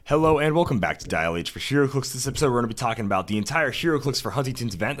Hello and welcome back to Dial H for Heroclix. This episode we're going to be talking about the entire Heroclix for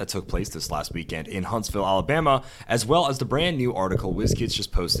Huntington's event that took place this last weekend in Huntsville, Alabama, as well as the brand new article WizKids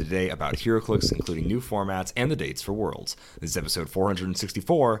just posted today about Heroclix, including new formats and the dates for Worlds. This is episode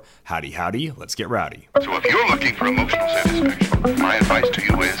 464. Howdy, howdy, let's get rowdy. So if you're looking for emotional satisfaction, my advice to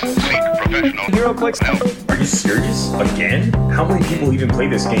you is seek professional Heroclix? help. Are you serious? Again? How many people even play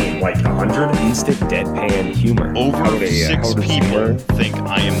this game? Like 100? Instant deadpan humor. Over six people think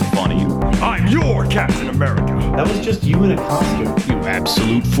I am funny. I'm your Captain America. That was just you in a costume. You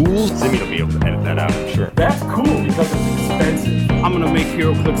absolute fools. Simi will be able to edit that out, I'm sure. That's cool because it's expensive. I'm gonna make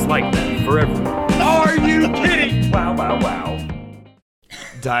Heroclix like that forever. Are you kidding? Wow, wow, wow.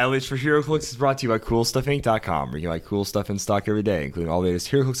 Dial H for Heroclix is brought to you by CoolStuffInc.com, where you can buy cool stuff in stock every day, including all the latest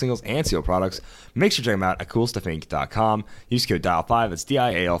Heroclix singles and seal products. Make sure to check them out at CoolStuffInc.com. Use code DIAL5, that's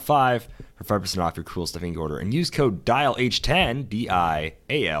DIAL5, for 5% off your Cool Stuff Inc. order. And use code DIALH10,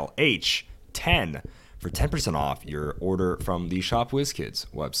 DIALH10, for 10% off your order from the Shop WizKids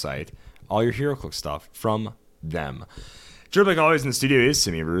website. All your Heroclix stuff from them. Joe, like always in the studio, is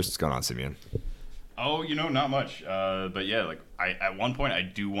Simeon Bruce. What's going on, Simeon? Oh, not much. But yeah, like at one point I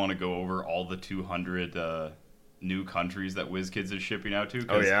do want to go over all the 200 new countries that WizKids is shipping out to.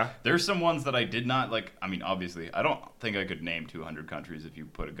 Oh, yeah? There's some ones that I did not like. I mean, obviously, I don't think I could name 200 countries if you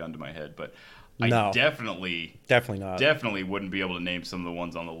put a gun to my head, but No. I definitely not. Definitely wouldn't be able to name some of the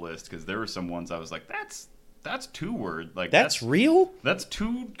ones on the list because there were some ones I was like, that's 2 word. Like That's real? That's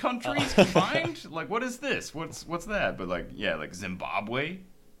 2 countries combined? Like, what is this? What's that? But like, yeah, like Zimbabwe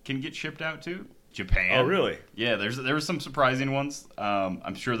can get shipped out too. Japan. Oh, really? Yeah, there were some surprising ones.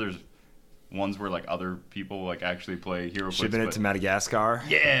 I'm sure there's ones where like other people like actually play Heroclix. Shipping it to Madagascar?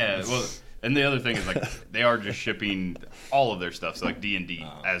 Yeah, well, and the other thing is like they are just shipping all of their stuff, so like D&D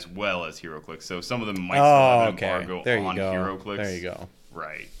as well as Heroclix. So some of them might still have an embargo There you on go. Heroclix. There you go.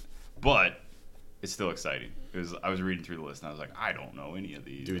 Right, but it's still exciting. I was reading through the list and I was like, I don't know any of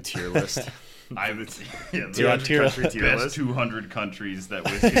these. Do a tier list. I would Do a tier country tier best list. 200 countries that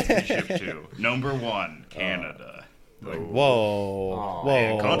WizKids can ship to. Number 1, Canada. Whoa.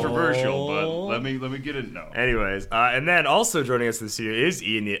 Man, controversial, but let me get it. No. Anyways, and then also joining us this year is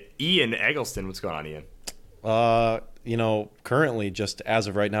Ian Eggleston. What's going on, Ian? Currently, just as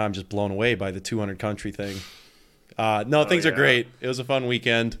of right now, I'm just blown away by the 200 country thing. No, things are great. It was a fun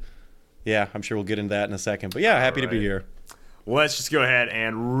weekend. Yeah, I'm sure we'll get into that in a second. But yeah, happy to be here. Let's just go ahead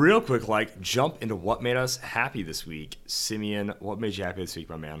and real quick, jump into what made us happy this week. Simeon, what made you happy this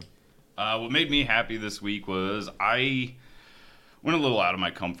week, my man? What made me happy this week was I went a little out of my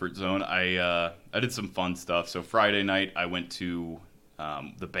comfort zone. I did some fun stuff. So Friday night, I went to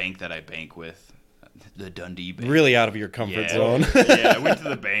the bank that I bank with, the Dundee Bank. Really out of your comfort zone. Yeah, I went to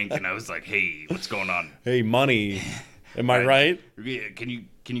the bank and I was like, "Hey, what's going on? Hey, money. Am I right? Can you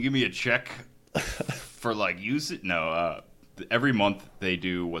give me a check for like use it?" No. Every month they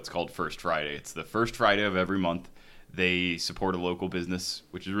do what's called First Friday. It's the first Friday of every month. They support a local business,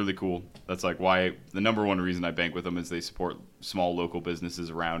 which is really cool. That's like why the number one reason I bank with them is they support small local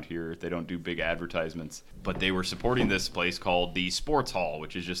businesses around here. They don't do big advertisements. But they were supporting this place called the Sports Hall,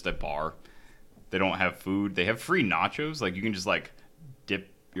 which is just a bar. They don't have food. They have free nachos. Like you can just like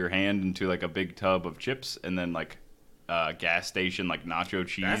dip your hand into like a big tub of chips and then like gas station like nacho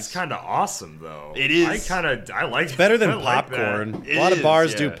cheese. That's kind of awesome, though. It is. I like Better than I like popcorn. that. A lot of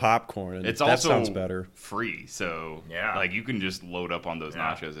bars yeah. do popcorn. And It's that also sounds better. free, so Yeah. like you can just load up on those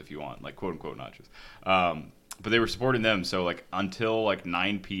nachos if you want, like quote unquote nachos. But they were supporting them, so like until like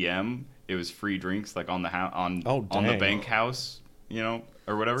 9 p.m. it was free drinks like on the on the bank house,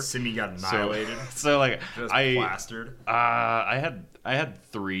 or whatever. Simeon got annihilated. So like Just I plastered. I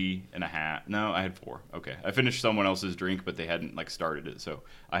had 3.5. No, I had 4. Okay, I finished someone else's drink, but they hadn't like started it, so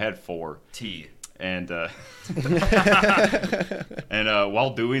I had 4 Tea. and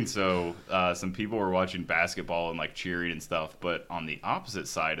while doing so, some people were watching basketball and like cheering and stuff. But on the opposite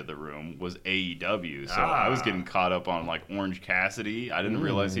side of the room was AEW, so I was getting caught up on like Orange Cassidy. I didn't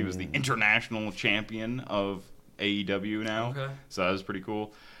realize he was the international champion of AEW now. Okay. So that was pretty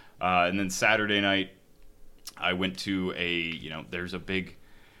cool. And then Saturday night, I went to there's a big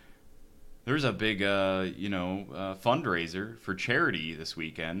fundraiser for charity this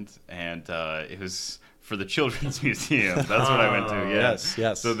weekend, and it was for the Children's Museum. That's what I went to. Yeah.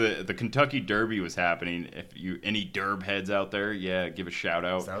 Yes. So the Kentucky Derby was happening. If any Derb heads out there, give a shout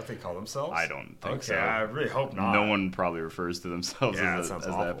out. Is that what they call themselves? I don't think so. Okay, I really hope not. No one probably refers to themselves Yeah, as that sounds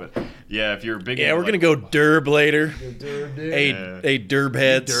that. awful. But yeah, if you're big, Yeah, we're going to go Derb later. Derb, dude. Hey, Derb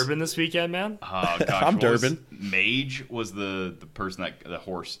heads. Durbin this weekend, man? Gosh, I'm what was- Durbin. Mage was the person the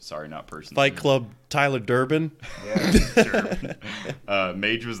horse. Sorry, not person. Fight Club Tyler Durbin. Yeah.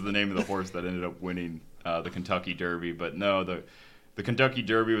 Mage was the name of the horse that ended up winning the Kentucky Derby, but no, the Kentucky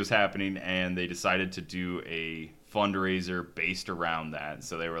Derby was happening, and they decided to do a fundraiser based around that.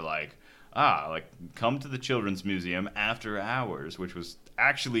 So they were like, come to the Children's Museum after hours, which was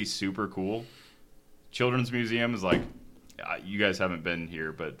actually super cool. Children's Museum is like, you guys haven't been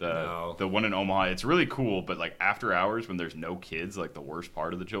here, but No. the one in Omaha, it's really cool, but like after hours when there's no kids, like the worst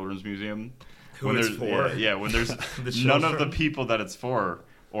part of the Children's Museum. Who when it's there's, for. Yeah, when there's The none of the children. people that it's for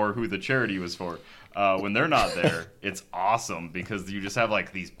or who the charity was for. When they're not there, it's awesome because you just have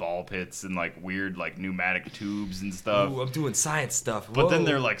like these ball pits and like weird like pneumatic tubes and stuff. Ooh, I'm doing science stuff. But then Whoa.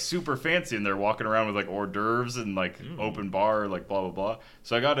 they're like super fancy and they're walking around with like hors d'oeuvres and like open bar, like blah blah blah.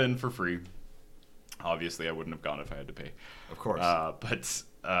 So I got in for free. Obviously, I wouldn't have gone if I had to pay. Of course. But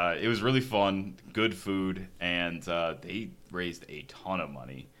it was really fun, good food, and they raised a ton of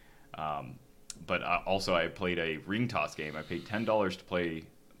money. But also, I played a ring toss game. I paid $10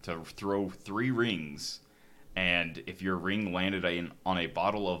 to throw 3 rings, and if your ring landed on a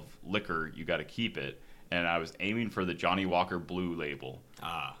bottle of liquor, you got to keep it. And I was aiming for the Johnny Walker Blue label.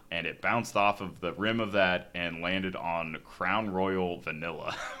 And it bounced off of the rim of that and landed on Crown Royal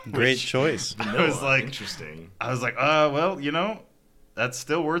Vanilla. Great which choice. I was like, interesting. well, that's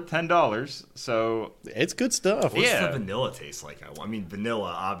still worth $10. So It's good stuff. What's Yeah. the vanilla taste like? I mean,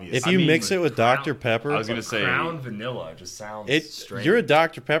 vanilla, obviously. If you mix it with Crown- Dr. Pepper, I was gonna say Crown vanilla just sounds strange. you're a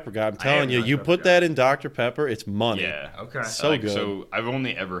Dr. Pepper guy. I'm am telling a you, Dr. you Pepper put guy. that in Dr. Pepper, it's money. yeah. Okay. So good. So I've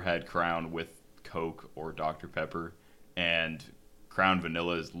only ever had Crown with Coke or Dr. Pepper, and Crown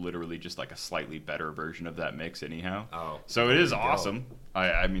Vanilla is literally just like a slightly better version of that mix anyhow. Oh, So it there is you go. awesome.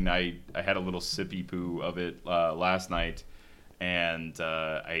 I mean, I had a little sippy poo of it last night, and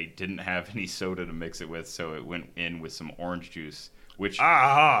I didn't have any soda to mix it with, so it went in with some orange juice, which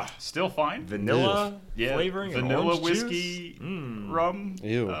still fine. Vanilla Yeah, flavoring and vanilla orange whiskey, juice? Mm. rum,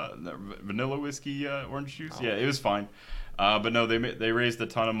 Ew. vanilla whiskey, orange juice. Oh. Yeah, it was fine. But no, they raised a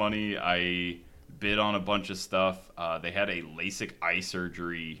ton of money. I bid on a bunch of stuff. They had a LASIK eye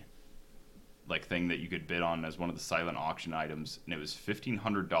surgery like thing that you could bid on as one of the silent auction items, and it was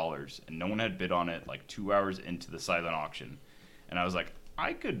 $1,500, and no one had bid on it like 2 hours into the silent auction. And I was like,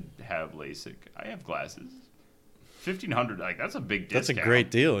 I could have LASIK. I have glasses. $1,500, like that's a big discount. That's a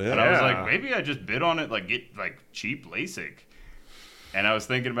great deal, yeah. And I was Yeah. like, maybe I just bid on it, like get like cheap LASIK. And I was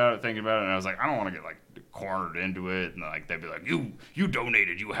thinking about it, and I was like, I don't want to get like cornered into it, and like they'd be like, you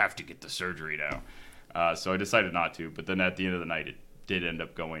donated, you have to get the surgery now. So I decided not to. But then at the end of the night, it did end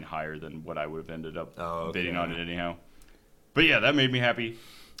up going higher than what I would have ended up bidding on it anyhow. But yeah, that made me happy.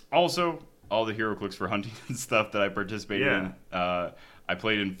 Also, all the Heroclix for hunting and stuff that I participated in. I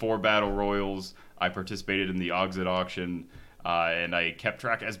played in 4 battle royals. I participated in the Oxid auction, and I kept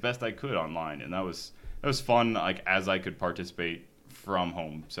track as best I could online, and that was fun. Like as I could participate from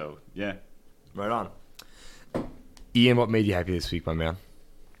home. So yeah. Right on. Ian, what made you happy this week, my man?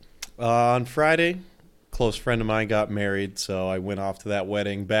 On Friday, a close friend of mine got married, so I went off to that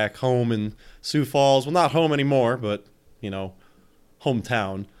wedding back home in Sioux Falls. Well, not home anymore, but,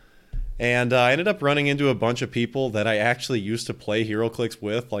 hometown. And I ended up running into a bunch of people that I actually used to play Heroclix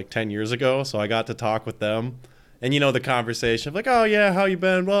with like 10 years ago, so I got to talk with them. And the conversation of like, oh yeah, how you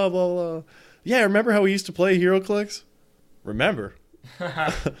been, blah, blah, blah. Yeah, remember how we used to play Heroclix? Remember.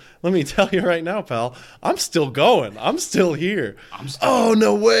 Let me tell you right now, pal, I'm still going. I'm still here. Oh,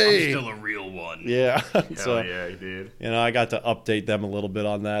 no way. I'm still a real one. Yeah. So, yeah, he did. I got to update them a little bit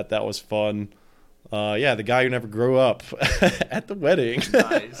on that. That was fun. Yeah, the guy who never grew up at the wedding.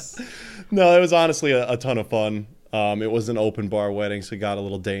 Nice. No, it was honestly a ton of fun. It was an open bar wedding, so it got a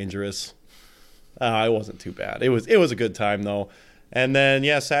little dangerous. It wasn't too bad. It was a good time, though. And then,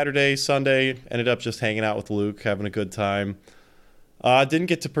 yeah, Saturday, Sunday, ended up just hanging out with Luke, having a good time. Didn't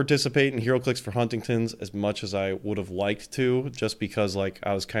get to participate in Heroclix for Huntington's as much as I would have liked to, just because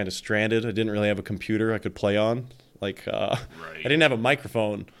I was kind of stranded. I didn't really have a computer I could play on. I didn't have a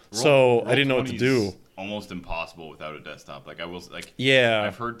microphone, so I didn't know what to do. Almost impossible without a desktop. Yeah.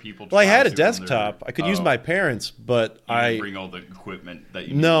 I've heard people. Well, I try had a to on their- desktop. I could use my parents', but You didn't I bring all the equipment that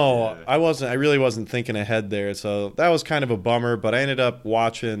you. no, needed. I wasn't. I really wasn't thinking ahead there, so that was kind of a bummer. But I ended up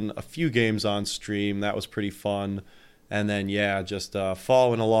watching a few games on stream. That was pretty fun. And then, yeah, just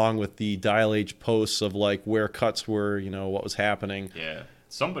following along with the Dial H posts of where cuts were, what was happening. Yeah,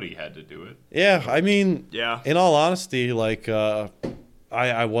 somebody had to do it. Yeah, I mean, Yeah. in all honesty,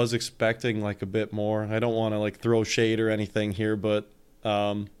 I was expecting a bit more. I don't want to throw shade or anything here, but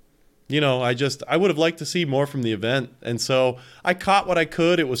I would have liked to see more from the event. And so I caught what I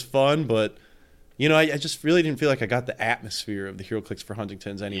could. It was fun, but I just really didn't feel like I got the atmosphere of the Heroclix for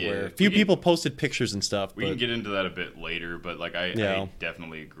Huntingtons anywhere. Yeah, A few people posted pictures and stuff. We but can get into that a bit later, but like I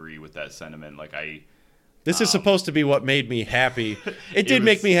definitely agree with that sentiment. Like this is supposed to be what made me happy. It did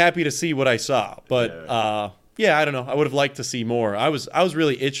make me happy to see what I saw, but I don't know. I would have liked to see more. I was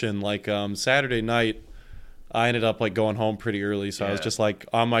really itching. Like Saturday night, I ended up like going home pretty early, so I was just like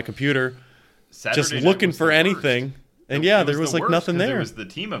on my computer, Saturday just night looking was for the anything. worst. And It there was the like worst nothing 'cause there. There was the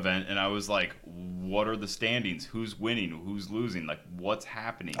team event, and I was like, what are the standings? Who's winning? Who's losing? Like, what's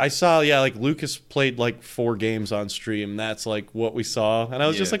happening? I saw, like Lucas played like 4 games on stream. That's like what we saw. And I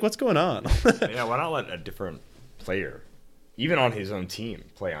was just like, what's going on? Yeah, why not let a different player, even on his own team,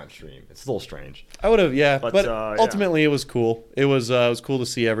 play on stream? It's a little strange. I would have, but yeah. ultimately it was cool. It was cool to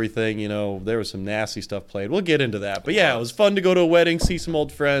see everything. There was some nasty stuff played. We'll get into that. But yeah, it was fun to go to a wedding, see some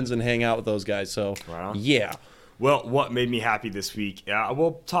old friends, and hang out with those guys. So, yeah. Well, what made me happy this week,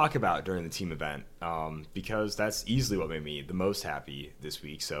 we'll talk about during the team event, because that's easily what made me the most happy this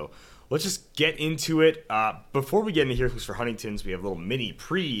week. So let's just get into it. Before we get into Heroclix for Huntingtons, we have a little mini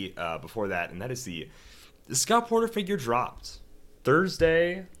before that, and that is the Scott Porter figure dropped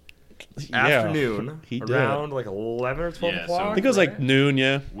Thursday afternoon, around like 11 or 12 o'clock. I think it was like noon,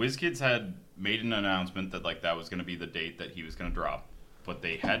 WizKids had made an announcement that like that was going to be the date that he was going to drop. But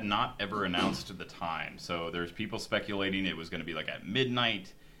they had not ever announced the time. So there's people speculating it was going to be like at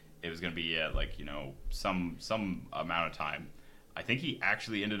midnight. It was going to be at like, some amount of time. I think he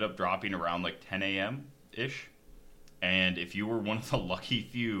actually ended up dropping around like 10 a.m.-ish. And if you were one of the lucky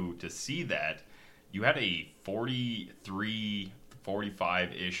few to see that, you had a 43,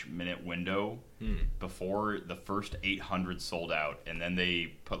 45-ish minute window before the first 800 sold out. And then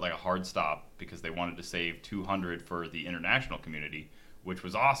they put like a hard stop because they wanted to save 200 for the international community, which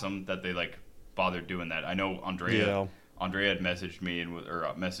was awesome that they like bothered doing that. I know Andrea had messaged me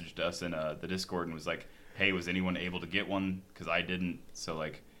or messaged us in the Discord and was like, "Hey, was anyone able to get one? Because I didn't. So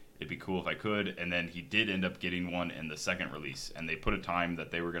like, it'd be cool if I could." And then he did end up getting one in the second release, and they put a time that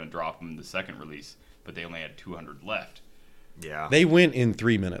they were going to drop them in the second release, but they only had 200 left. Yeah, they went in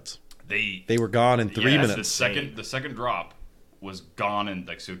 3 minutes. They were gone in 3 minutes. The second drop was gone, and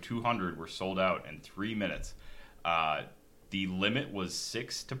like so 200 were sold out in 3 minutes. The limit was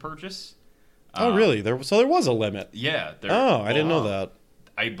 6 to purchase. Oh, really? There was a limit. Yeah. I didn't know that.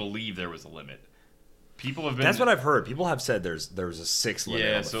 I believe there was a limit. People have been. That's what I've heard. People have said there was a 6 limit.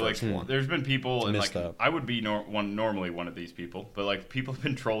 Yeah, on the so first like one. there's been people, and like that. I would be normally one of these people, but like people have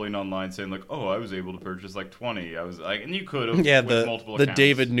been trolling online saying like, "Oh, I was able to purchase like 20." I was like, and you could have. Yeah, with multiple the accounts.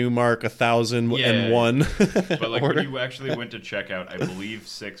 David Newmark 1,001. But like order. when you actually went to checkout, I believe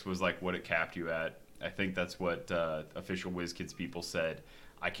 6 was like what it capped you at. I think that's what official WizKids people said.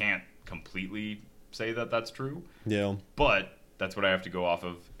 I can't completely say that that's true. Yeah. But that's what I have to go off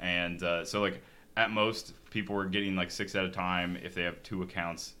of. And so like at most people were getting like 6 at a time. If they have 2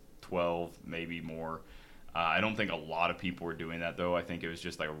 accounts, 12, maybe more. I don't think a lot of people were doing that though. I think it was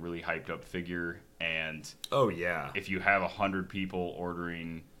just like a really hyped up figure. And if you have 100 people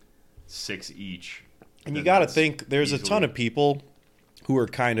ordering 6 each, and you got to think there's a ton of people who are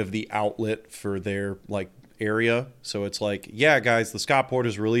kind of the outlet for their like area. So it's like, yeah, guys, the Scott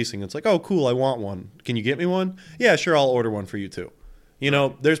Porter's releasing. It's like, oh, cool, I want one. Can you get me one? Yeah, sure, I'll order one for you too.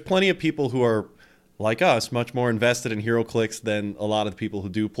 There's plenty of people who are like us, much more invested in Heroclix than a lot of the people who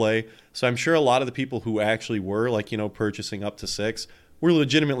do play. So I'm sure a lot of the people who actually were like, purchasing up to 6 were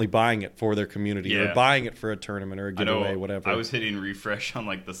legitimately buying it for their community or buying it for a tournament or a giveaway, whatever. I was hitting refresh on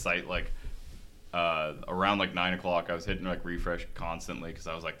like the site like around like 9 o'clock. I was hitting like refresh constantly because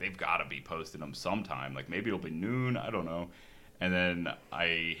I was like, they've got to be posting them sometime. Like maybe it'll be noon. I don't know. And then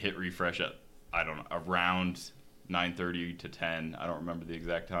I hit refresh at around 9:30 to 10. I don't remember the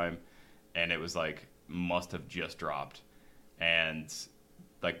exact time. And it was like must have just dropped. And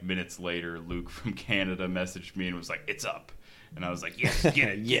like minutes later, Luke from Canada messaged me and was like, "It's up." And I was like, "Yes, get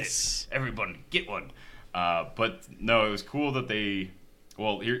it, yes, everybody get one." But no, it was cool that they.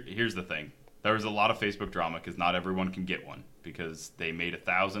 Well, here's the thing. There was a lot of Facebook drama because not everyone can get one because they made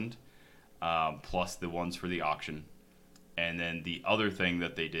 1,000 plus the ones for the auction. And then the other thing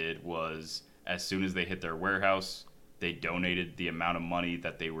that they did was as soon as they hit their warehouse, they donated the amount of money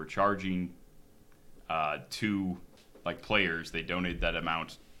that they were charging to like players. They donated that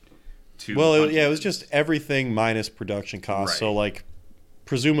amount to. Well, it was just everything minus production costs. Right. So like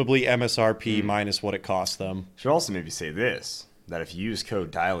presumably MSRP minus what it cost them. Should also maybe say this. That if you use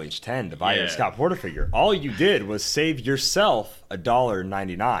code DIALH10 to buy your Scott Porter figure, all you did was save yourself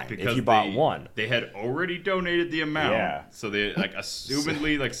 $1.99 if you bought one. They had already donated the amount, so they like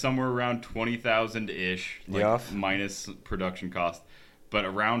assumedly like somewhere around 20,000 ish, like minus production cost. but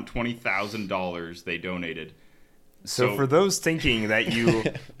around $20,000 they donated. So for those thinking that you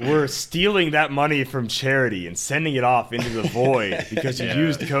were stealing that money from charity and sending it off into the void because you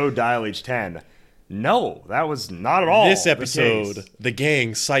used code DialH10, no, that was not at all This the episode, case. the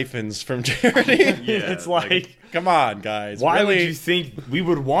gang siphons from charity. It's like, come on, guys. why really? would you think we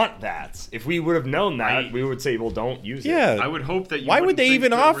would want that? If we would have known that, we would say, well, don't use it. Yeah. I would hope that you Why would wouldn't they think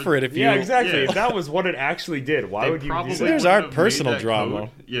even there offer were- it if you... Yeah, exactly. Yeah. If that was what it actually did, why They would you probably use There's it? our wouldn't have made personal that drama. code.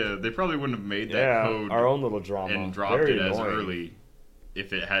 Yeah, they probably wouldn't have made that Yeah, code our own little drama. and dropped Very it as annoying. early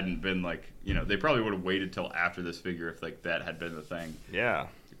if it hadn't been like, they probably would have waited till after this figure if like that had been the thing. Yeah.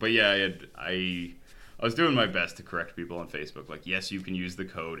 But yeah, I was doing my best to correct people on Facebook. Like, yes, you can use the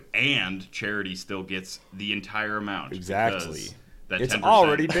code, and charity still gets the entire amount. Exactly. because That It's 10%,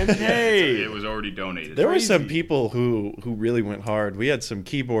 already been paid. it was already donated. There were some people who really went hard. We had some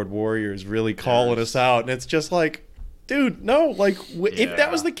keyboard warriors really calling us out, and it's just like, dude, no, like if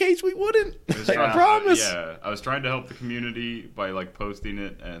that was the case, we wouldn't. I promise. Yeah, I was trying to help the community by like posting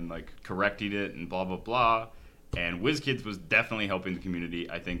it and like correcting it and blah blah blah. And WizKids was definitely helping the community.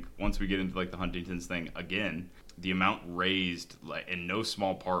 I think once we get into like the Huntington's thing again, the amount raised, like in no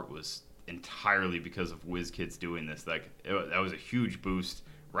small part, was entirely because of WizKids doing this. Like that was a huge boost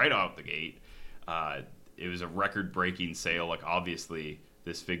right out the gate. It was a record-breaking sale. Like obviously,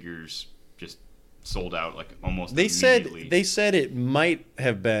 this figure's just sold out like almost immediately. They said it might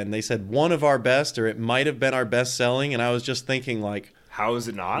have been. They said one of our best, or it might have been our best selling. And I was just thinking like, How is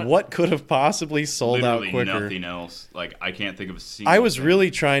it not? what could have possibly sold Literally out quicker? nothing else. Like I can't think of a single. I was thing. really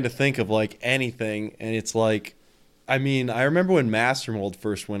trying to think of like anything, and it's like, I mean, I remember when Master Mold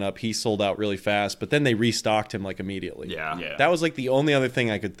first went up, he sold out really fast, but then they restocked him like immediately. Yeah. That was like the only other thing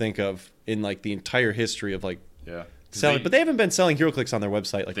I could think of in like the entire history of like Yeah. selling. But they haven't been selling Heroclix on their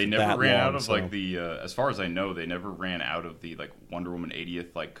website like They for never that ran long, out of so. like the as far as I know, they never ran out of the like Wonder Woman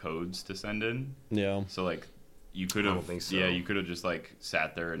 80th like codes to send in. Yeah. So like you could I have don't think so. yeah, you could have just like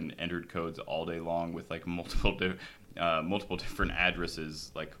sat there and entered codes all day long with like multiple different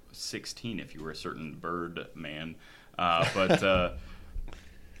addresses, like 16 if you were a certain bird man. But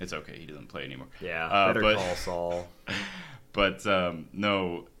it's okay, he doesn't play anymore. Yeah, better call Saul. But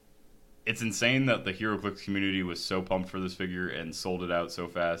no, it's insane that the HeroClix community was so pumped for this figure and sold it out so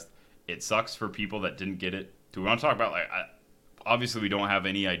fast. It sucks for people that didn't get it. Do we want to talk about like? Obviously, we don't have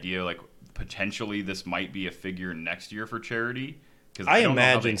any idea. Like, potentially, this might be a figure next year for charity. Because I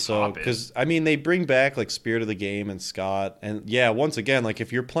imagine so. Because I mean, they bring back like Spirit of the Game and Scott, and yeah, once again, like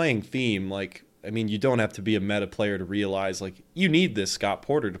if you're playing theme, like I mean, you don't have to be a meta player to realize like you need this Scott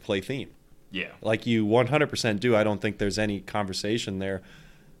Porter to play theme. Yeah. Like you 100% do. I don't think there's any conversation there.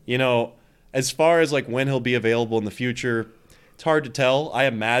 You know, as far as like when he'll be available in the future, it's hard to tell. I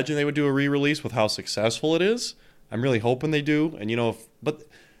imagine they would do a re-release with how successful it is. I'm really hoping they do. And you know, but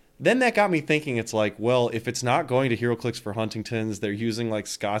then that got me thinking. It's like, well, if it's not going to HeroClix for Huntington's, they're using like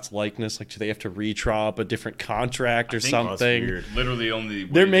Scott's likeness. Like, do they have to redraw up a different contract or think something? Literally only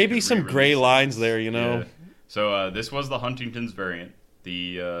There way may they be could some re-release gray it. lines there, you know. Yeah. So this was the Huntington's variant.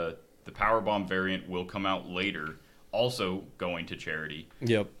 The Powerbomb variant will come out later, also going to charity.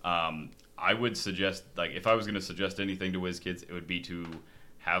 Yep. I would suggest, like, if I was going to suggest anything to WizKids, it would be to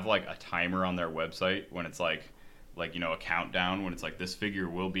have like a timer on their website when it's like you know, a countdown when it's like this figure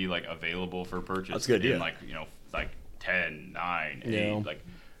will be like available for purchase. That's a good idea. in like, you know, like 10, 9, 8, Yeah. like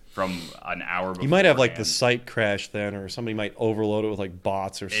from an hour before. You might have like the site crash then, or somebody might overload it with like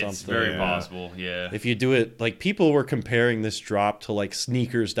bots or It's something. very possible, yeah. If you do it, like people were comparing this drop to like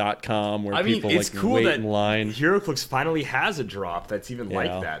sneakers.com where I mean, people it's like cool wait that in line. HeroClix finally has a drop that's even Yeah.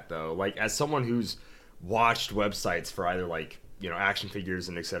 like that, though. Like, as someone who's watched websites for either, like, you know, action figures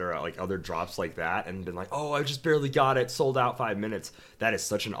and etc., like other drops like that, and been like, oh, I just barely got it, sold out 5 minutes. That is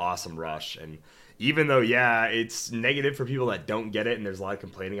such an awesome rush. And even though, yeah, it's negative for people that don't get it, and there's a lot of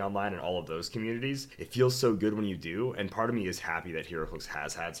complaining online in all of those communities, it feels so good when you do. And part of me is happy that HeroClix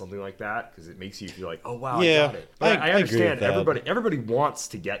has had something like that, because it makes you feel like, oh wow, Yeah, I got it. But I I agree understand with that. everybody wants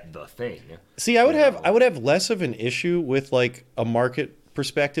to get the thing. See, I would have less of an issue with like a market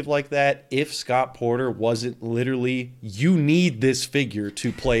perspective like that if Scott Porter wasn't literally, you need this figure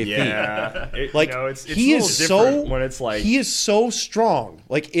to play theme. Yeah, Like you know, it's he a little is different so when it's like he is so strong.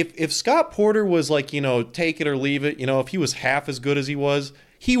 Like if Scott Porter was like, you know, take it or leave it, you know, if he was half as good as he was,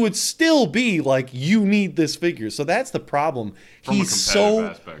 he would still be like, you need this figure. So that's the problem. From a He's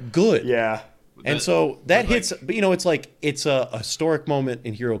competitive so aspect. good. yeah. And so that hits, but it's like, it's a historic moment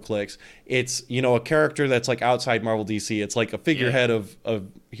in Heroclix. It's, a character that's like outside Marvel DC. It's like a figurehead of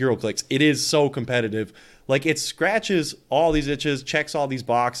Heroclix. It is so competitive. Like, it scratches all these itches, checks all these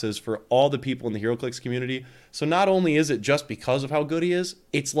boxes for all the people in the Heroclix community. So not only is it just because of how good he is,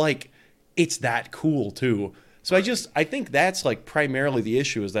 it's like, it's that cool too. So I think that's like primarily the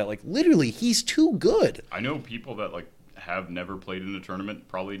issue, is that like literally he's too good. I know people that like have never played in a tournament,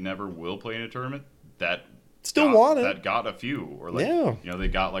 probably never will play in a tournament, that got a few, or like they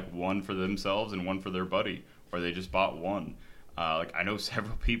got like one for themselves and one for their buddy, or they just bought one. Like, I know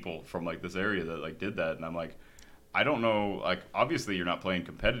several people from like this area that like did that, and I'm like, I don't know, like, obviously you're not playing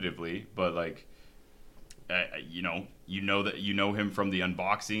competitively, but like, you know that you know him from the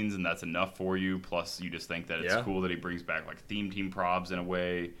unboxings, and that's enough for you. Plus, you just think that it's cool that he brings back like theme team probs in a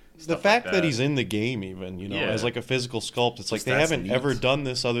way. The fact that he's in the game, even as like a physical sculpt, it's like they haven't ever done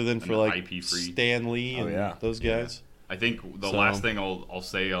this other than for like Stan Lee and those guys. I think the last thing I'll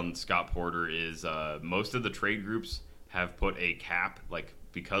say on Scott Porter is most of the trade groups have put a cap, like,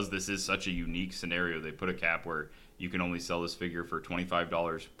 because this is such a unique scenario. They put a cap where you can only sell this figure for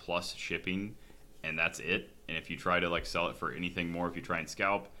 $25 plus shipping, and that's it. And if you try to like sell it for anything more, if you try and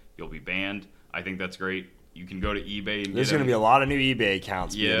scalp, you'll be banned. I think that's great. You can go to eBay and there's going to be a lot of new eBay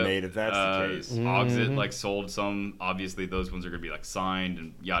accounts being made if that's the case. Oxit like sold some. Obviously, those ones are going to be like signed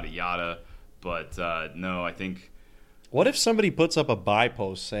and yada yada. But no, I think. What if somebody puts up a buy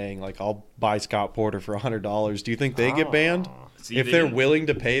post saying like, "I'll buy Scott Porter for $100"? Do you think they get banned if they're willing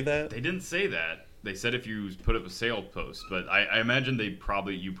to pay that? They didn't say that. They said if you put up a sale post, but I imagine you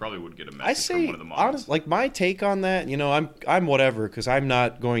probably would get a message from one of the mods. Honest, like, my take on that, I'm whatever, because I'm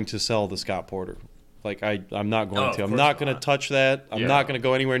not going to sell the Scott Porter. Like, I'm not going to. I'm not going to touch that. I'm not going to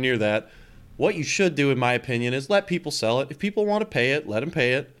go anywhere near that. What you should do, in my opinion, is let people sell it. If people want to pay it, let them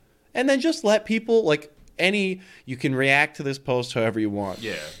pay it, and then just let people like. You can react to this post however you want.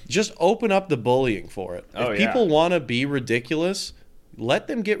 Yeah. Just open up the bullying for it. If people want to be ridiculous, let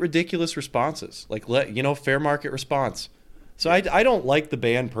them get ridiculous responses. Like, fair market response. So I don't like the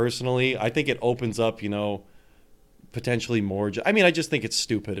ban personally. I think it opens up, potentially more. I just think it's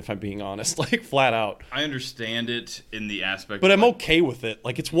stupid, if I'm being honest, like, flat out. I understand it in the aspect, but I'm okay with it.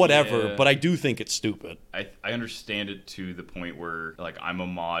 Like, it's whatever. But I do think it's stupid. I understand it to the point where, like, I'm a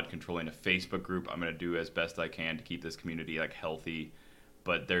mod controlling a Facebook group. I'm gonna do as best I can to keep this community like healthy.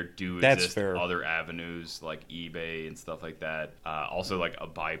 But there do exist other avenues like eBay and stuff like that. Also, like a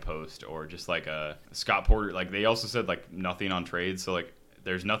buy post or just like a Scott Porter. Like, they also said like nothing on trades. So like,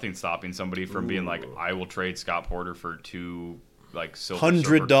 there's nothing stopping somebody from being like, I will trade Scott Porter for $2 like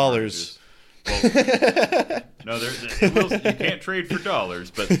 $100. Well, no, you can't trade for dollars,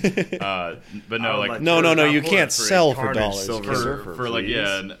 but no, like no, you can't sell for dollars for like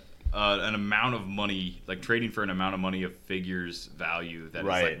an amount of money, like trading for an amount of money of figures value that is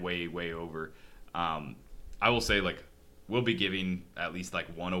like way over. I will say, like, we'll be giving at least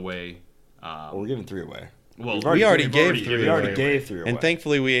like one away. We're giving 3 away. Well, we already gave 3 away. And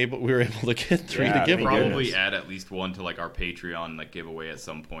thankfully we were able to get 3 to give away. Probably add at least one to like our Patreon like giveaway at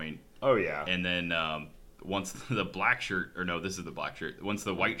some point. Oh yeah. And then once the black shirt, or no, this is the black shirt. Once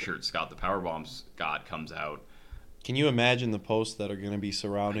the white shirt Scott the Powerbomb Scott comes out. Can you imagine the posts that are going to be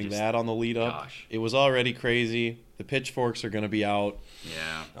surrounding that on the lead up? Gosh. It was already crazy. The pitchforks are going to be out.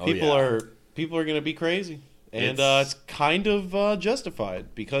 Yeah. People are going to be crazy. And it's kind of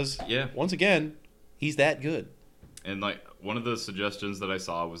justified because once again, he's that good. And like, one of the suggestions that I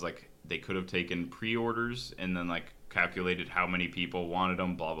saw was like, they could have taken pre-orders and then like calculated how many people wanted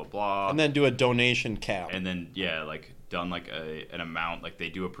them, blah blah blah, and then do a donation cap, and then like done like an amount, like they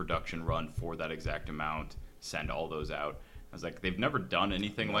do a production run for that exact amount, send all those out. I was like, they've never done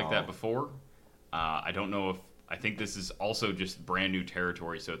anything like that before. I don't know if, I think this is also just brand new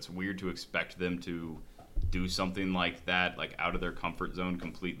territory, so it's weird to expect them to do something like that, like out of their comfort zone,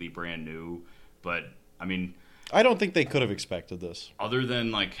 completely brand new. But I mean, I don't think they could have expected this, other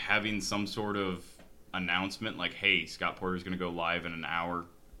than like having some sort of announcement like, hey, Scott Porter's going to go live in an hour.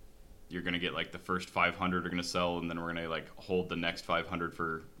 You're going to get like the first 500 are going to sell, and then we're going to like hold the next 500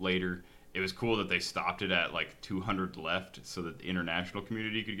 for later. It was cool that they stopped it at like 200 left so that the international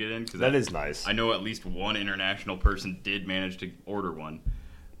community could get in. Cause that is nice. I know at least one international person did manage to order one.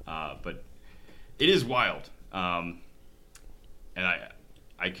 But it is wild. And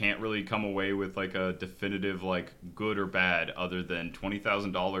I can't really come away with like a definitive like good or bad, other than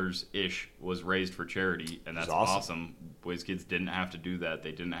 $20,000 ish was raised for charity, and that's awesome. WizKids didn't have to do that.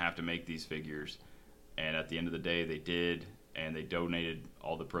 They didn't have to make these figures, and at the end of the day, they did, and they donated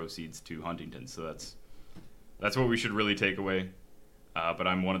all the proceeds to Huntington. So that's what we should really take away. but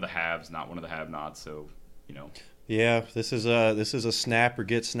I'm one of the haves, not one of the have-nots. So, Yeah, this is a snap or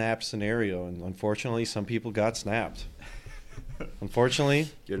get snapped scenario, and unfortunately, some people got snapped. Unfortunately,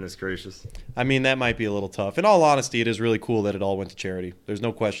 Goodness gracious. I mean, that might be a little tough. In all honesty, it is really cool that it all went to charity. There's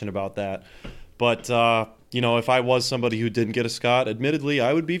no question about that. But, if I was somebody who didn't get a Scott, admittedly,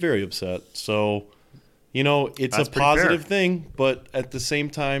 I would be very upset. So, it's That's a pretty positive fair. thing, but at the same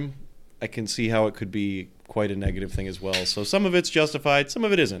time, I can see how it could be quite a negative thing as well. So some of it's justified, some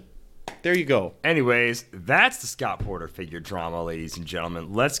of it isn't. There you go. Anyways, that's the Scott Porter figure drama, ladies and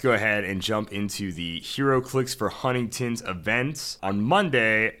gentlemen. Let's go ahead and jump into the Heroclix for Huntington's event. On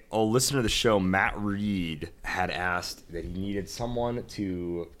Monday, a listener of the show, Matt Reed, had asked that he needed someone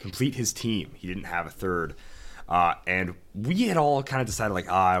to complete his team. He didn't have a third. And we had all kind of decided,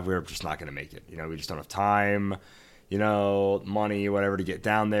 we're just not going to make it. We just don't have time, money, whatever, to get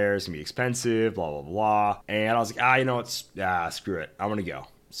down there. It's going to be expensive, blah, blah, blah. And I was like, screw it. I'm going to go.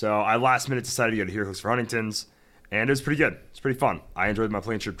 So I last minute decided to go to Heroclix for Huntington's, and it was pretty good. It's pretty fun. I enjoyed my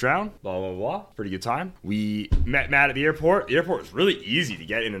plane trip down, blah, blah, blah. Pretty good time. We met Matt at the airport. The airport was really easy to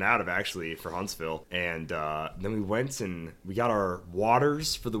get in and out of, actually, for Huntsville. And then we went and we got our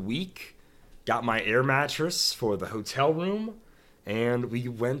waters for the week, got my air mattress for the hotel room, and we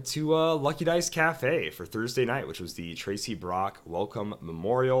went to Lucky Dice Cafe for Thursday night, which was the Tracy Brock Welcome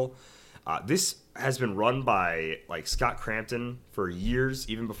Memorial. This has been run by Scott Crampton for years,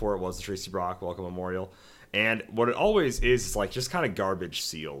 even before it was the Tracy Brock Welcome Memorial. And what it always is just kind of garbage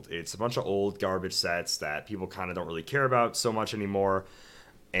sealed. It's a bunch of old garbage sets that people kind of don't really care about so much anymore.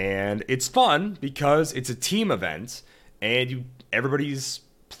 And it's fun because it's a team event, and everybody's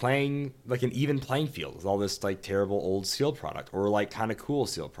playing an even playing field with all this terrible old sealed product or kind of cool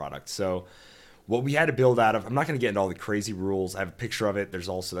sealed product. So what we had to build out of, I'm not going to get into all the crazy rules. I have a picture of it. There's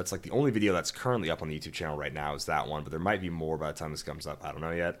also, that's the only video that's currently up on the YouTube channel right now is that one, but there might be more by the time this comes up. I don't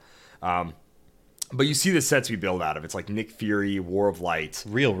know yet. But you see the sets we build out of. It's Nick Fury, War of Light.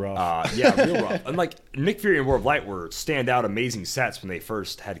 Real rough. Yeah, real rough. And Nick Fury and War of Light were standout amazing sets when they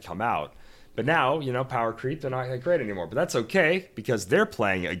first had come out. But now, Power Creep, they're not that great anymore. But that's okay, because they're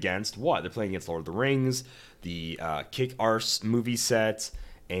playing against what? They're playing against Lord of the Rings, the Kick Arse movie set,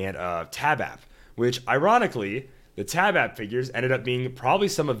 and Tab App. Which, ironically, the Tab App figures ended up being probably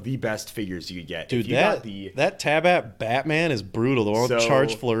some of the best figures you could get. Dude, If you got the that Tab App Batman is brutal. The one with So,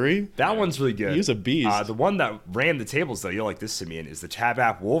 Charge Flurry. That one's really good. He's a beast. The one that ran the tables, though, you'll like this, Simeon, is the Tab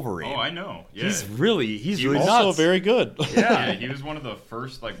App Wolverine. Oh, I know. Yeah. He's really was Also nuts. very good. Yeah, he was one of the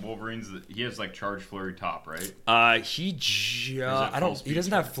first Wolverines that he has Charge Flurry top, right? He full he doesn't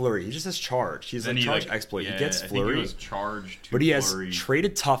speed have Flurry. He just has Charge. He's Then Charge Exploit. Yeah, He gets I think Flurry. he was Charge to But he has Flurry.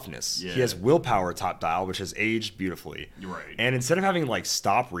 traded toughness. Yeah. He has willpower top dial, which has aged beautifully. Right. And instead of having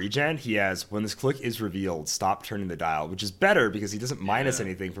stop regen, he has when this click is revealed, stop turning the dial, which is better because he doesn't minus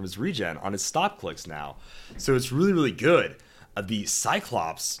anything from his regen on his stop clicks now. So it's really, really good. The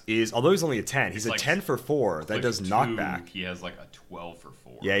Cyclops is, although he's only a 10, he's a 10 for 4 that does knockback. He has a 12 for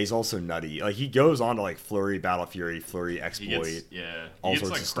 4. Yeah, he's also nutty. He goes on to Flurry, Battle Fury, Flurry, He Exploit. all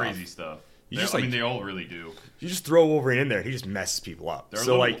sorts of stuff. crazy stuff. You They- just, they all really do. You just throw Wolverine in there, and he just messes people up. They're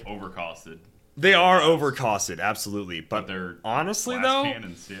So a little overcosted. they are overcosted, absolutely. But they're honestly, glass though,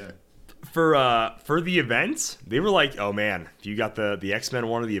 cannons, yeah. for the event, they were oh man, if you got the X-Men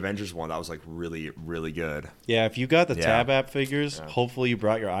one or the Avengers one, that was really, really good. Yeah, if you got the Yeah. Tab App figures, hopefully you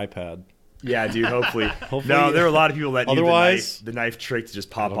brought your iPad. Yeah, dude. Hopefully. Hopefully No, you- there were a lot of people that Otherwise- need the knife trick to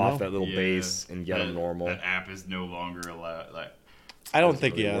just pop don't off know. that little Yeah, base and get them normal. That app is no longer allowed. I don't Doesn't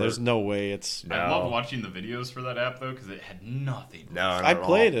think, really there's work. no way it's... No. I love watching the videos for that app though because it had nothing. No, not I at all.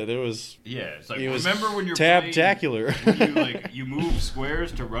 played it. It was... Yeah, it's It was remember when you're playing, tab-tacular. when you move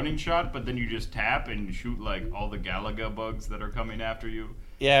squares to running shot, but then you just tap and shoot all the Galaga bugs that are coming after you.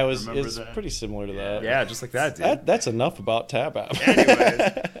 Yeah, it Remember was that? pretty similar to that. Yeah, just like that, dude. That's enough about Tab App.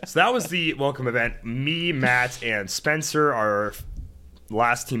 Anyways, so that was the welcome event. Me, Matt, and Spencer, our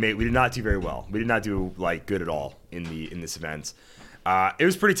last teammate, we did not do very well. We did not do good at all in this event. It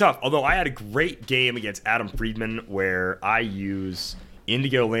was pretty tough. Although I had a great game against Adam Friedman where I use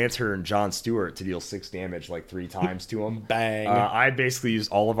Indigo Lantern John Stewart to deal 6 damage 3 times to him. Bang. I basically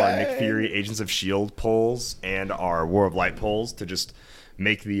used all of our Nick Fury Agents of S.H.I.E.L.D. pulls and our War of Light pulls to just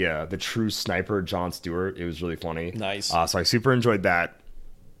make the true sniper John Stewart. It was really funny. Nice. So I super enjoyed that.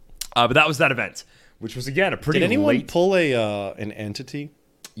 But that was that event, which was again a pretty Did anyone late. pull an entity?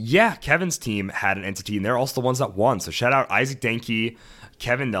 Yeah, Kevin's team had an entity, and they're also the ones that won. So shout out Isaac Denke,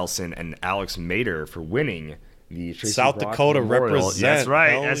 Kevin Nelson, and Alex Mater for winning the Tracy South Brock Dakota Memorial. represent. That's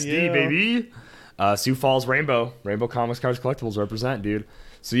right, Hell SD yeah. baby. Sioux Falls Rainbow Comics Cards Collectibles represent, dude.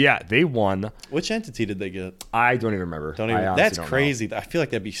 So yeah, they won. Which entity did they get? I don't even remember. Don't even. I honestly That's don't know. crazy. I feel like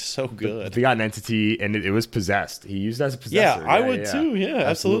that'd be so good. They got an entity, and it was possessed. He used it as a possessor. Yeah, I would too. Yeah,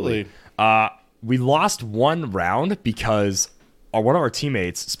 absolutely. We lost one round because one of our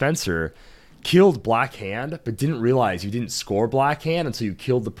teammates, Spencer, killed Black Hand, but didn't realize you didn't score Black Hand until you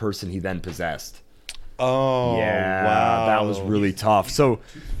killed the person he then possessed. Oh, Yeah, wow. that was really tough. So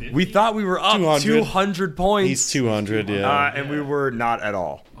we thought we were up 200 points. He's 200, yeah. And we were not at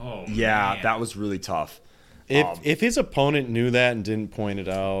all. Oh, yeah, man. that was really tough. If his opponent knew that and didn't point it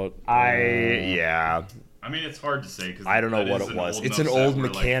out, I mean, it's hard to say because I don't know what it was. It's an old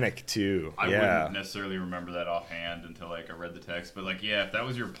mechanic too. I yeah. wouldn't necessarily remember that offhand until I read the text. But yeah, if that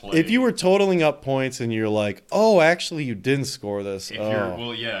was your play, if you were totaling up points and you're like, oh, actually, you didn't score this. If you're,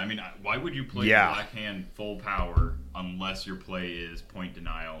 I mean, why would you play Black Hand full power unless your play is point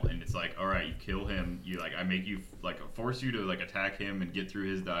denial? And it's like, all right, you kill him. I make you force you to attack him and get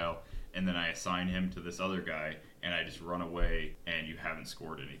through his dial, and then I assign him to this other guy, and I just run away, and you haven't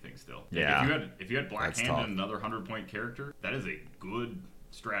scored anything still. Yeah. If you had Black Hand tough. and another 100-point character, that is a good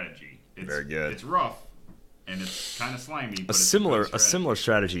strategy. It's very good. It's rough, and it's kind of slimy. But a similar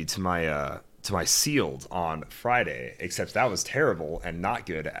strategy to my sealed on Friday, except that was terrible and not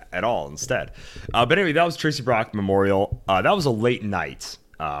good at all instead. But anyway, that was Tracy Brock Memorial. That was a late night.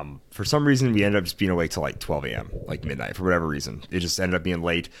 For some reason, we ended up just being awake till 12 a.m., midnight, for whatever reason. It just ended up being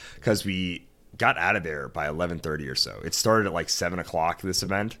late because we got out of there by 11:30 or so. It started at 7 o'clock, this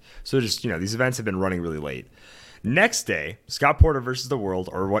event. So just, these events have been running really late. Next day, Scott Porter versus the World,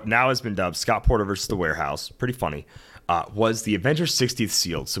 or what now has been dubbed Scott Porter versus the Warehouse, pretty funny, was the Avengers 60th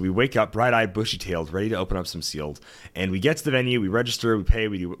sealed. So we wake up bright-eyed, bushy-tailed, ready to open up some sealed. And we get to the venue, we register, we pay,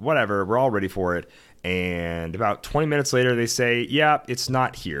 we do whatever. We're all ready for it. And about 20 minutes later, they say, yeah, it's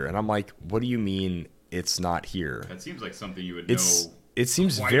not here. And I'm like, what do you mean it's not here? That seems like something you would know. It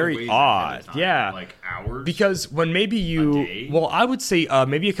seems quite a very ways odd. ahead of time. Yeah. Hours? Because when maybe A day? well, I would say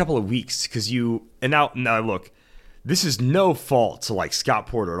maybe a couple of weeks because and now look, this is no fault to Scott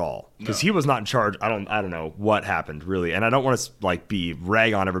Porter at all because he was not in charge. I don't know what happened really. And I don't want to be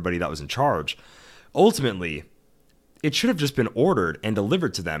rag on everybody that was in charge. Ultimately, it should have just been ordered and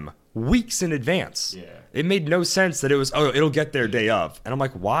delivered to them weeks in advance. Yeah. It made no sense that it was, it'll get there day of. And I'm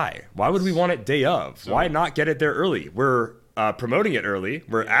like, why? Why would we want it day of? Why not get it there early? We're promoting it early.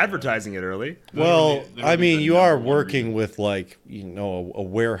 We're advertising it early. Well, I mean, the you are number one working reason. with a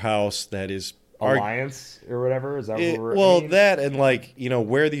warehouse that is Alliance or whatever? Is that what we're... well, that and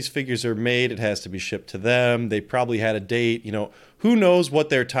where these figures are made, it has to be shipped to them. They probably had a date. Who knows what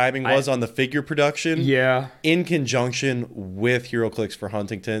their timing was on the figure production? Yeah. In conjunction with Heroclix for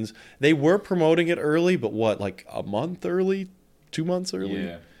Huntington's, they were promoting it early, but what, a month early, 2 months early?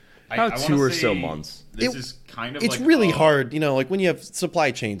 Yeah. About 2 or so months. This is kind of It's really hard, when you have supply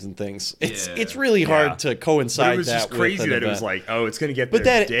chains and things. It's really hard to coincide But it was that just crazy with an that it was event. it's going to get But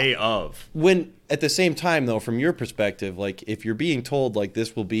there that- day of. When at the same time though, from your perspective, if you're being told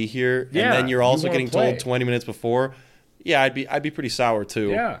this will be here, Yeah, and then you're you also wanna getting play. told 20 minutes before, yeah, I'd be pretty sour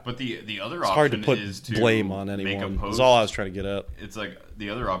too. Yeah. But the other It's option hard to put is to blame on make a anyone. post. Is all I was trying to get at. It's the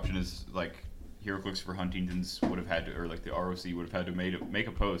other option is Heroclix for Huntington's would have had to, or the ROC would have had to make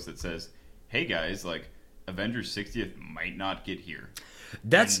a post that says, "Hey guys, Avengers 60th might not get here."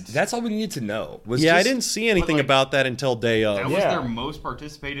 That's all we needed to know. I didn't see anything about that until day of. That was their most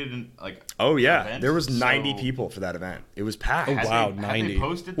participated in Oh yeah, event, there was 90 so- people for that event. It was packed. Oh, Had wow, they, 90. Had they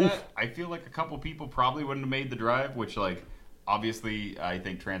posted that, I feel like a couple people probably wouldn't have made the drive, which obviously I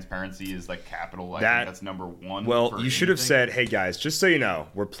think transparency is capital. I think that's number one. Well, for you should have anything. said, "Hey guys, just so you know,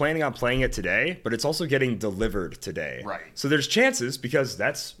 we're planning on playing it today, but it's also getting delivered today." Right. So there's chances because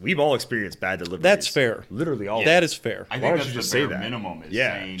we've all experienced bad deliveries. That's fair. Literally all. That is fair. I Why think don't that's you the just bare say that? minimum is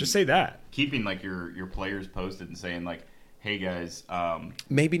Yeah, saying, just say that. keeping your players posted and saying hey guys,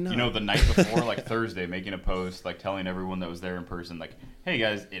 Maybe not. the night before, Thursday, making a post, telling everyone that was there in person, hey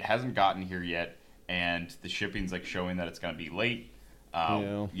guys, it hasn't gotten here yet, and the shipping's showing that it's gonna be late.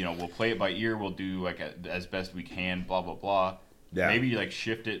 We'll play it by ear. We'll do as best we can. Blah blah blah. Yeah. Maybe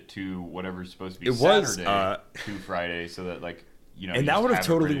shift it to whatever's supposed to be It was, Saturday to Friday, so that And that would have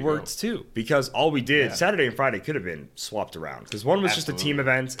totally worked too, because all we did Saturday and Friday could have been swapped around. Because one was just a team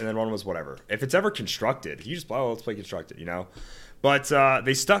event, and then one was whatever. If it's ever constructed, you just let's play constructed, But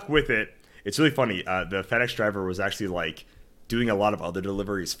they stuck with it. It's really funny. The FedEx driver was actually doing a lot of other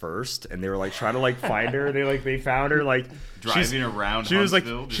deliveries first, and they were trying to find her. They found her driving around. She was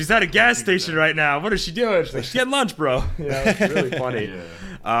Huntsville, just she's at a gas station right now. What is she doing? She's she's getting lunch, bro. It's really funny.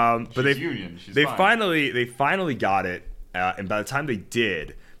 Yeah. But She's union. She's they fine. finally got it, and by the time they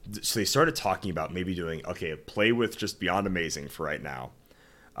did, so they started talking about maybe doing play with just Beyond Amazing for right now.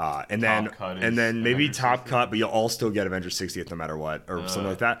 And then Cut is and then maybe Avengers top 60th. cut, but you'll all still get Avengers 60th no matter what, or something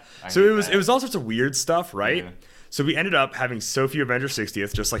like that. I So hate it was that. all sorts of weird stuff, right? Yeah. So we ended up having so few Avengers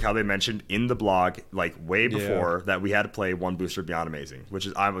 60th, just like how they mentioned in the blog, like way before that we had to play one booster Beyond Amazing, which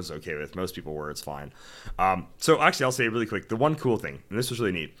is I was okay with. Most people were. It's fine. So actually, I'll say really quick. The one cool thing, and this was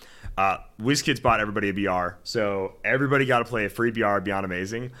really neat. WizKids bought everybody a BR, so everybody got to play a free BR Beyond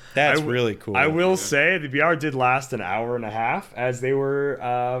Amazing. That's really cool. I will say the BR did last an hour and a half as they were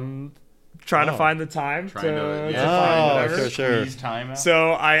trying to find the time to Trying to find whatever. okay, sure. Squeeze time out.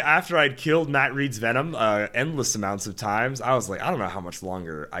 So after I'd killed Matt Reed's Venom endless amounts of times, I was like, I don't know how much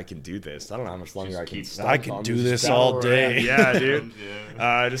longer I can do this. I don't know how much longer Just I can. keep stunt I could on do this this all battle day. royale. Yeah, dude.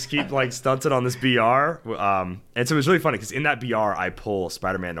 Yeah. Just keep like stunted on this BR. And so it was really funny because in that BR I pull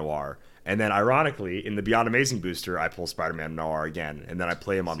Spider-Man Noir. And then, ironically, in the Beyond Amazing booster, I pull Spider-Man Noir again, and then I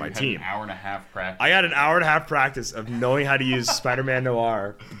play him on So my you had team. An hour and a half practice. I had an hour and a half practice of knowing how to use Spider-Man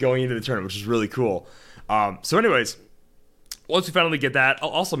Noir going into the tournament, which is really cool. So anyways, once we finally get that,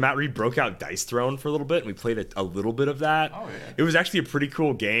 also Matt Reed broke out Dice Throne for a little bit, and we played a little bit of that. Oh, yeah. It was actually a pretty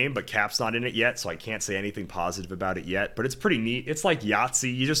cool game, but Cap's not in it yet, so I can't say anything positive about it yet. But it's pretty neat. It's like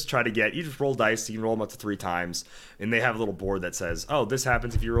Yahtzee. You just roll dice. You can roll them up to 3 times, and they have a little board that says, "Oh, this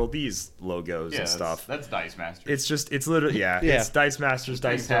happens if you roll these logos and stuff." That's Dice Master. It's literally it's Dice Masters,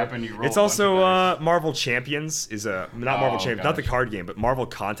 Things Dice Throne. happen, you roll It's a bunch also of dice. Marvel Champions is not Marvel Champions, not the gosh. card game, but Marvel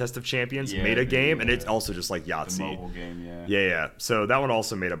Contest of Champions Yeah, made a the, game, and it's also just like the Yahtzee. mobile game, yeah. Yeah. So that one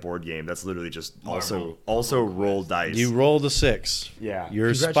also made a board game. That's literally just also Marvel roll dice. You rolled a 6. Yeah.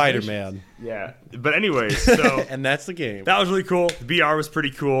 You're Congratulations. Spider-Man. Yeah. But anyways, so And that's the game. that was really cool. The BR was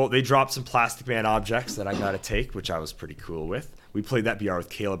pretty cool. They dropped some Plastic Man objects that I got to take, which I was pretty cool with. We played that BR with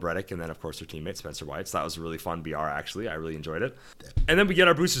Caleb Reddick and then, of course, their teammate Spencer White. So that was a really fun BR, actually. I really enjoyed it. And then we get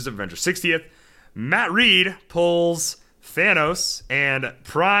our boosters of Avengers 60th. Matt Reed pulls Thanos and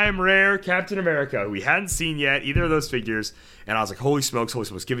Prime Rare Captain America, who we hadn't seen yet, either of those figures. And I was like, holy smokes,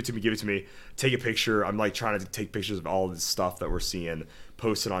 give it to me. Take a picture. I'm like trying to take pictures of all this stuff that we're seeing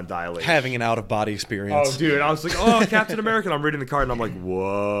posted on Dial H. Having an out-of-body experience. Oh, dude, I was like, oh, Captain America. And I'm reading the card, and I'm like,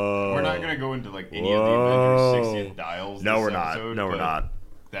 whoa. We're not going to go into like any Whoa. of the Avengers 60th dials. No, this we're not. episode, No, we're but not.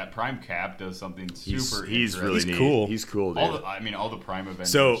 That Prime Cap does something super He's interesting. really He's neat. cool. He's cool, dude. All the Prime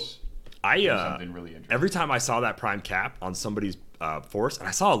Avengers. So, do I something really interesting. every time I saw that Prime Cap on somebody's force, and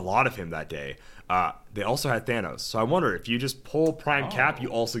I saw a lot of him that day, they also had Thanos. So I wonder if you just pull Prime Cap, you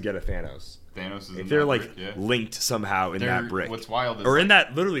also get a Thanos. Thanos is If in they're that like brick, yeah. linked somehow in that brick, What's wild is or in like,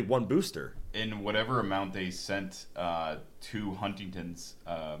 that literally one booster. in whatever amount they sent to Huntington's,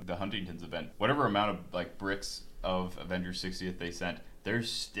 the Huntington's event, whatever amount of like bricks of Avengers 60th they sent,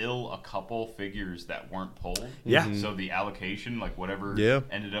 there's still a couple figures that weren't pulled. Yeah. So the allocation, like whatever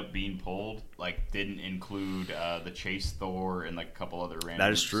ended up being pulled, like didn't include the Chase Thor and like a couple other random.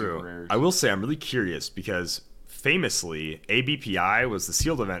 That is super true. rares. I will say I'm really curious because famously ABPI was the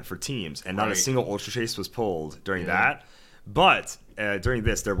sealed event for teams, and not a Right. single Ultra Chase was pulled during that. But during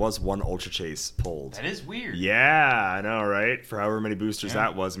this, there was one Ultra Chase pulled. That is weird. Yeah, I know, right? For however many boosters Yeah.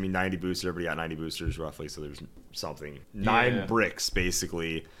 that was. I mean, 90 boosters. Everybody got 90 boosters roughly, so there's something. 9 Yeah. bricks,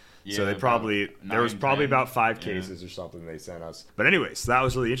 basically. So Yeah, they probably about there was 9, probably 10. about 5 Yeah. cases or something they sent us. But anyways, so that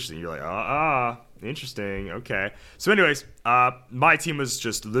was really interesting. You're like, interesting. Okay. So anyways, my team was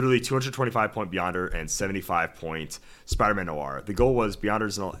just literally 225 point Beyonder and 75 point Spider-Man Noir. The goal was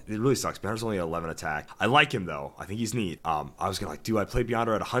Beyonder's. It really sucks. Beyonder's only 11 attack. I like him though. I think he's neat. I was gonna do I play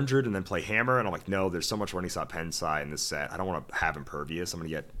Beyonder at 100 and then play Hammer? And I'm like, no. There's so much running stop Pensai in this set. I don't want to have impervious. I'm gonna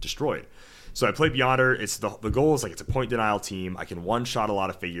get destroyed. So I play Beyonder. It's the goal is like it's a point denial team. I can one-shot a lot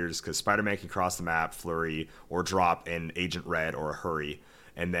of figures because Spider-Man can cross the map, flurry, or drop an Agent Red or a hurry.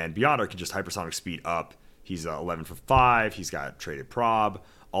 And then Beyonder can just hypersonic speed up. He's 11 for 5. He's got traded prob,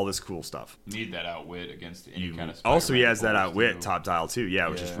 all this cool stuff. Need that outwit against any kind of. Also, he Spider-Man has that force, outwit too. top dial too. Yeah,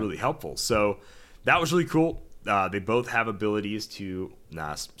 which is Yeah. really helpful. So that was really cool. They both have abilities to.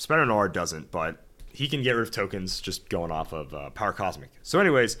 Spider Noir doesn't, but he can get rid of tokens just going off of Power Cosmic. So,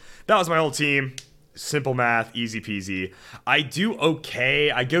 anyways, that was my whole team. Simple math, easy peasy. I do okay.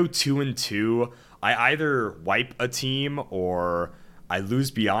 I go 2-2. I either wipe a team or I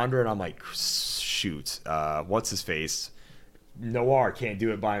lose Beyonder, and I'm like, shoot, what's his face? Noir can't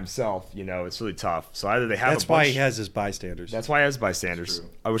do it by himself. You know, it's really tough. So either they have. That's a bunch, why he has his bystanders. That's why he has bystanders,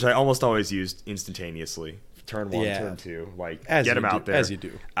 which I almost always used instantaneously. Turn 1, Yeah. turn 2, like As get you him out do- there. as you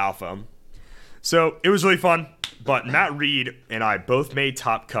do. Alpha 'em. So it was really fun. But Matt Reed and I both made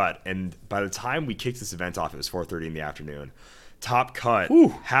top cut, and by the time we kicked this event off, it was 4:30 in the afternoon. Top cut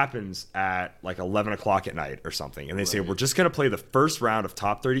happens at like 11 o'clock at night or something, and they say we're just gonna play the first round of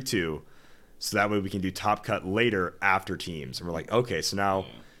top 32. so that way we can do top cut later after teams. And we're like, okay, so now,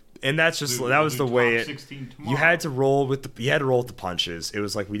 and that's just that was the way it. You had to roll with the punches. It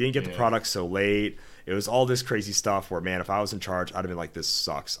was like we didn't get the product so late. It was all this crazy stuff where, man, if I was in charge, I'd have been like, this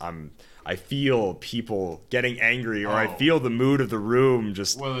sucks. I feel people getting angry, or I feel the mood of the room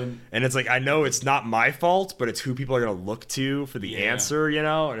just. And it's like, I know it's not my fault, but it's who people are gonna look to for the answer, you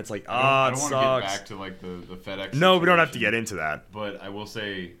know. And it's like, I it don't sucks. want to get back to like the FedEx. No, we don't have to situation, get into that. But I will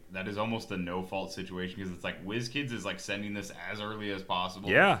say that is almost a no fault situation because it's like WizKids is like sending this as early as possible.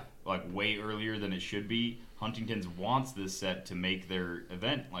 Yeah. Like way earlier than it should be. Huntington's wants this set to make their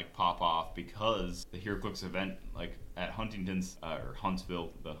event like pop off because the Heroclix event like at Huntington's or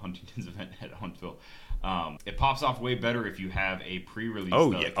Huntsville, the Huntington's event at Huntsville, it pops off way better if you have a pre-release.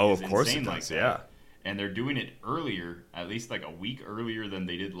 Of course it does. Yeah. And they're doing it earlier, at least like a week earlier than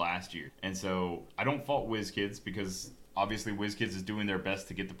they did last year. And so I don't fault WizKids because obviously WizKids is doing their best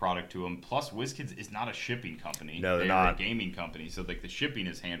to get the product to them. Plus, WizKids is not a shipping company. No, they're not. not. A gaming company. So like the shipping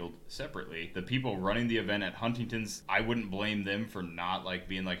is handled separately. The people running the event at Huntington's, I wouldn't blame them for not like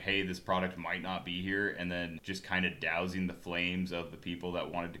being like, hey, this product might not be here, and then just kind of dousing the flames of the people that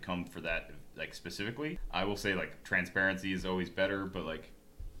wanted to come for that like specifically. I will say like transparency is always better, but like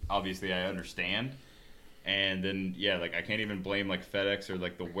obviously I understand. And then like I can't even blame like FedEx or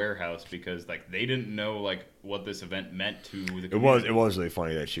like the warehouse because like they didn't know like what this event meant to the community. It was really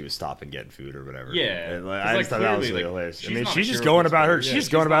funny that she was stopping getting food or whatever. Yeah, and, I just thought that was really hilarious. I mean, she's just Heroclix going about her. player. She's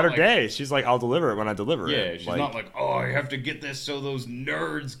going about her day. She's like, I'll deliver it when I deliver it. Yeah, she's not like, oh, I have to get this so those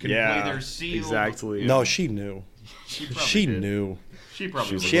nerds can play their seal. Exactly. No, she knew. She knew.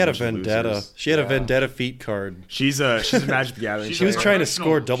 She had a vendetta. Losers. She had a vendetta feet card. She's a Magic the Gathering. She was trying to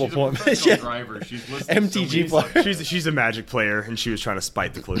score double points. Driver. She's MTG player. She's a Magic player, and she was trying to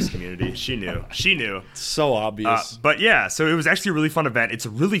spite the close community. She knew. So obvious. But yeah, so it was actually a really fun event. It's a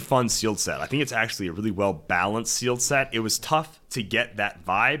really fun sealed set. I think it's actually a really well balanced sealed set. It was tough to get that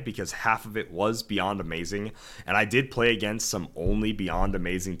vibe because half of it was Beyond Amazing, and I did play against some only Beyond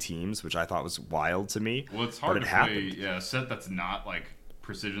Amazing teams, which I thought was wild to me. Well, it's hard to play a set that's not like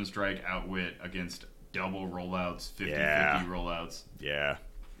Precision Strike Outwit against double rollouts, 50-50 rollouts. Yeah,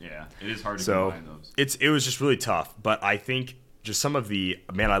 it is hard to combine those. It was just really tough, but I think just some of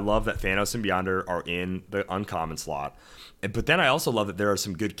I love that Thanos and Beyonder are in the uncommon slot. But then I also love that there are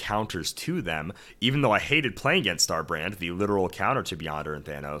some good counters to them, even though I hated playing against Starbrand, the literal counter to Beyonder and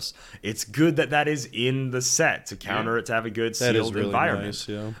Thanos. It's good that is in the set to counter it, to have a good sealed environment. Nice,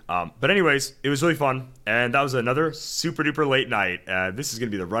 yeah. But anyways, it was really fun, and that was another super duper late night. This is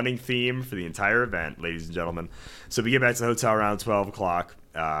going to be the running theme for the entire event, ladies and gentlemen. So we get back to the hotel around 12 o'clock.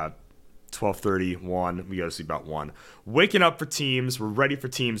 12:30, 1. We go to sleep about 1. Waking up for teams. We're ready for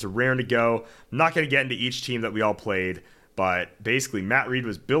teams. We're raring to go. I'm not going to get into each team that we all played, but basically Matt Reed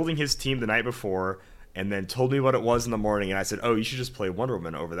was building his team the night before and then told me what it was in the morning, and I said, oh, you should just play Wonder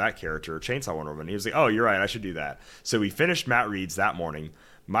Woman over that character, Chainsaw Wonder Woman. He was like, oh, you're right, I should do that. So we finished Matt Reed's that morning.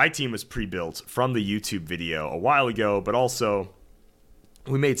 My team was pre-built from the YouTube video a while ago, but also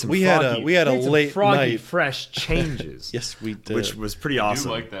we made some we had a late night fresh changes. Yes, we did. Which was pretty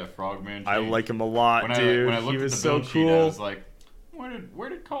awesome. I do like that Frogman change. I like him a lot, dude. When I looked he was at the so build cool. sheet, I was like, where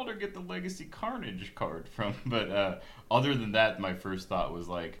did Calder get the Legacy Carnage card from? But other than that, my first thought was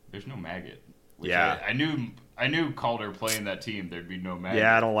like, there's no Maggot. I knew Calder playing that team, there'd be no Maggot.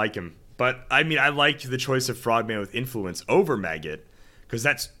 Yeah, I don't like him. But I mean, I liked the choice of Frogman with Influence over Maggot because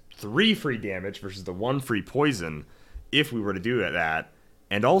that's 3 free damage versus the 1 free poison if we were to do that.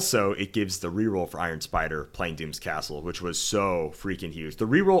 And also, it gives the reroll for Iron Spider playing Doom's Castle, which was so freaking huge. The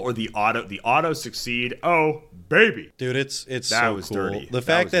reroll or the auto succeed. Oh, baby. Dude, it's that so was cool. dirty. The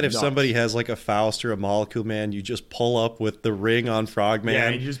fact that if nuts. Somebody has like a Faust or a Molecule Man, you just pull up with the ring on Frogman. Yeah,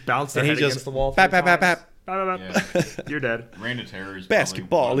 and you just bounce their and head against the wall. Bap, bap, bap, bap. You're dead. Reign of Terror is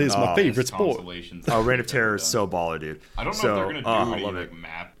Basketball is my favorite sport. Oh, Reign of Terror is so baller, dude. I don't know if they're gonna do any like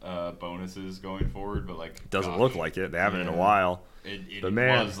map bonuses going forward, but like doesn't look like it. They haven't in a while. It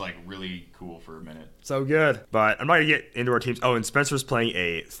was like really cool for a minute. So good. But I'm not gonna get into our teams. Oh, and Spencer's playing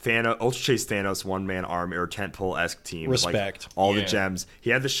a Ultra Chase Thanos one-man army or tentpole-esque team. Respect. Like all the gems.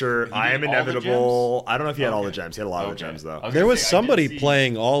 He had the shirt. I am inevitable. I don't know if he had all the gems. He had a lot of the gems though. There was somebody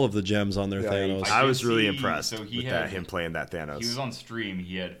playing all of the gems on their Thanos. I was really impressed with him playing that Thanos. He was on stream.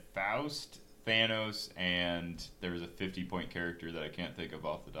 He had Faust, Thanos, and there was a 50-point character that I can't think of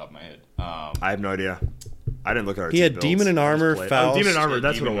off the top of my head. I have no idea. I didn't look at our He team had builds. Demon and I just Armor, played- Faust, Demon and Armor,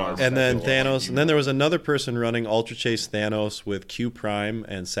 that's Demon what it and was. Armor. and then That's the one. Thanos. And then there was another person running Ultra Chase Thanos with Q Prime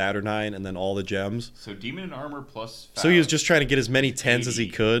and Saturnine and then all the gems. So Demon and Armor plus. So he was Faust. just trying to get as many 10s as he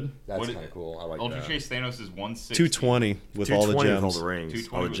 80. could. That's What- kind of cool. I like Ultra that. Chase Thanos is 160. 220 with all the 220 with all gems. the rings,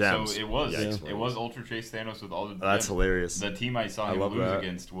 all 220. the gems. So it was. Yikes. It was Ultra Chase Thanos with all the. That's gems. hilarious. The team I saw I him love lose that.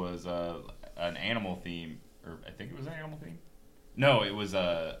 against was an animal theme, or I think it was an animal theme. No, it was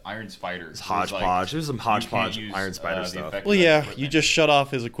Iron Spider. It's hodgepodge. There's some hodgepodge Iron Spider stuff. Well, yeah, you just shut off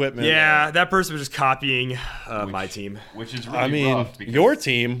his equipment. Yeah, that person was just copying my team. which is really I mean, rough because your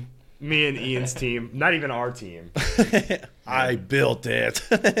team. Me and Ian's team. Not even our team. I built it.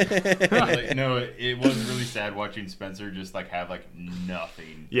 like, no, it was really sad watching Spencer just like have like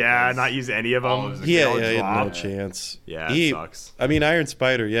nothing. Yeah, because not use any of all them. of his Yeah, equipment he had no drop. chance. Yeah, He- it sucks. I mean, Iron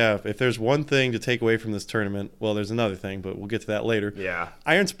Spider, yeah. If there's one thing to take away from this tournament, well, there's another thing, but we'll get to that later. Yeah.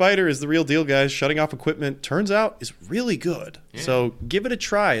 Iron Spider is the real deal, guys. Shutting off equipment, turns out, is really good. Yeah. So give it a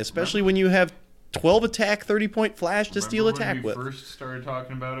try, especially when you have 12 attack, 30-point flash to steal Remember attack when with. we first started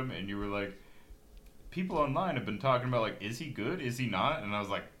talking about him, and you were like, people online have been talking about like, is he good? Is he not? And I was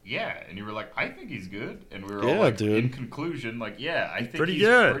like, yeah. And you were like, I think he's good. And we were Yeah, all like, dude. in conclusion, like, yeah, I think pretty he's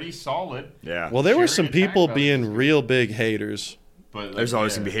good. pretty solid. Yeah. Well, there were Sharing some people attack being values. real big haters. But like, There's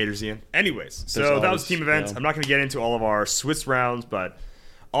always yeah. going to be haters, Ian. Anyways, so There's that was always, team events. yeah. I'm not going to get into all of our Swiss rounds, but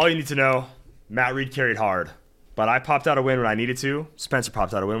all you need to know, Matt Reed carried hard. But I popped out a win when I needed to. Spencer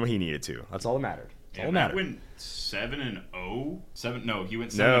popped out a win when he needed to. That's all that mattered. That's all Yeah, that Matt mattered. went 7-0. No, he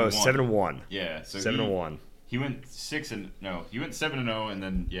went 7-1. No, 7-1. Yeah, so 7-1. He went 7-0, and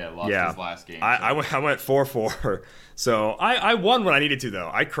then lost Yeah. his last game. I went 4-4. So I won when I needed to, though.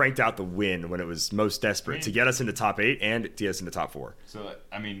 I cranked out the win when it was most desperate to get us into top 8 and to get us into top 4. So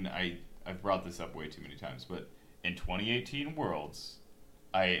I mean, I've brought this up way too many times, but in 2018 Worlds,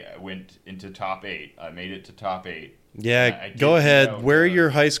 I went into top 8. I made it to top 8. Yeah, I did go beat ahead. out, Wear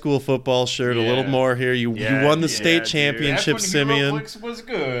your high school football shirt a little Yeah. more here. You Yeah, won the yeah, state dude. championship, That's when Simeon. Heroclix was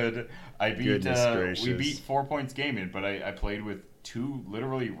good. I beat. Goodness We gracious. beat 4 Points Gaming, but I played with two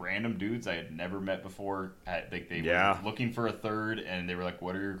literally random dudes I had never met before. They Yeah. were looking for a third, and they were like,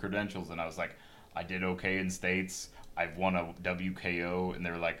 "What are your credentials?" And I was like, "I did okay in states. I've won a WKO," and they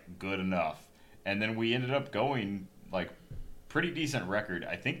were like, "Good enough." And then we ended up going like pretty decent record.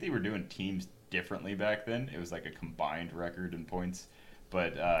 I think they were doing teams differently back then. It was like a combined record in points, but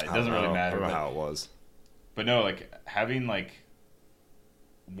it doesn't really matter. I don't know but- how it was. but no, like having like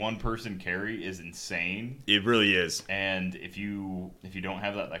one person carry is insane. It really is. And if you don't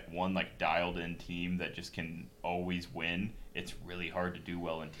have that like one like dialed in team that just can always win, it's really hard to do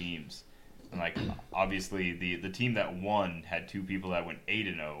well in teams. And like obviously the team that won had two people that went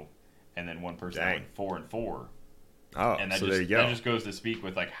 8-0, and then one person that Dang. went 4-4. Oh, And that so just there you go. that just goes to speak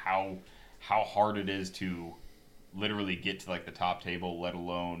with like how hard it is to literally get to like the top table, let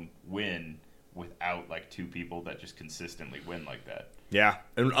alone win without like two people that just consistently win like that. Yeah,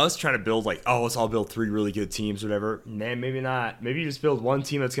 and us trying to build like, oh, let's all build 3 really good teams or whatever. Man, maybe not. Maybe you just build one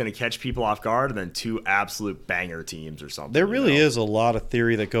team that's going to catch people off guard, and then 2 absolute banger teams or something. There really is a lot of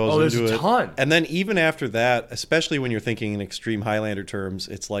theory that goes there's into a it. ton. And then even after that, especially when you're thinking in extreme Highlander terms,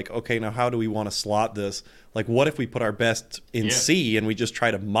 it's like, okay, now how do we want to slot this? Like, what if we put our best in Yeah. C and we just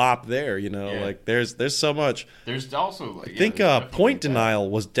try to mop there? You know, Yeah. like there's so much. There's also like I think point denial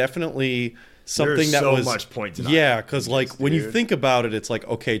was definitely something There's that so was much point denial. Yeah, because like when you dude. think about it, it's like,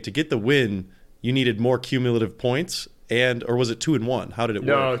 okay, to get the win, you needed more cumulative points, or was it 2 and 1? How did it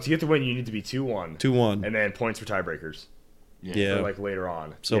No, work? to get the win, you need to be 2-1. 2-1. And then points for tiebreakers. Yeah. For, like later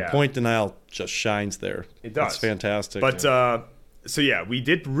on. So Yeah. point denial just shines there. It does. It's fantastic. But so yeah, we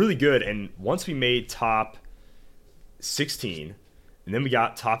did really good, and once we made top 16, and then we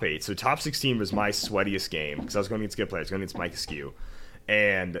got top 8. So top 16 was my sweatiest game because I was going against good players, going against Mike Askew,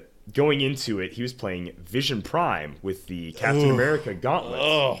 and going into it, he was playing Vision Prime with the Captain America gauntlet.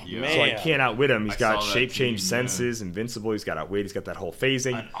 oh Yeah. man, So I can't outwit him. He's I got saw that shape change team, senses, invincible. He's got outwit. He's got that whole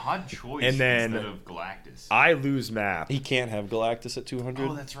phasing. an odd choice And then instead of Galactus. I lose map. he can't have Galactus at 200.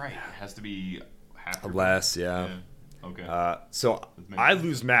 Oh, that's right. It has to be half your Less, yeah. Okay. So makes I sense.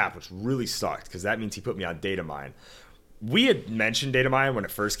 lose map, which really sucked because that means he put me on data mine. We had mentioned data mine when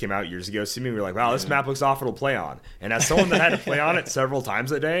it first came out years ago. So we were like, wow, this map looks awful to play on. And as someone that had to play on it several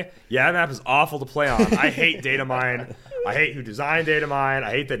times a day, yeah, that map is awful to play on. I hate data mine. I hate who designed data mine.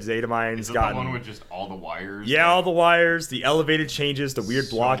 I hate that data mine's Is it gotten the one with just all the wires? yeah, all the wires, the elevated changes, the weird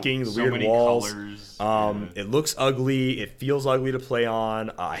blocking, the so weird many walls. colors. It looks ugly. It feels ugly to play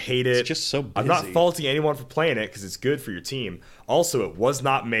on. I hate it. It's just so busy. I'm not faulting anyone for playing it because it's good for your team. Also, it was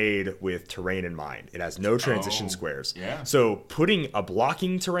not made with terrain in mind. It has no transition squares. Yeah. So putting a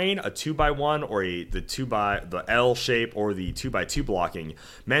blocking terrain, a 2x1 or the L shape or the 2x2 blocking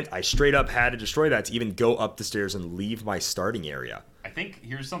meant I straight up had to destroy that to even go up the stairs and leave my starting area. I think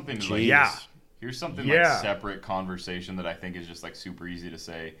here's something here's something like separate conversation that I think is just like super easy to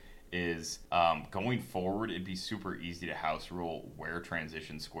say is going forward it'd be super easy to house rule where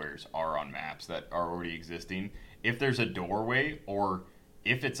transition squares are on maps that are already existing. If there's a doorway or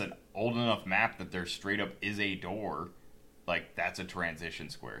if it's an old enough map that there straight up is a door, like that's a transition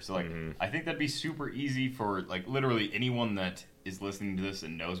square. So like I think that'd be super easy for like literally anyone that is listening to this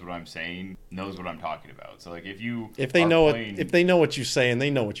and knows what I'm saying knows what I'm talking about. So like if they know what you're saying, they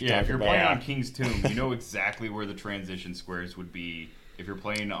know what you're talking about. If you're playing on King's Tomb, you know exactly where the transition squares would be. If you're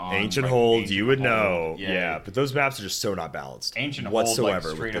playing on Ancient Hold, you would know. Yeah, but those maps are just so not balanced. Ancient whatsoever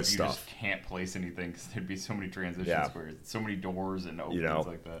Hold, like, straight with up, this you stuff. just can't place anything because there'd be so many transition squares, so many doors and openings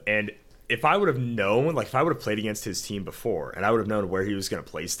like that. And if I would have known, like if I would have played against his team before, and I would have known where he was going to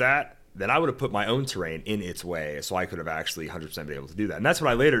place that, then I would have put my own terrain in its way, so I could have actually 100% been able to do that. And that's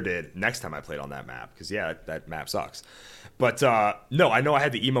what I later did next time I played on that map, because that map sucks. But no, I know I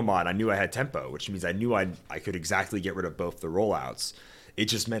had the emo mod. I knew I had tempo, which means I knew I could exactly get rid of both the rollouts. It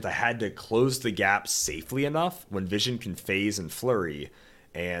just meant I had to close the gap safely enough when vision can phase and flurry.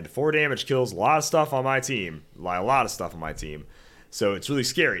 And 4 damage kills a lot of stuff on my team. So it's really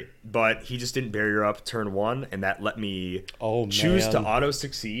scary. But he just didn't barrier up turn 1, and that let me choose to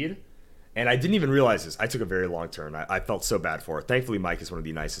auto-succeed. And I didn't even realize this. I took a very long turn. I felt so bad for it. Thankfully, Mike is one of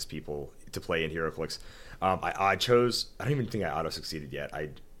the nicest people to play in Heroclix. I don't even think I auto-succeed yet.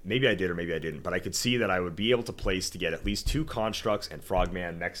 Maybe I did or maybe I didn't, but I could see that I would be able to place to get at least 2 Constructs and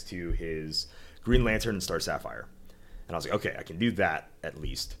Frogman next to his Green Lantern and Star Sapphire. And I was like, okay, I can do that at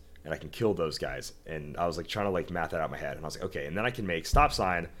least, and I can kill those guys. And I was like trying to like math that out in my head, and I was like, okay, and then I can make Stop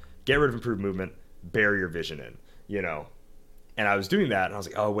Sign, get rid of Improved Movement, barrier vision in, And I was doing that, and I was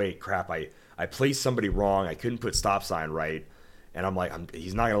like, oh wait, crap, I placed somebody wrong. I couldn't put Stop Sign right. And I'm like,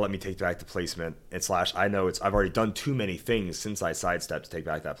 he's not going to let me take back the placement. And / I know I've already done too many things since I sidestepped to take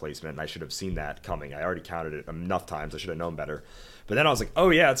back that placement, and I should have seen that coming. I already counted it enough times. I should have known better. But then I was like, oh,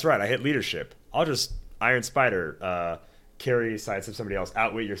 yeah, that's right. I hit leadership. I'll just Iron Spider, carry, sidestep somebody else,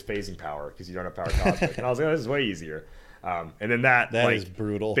 outwit your phasing power because you don't have power cosmic. And I was like, oh, this is way easier. And then that is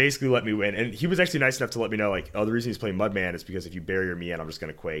brutal. Basically let me win. And he was actually nice enough to let me know, like, oh, the reason he's playing Mudman is because if you barrier me in, I'm just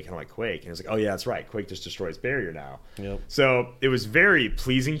going to Quake. And I'm like, Quake? And he was like, oh, yeah, that's right. Quake just destroys barrier now. Yep. So it was very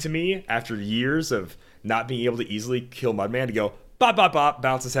pleasing to me after years of not being able to easily kill Mudman to go, bop, bop, bop,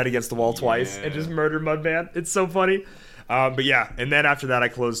 bounce his head against the wall twice and just murder Mudman. It's so funny. But yeah, and then after that,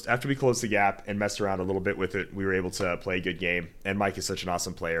 after we closed the gap and messed around a little bit with it, we were able to play a good game. And Mike is such an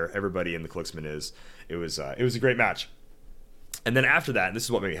awesome player. Everybody in the Clicksman is. It was a great match. And then after that, and this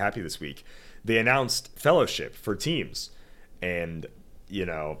is what made me happy this week, they announced fellowship for teams. And,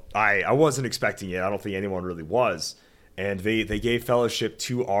 I wasn't expecting it. I don't think anyone really was. And they gave fellowship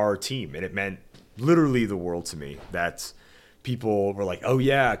to our team. And it meant literally the world to me that people were like, oh,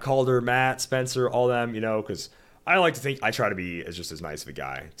 yeah, Calder, Matt, Spencer, all them, because I like to think I try to be just as nice of a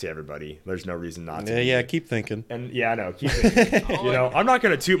guy to everybody. There's no reason not to. Yeah, keep thinking. And yeah, I know, keep thinking. I'm not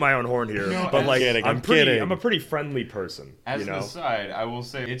going to toot my own horn here, but like, I'm a pretty friendly person. As an aside, I will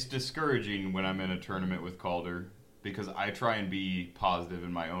say it's discouraging when I'm in a tournament with Calder because I try and be positive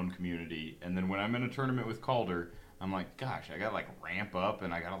in my own community, and then when I'm in a tournament with Calder, I'm like, gosh, I gotta like ramp up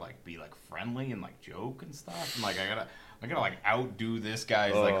and I gotta like be like friendly and like joke and stuff, and like I gotta like outdo this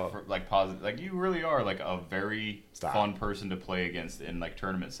guy's like positive. Like you really are like a very fun person to play against in like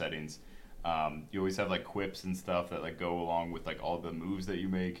tournament settings. You always have like quips and stuff that like go along with like all the moves that you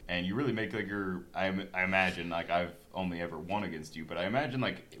make, and you really make like I imagine like I've only ever won against you, but I imagine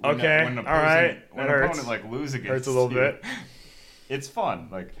like when an opponent like lose against hurts a little bit. It's fun.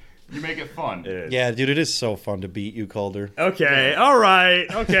 Like you make it fun. Yeah, dude, it is so fun to beat you, Calder. Okay, all right,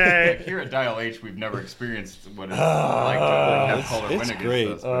 okay. Like here at Dial H, we've never experienced what it's like to have Calder win against great.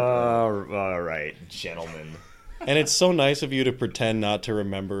 us. All right, gentlemen. And it's so nice of you to pretend not to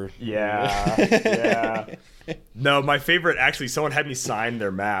remember. Yeah. No, my favorite, actually, someone had me sign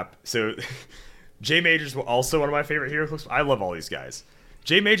their map. So J Major's also one of my favorite Heroclix. I love all these guys.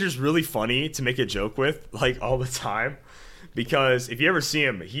 J Major's really funny to make a joke with, like, all the time. Because if you ever see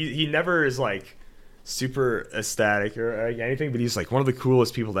him, he never is, like, super ecstatic or anything, but he's, like, one of the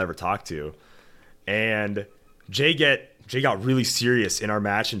coolest people to ever talk to. And Jay got really serious in our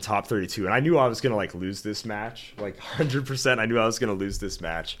match in top 32, and I knew I was gonna like lose this match, like 100%. I knew I was gonna lose this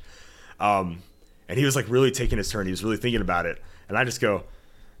match, and And he was like really taking his turn. He was really thinking about it. And I just go,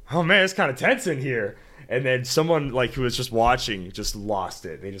 oh man, it's kind of tense in here. And then someone like who was just watching just lost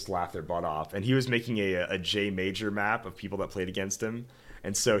it. They just laughed their butt off. And he was making a J major map of people that played against him.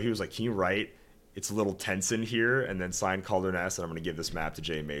 And so he was like, can you write, it's a little tense in here, and then sign Calder Ness, and I'm going to give this map to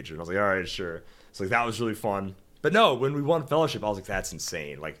J major. And I was like, all right, sure. So like that was really fun. But no, when we won Fellowship, I was like, that's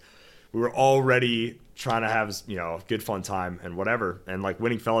insane. Like we were already trying to have, you know, a good fun time and whatever. And like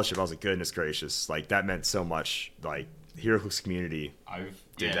winning Fellowship, I was like, goodness gracious. Like that meant so much. Like Heroclix community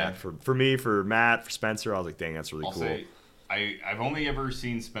did that for me, for Matt, for Spencer. I was like, dang, that's really cool. Say, I've only ever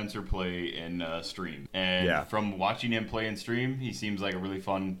seen Spencer play in stream. And from watching him play in stream, he seems like a really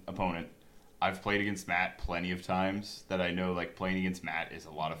fun opponent. I've played against Matt plenty of times that I know, like, playing against Matt is a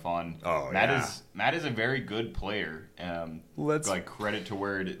lot of fun. Oh, Matt is a very good player. Like, credit to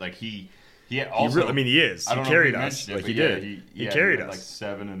where it, like, he also... he is. He carried us. Like, he did. He carried us. Like,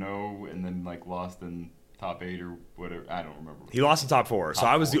 7-0, and then, like, lost in top 8 or whatever. I don't remember. He lost in top 4. So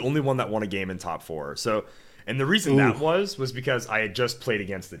I was the only one that won a game in top 4. So, and the reason that was because I had just played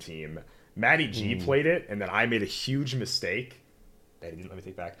against the team. Matty G played it, and then I made a huge mistake. They didn't let me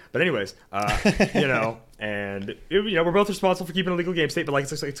take back. But anyways, you know, and we're both responsible for keeping a legal game state, but like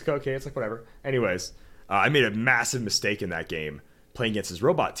it's okay, it's like whatever. Anyways, I made a massive mistake in that game playing against his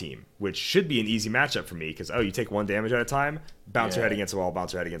robot team, which should be an easy matchup for me because you take 1 damage at a time, bounce your head against the wall,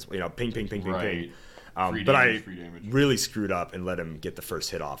 bounce your head against ping, ping, ping, ping, ping. But I really screwed up and let him get the first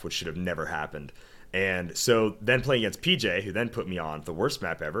hit off, which should have never happened. And so then playing against PJ, who then put me on the worst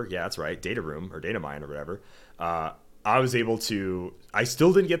map ever. Yeah, that's right, Data Room or Data Mine or whatever. I was able to... I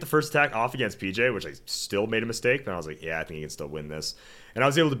still didn't get the first attack off against PJ, which I still made a mistake, but I was like, yeah, I think he can still win this. And I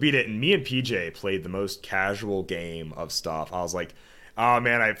was able to beat it, and me and PJ played the most casual game of stuff. I was like, oh,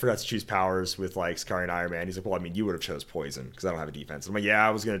 man, I forgot to choose powers with, like, Scary and Iron Man. He's like, well, I mean, you would have chose Poison, because I don't have a defense. I'm like, yeah,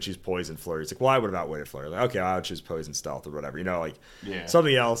 I was going to choose Poison Flurry. He's like, well, I would have outweighted Flurry. Like, okay, I would choose Poison Stealth or whatever,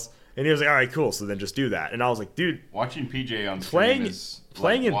 something else. And he was like, all right, cool, so then just do that. And I was like, dude... Watching PJ on stream is...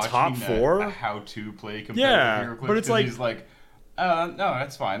 Playing in top 4, a how-to play compared to Heroclix, but it's like he's like, no,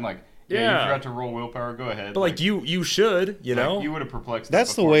 that's fine. Like, you forgot to roll willpower. Go ahead. But like you should, you know, you would have perplexed.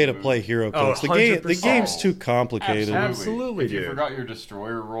 That's the way to play Heroclix. The game's too complicated. Absolutely, if you forgot your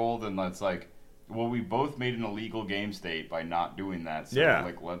destroyer roll, then that's like, well, we both made an illegal game state by not doing that. So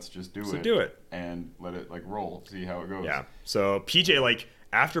like, let's just do it and let it like roll, see how it goes. Yeah. So PJ, like,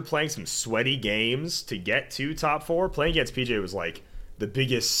 after playing some sweaty games to get to top 4, playing against PJ was like the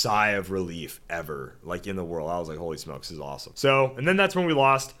biggest sigh of relief ever, like, in the world. I was like, holy smokes, this is awesome. So, and then that's when we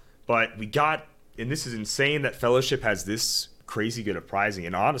lost, but we got, and this is insane that Fellowship has this crazy good of prizing,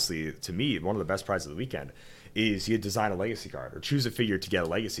 and honestly, to me, one of the best prizes of the weekend is you design a legacy card, or choose a figure to get a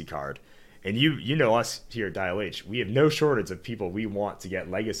legacy card. And you know us here at Dial H, we have no shortage of people we want to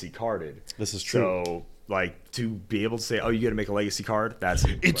get legacy carded. This is true. So, like, to be able to say, oh, you got to make a legacy card, that's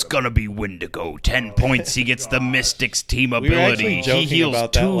incredible. It's going to be Wendigo. 10 points, he gets the Mystics team ability. He heals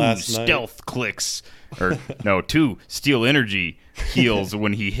 2 stealth clicks. Or, no, 2 steel energy heals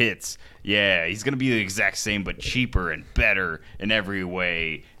when he hits. Yeah, he's going to be the exact same, but cheaper and better in every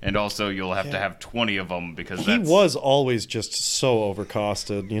way. And also, you'll have to have 20 of them because he was always just so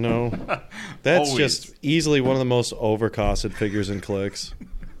overcosted, you know? That's just easily one of the most overcosted figures in clicks.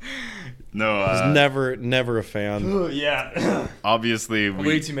 No, he's never a fan. Yeah. Obviously,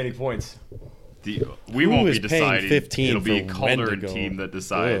 way too many points. We won't be deciding. 15 It'll be a Calder Wendigo. team that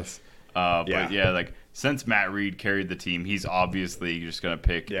decides. But like, since Matt Reed carried the team, he's obviously just gonna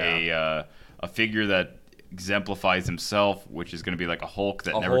pick a figure that exemplifies himself, which is gonna be like a Hulk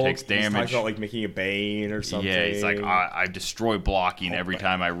that never takes damage. He's talking about like making a Bane or something. Yeah, he's like, I destroy blocking every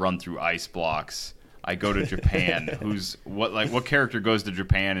time I run through ice blocks. I go to Japan. What character goes to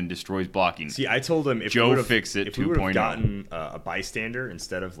Japan and destroys blocking? See, I told him if Joe Fix It 2.0. If we would have gotten a bystander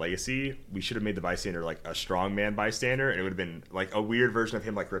instead of Legacy, we should have made the bystander like a strongman bystander, and it would have been like a weird version of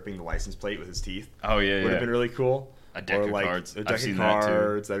him like ripping the license plate with his teeth. Oh yeah, would have been really cool. A deck of cards. A deck of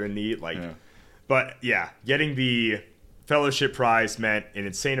cards that are neat. Like, but yeah, getting the Fellowship prize meant an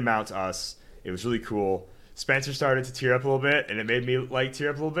insane amount to us. It was really cool. Spencer started to tear up a little bit, and it made me like tear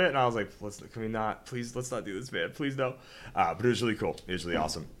up a little bit. And I was like, can we not? Please, let's not do this, man. Please no. But it was really cool. It was really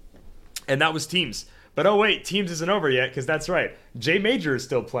awesome. And that was teams. But oh wait, teams isn't over yet, because that's right. J Major is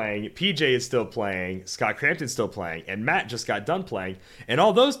still playing, PJ is still playing, Scott Crampton's still playing, and Matt just got done playing. And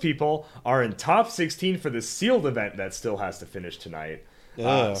all those people are in top 16 for the sealed event that still has to finish tonight.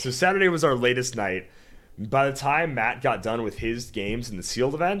 So Saturday was our latest night. By the time Matt got done with his games in the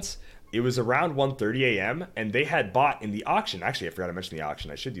sealed events, it was around 1:30 a.m., and they had bought in the auction. Actually, I forgot to mention the auction.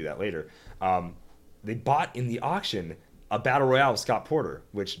 I should do that later. They bought in the auction a Battle Royale with Scott Porter,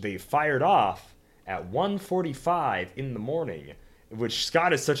 which they fired off at 1:45 in the morning, which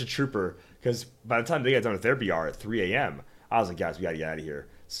Scott is such a trooper because by the time they got done with their BR at 3 a.m., I was like, guys, we got to get out of here.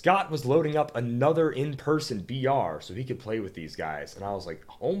 Scott was loading up another in-person BR so he could play with these guys. And I was like,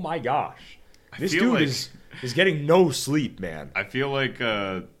 oh my gosh. This dude like, is getting no sleep, man. I feel like,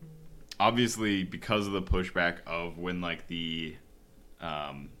 obviously, because of the pushback of when, like,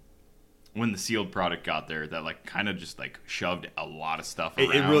 when the sealed product got there, that, like, kind of just, like, shoved a lot of stuff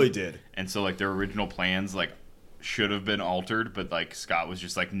around. It really did. And so, like, their original plans, like, should have been altered, but, like, Scott was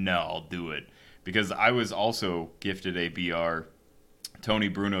just like, no, I'll do it. Because I was also gifted a BR. Tony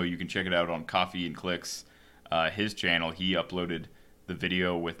Bruno, you can check it out on Coffee and Clicks. His channel, he uploaded the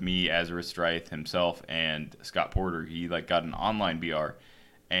video with me, Azra Strythe himself, and Scott Porter. He, like, got an online BR.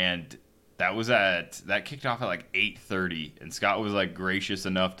 And that kicked off at like 8:30, and Scott was like gracious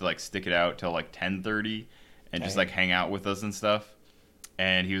enough to like stick it out till like 10:30 and just like hang out with us and stuff.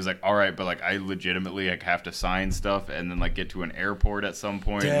 And he was like, all right, but like I legitimately like have to sign stuff and then like get to an airport at some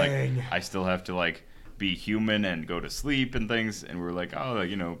point. Dang. Like I still have to like be human and go to sleep and things. And we were like, oh,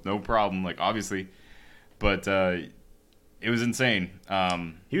 you know, no problem, like obviously. But it was insane.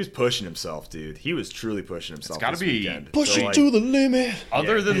 He was pushing himself, dude. He was truly pushing himself. It's gotta this be weekend. Pushing like, to the limit.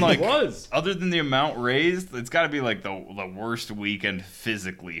 Other than he like, was. other than the amount raised, it's got to be like the worst weekend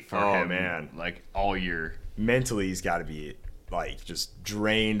physically for him. Man, like all year. Mentally, he's got to be like just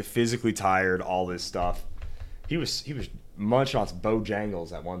drained, physically tired, all this stuff. He was munching on some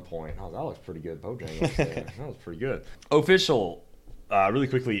Bojangles at one point. I was, that looks pretty good, Bojangles. That was pretty good. Official, really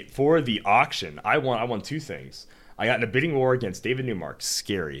quickly for the auction. I won two things. I got in a bidding war against David Newmark.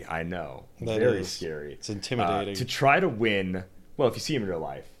 Scary, I know. Very scary. It's intimidating. To try to win, well, if you see him in real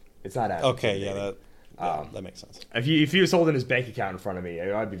life, it's not as intimidating. That makes sense. If he was holding his bank account in front of me,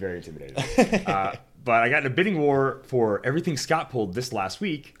 I'd be very intimidated. But I got in a bidding war for everything Scott pulled this last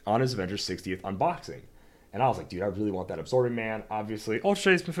week on his Avengers 60th unboxing. And I was like, dude, I really want that Absorbing Man, obviously.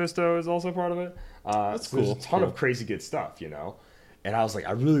 Ultra Chase Mephisto is also part of it. That's cool. There's a ton of crazy good stuff, you know? And I was like,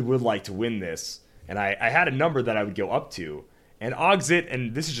 I really would like to win this. And I had a number that I would go up to. And Ogzit,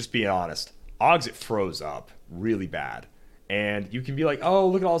 and this is just being honest, Ogzit froze up really bad. And you can be like, oh,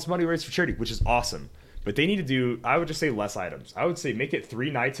 look at all this money raised for charity, which is awesome. But they need to do, I would just say less items. I would say make it 3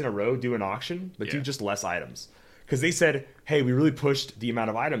 nights in a row, do an auction, but do just less items. Because they said, hey, we really pushed the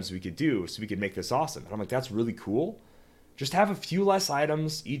amount of items we could do so we could make this awesome. And I'm like, that's really cool. Just have a few less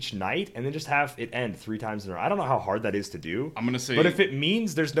items each night and then just have it end 3 times in a row. I don't know how hard that is to do. I'm going to say... But if it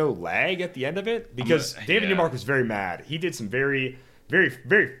means there's no lag at the end of it, because David Newmark was very mad. He did some very, very,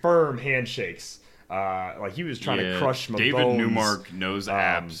 very firm handshakes. Like he was trying to crush my David bones. Newmark knows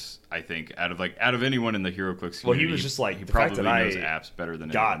apps, I think, out of anyone in the Heroclix community. Well, he was just like, he the probably fact that knows I apps better than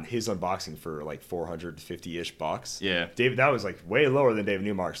got anyone. his unboxing for like $450-ish bucks. Yeah. David, that was like way lower than David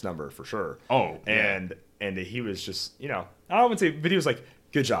Newmark's number for sure. Oh, and he was just, you know, I wouldn't say, but he was like,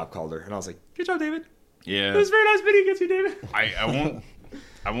 good job, Calder. And I was like, good job, David. Yeah. It was a very nice video against you, David.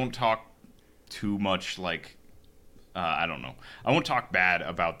 I won't talk too much like, I don't know. I won't talk bad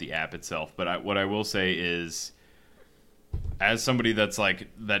about the app itself, but what I will say is, as somebody that's like,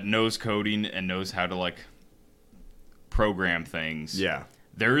 that knows coding and knows how to like program things. Yeah.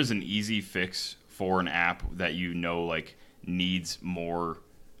 There is an easy fix for an app that you know like needs more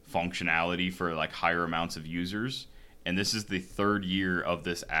functionality for like higher amounts of users, and this is the 3rd year of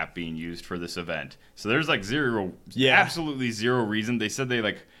this app being used for this event. So there's like absolutely zero reason. They said they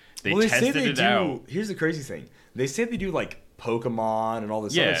tested it out. Here's the crazy thing. They say they do like Pokemon and all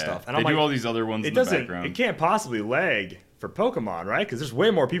this other stuff. And they do all these other ones in the background. It can't possibly lag for Pokemon, right? Because there's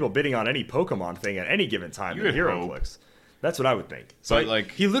way more people bidding on any Pokemon thing at any given time than Heroclix. That's what I would think. So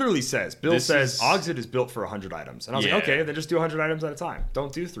like he literally says, Bill says, Ogzit is built for 100 items. And I was like, okay, then just do 100 items at a time.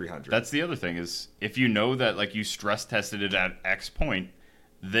 Don't do 300. That's the other thing is, if you know that like you stress tested it at X point,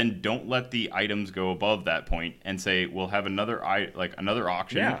 then don't let the items go above that point and say, we'll have another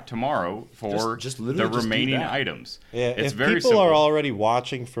auction tomorrow for the remaining items. Yeah, it's if very people simple. are already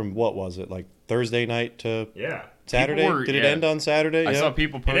watching from, what was it, like Thursday night to Saturday? Did it end on Saturday? I saw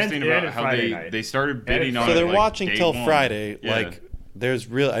people posting about how they started bidding on it. So they're like watching day till one. Friday. Yeah. Like, there's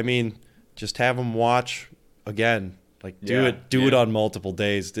real, I mean, just have them watch again. Like, do it on multiple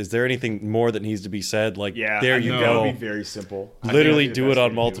days. Is there anything more that needs to be said? Like, there you go. That would be very simple. Literally do it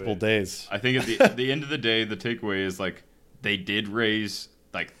on multiple days. I think at the end of the day, the takeaway is like they did raise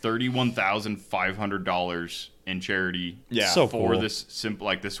like $31,500 in charity So for cool. this simple,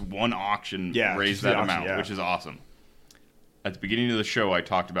 like this one auction raised just the that auction, amount, which is awesome. At the beginning of the show, I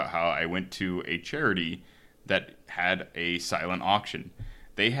talked about how I went to a charity that had a silent auction.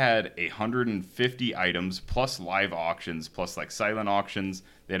 They had 150 items plus live auctions plus like silent auctions.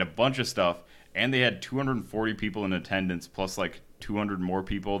 They had a bunch of stuff, and they had 240 people in attendance, plus like 200 more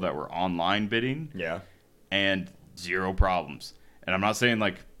people that were online bidding. Yeah. And 0 problems. And I'm not saying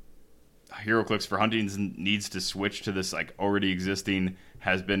like Heroclix for Huntington needs to switch to this like already existing,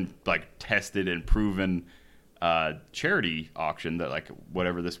 has been like tested and proven charity auction that like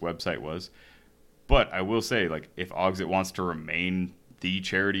whatever this website was. But I will say, like, if Auxit wants to remain the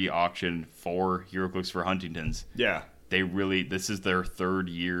charity auction for Heroclix for Huntington's, Yeah. this is their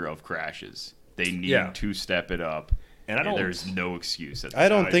 3rd year of crashes. They need to step it up. And there's no excuse. I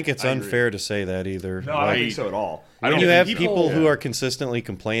don't think it's unfair to say that either. No, I don't think so at all. When you have people who are consistently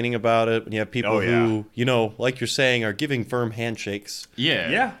complaining about it, and you have people who, like you're saying, are giving firm handshakes.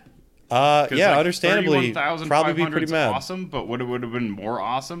 Yeah. Understandably, probably be pretty mad. Awesome, but what would have been more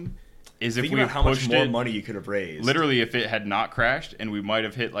awesome is if Think we about how much pushed more it, money you could have raised. literally, if it had not crashed, and we might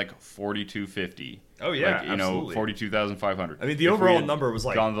have hit like 4,250. Oh, yeah, like, absolutely. 42,500. I mean, the overall number was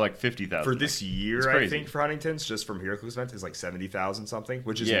like gone to like 50,000 for this year. I think for Huntington's, just from Heroclix event, is like 70,000 something,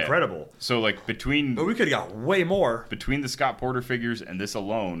 which is incredible. So like but we could have got way more between the Scott Porter figures and this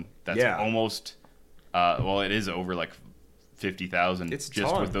alone. That's almost it is over like 50,000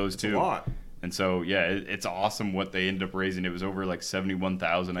 just with those two. A lot. And so it's awesome what they ended up raising. It was over like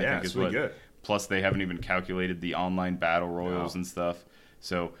 71,000, I think is really what. Good. Plus they haven't even calculated the online battle royals and stuff.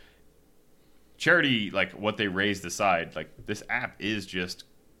 So charity, like what they raised aside, like this app is just,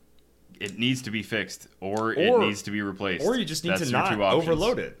 it needs to be fixed or it needs to be replaced. Or you just need to not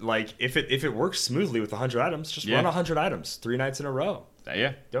overload it. Like if it works smoothly with 100 items, just run 100 items 3 nights in a row.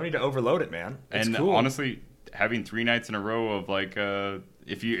 Yeah. Don't need to overload it, man. It's and cool. honestly, having 3 nights in a row of like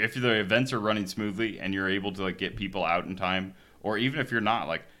if the events are running smoothly and you're able to like get people out in time, or even if you're not,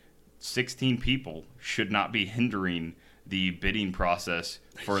 like 16 people should not be hindering the bidding process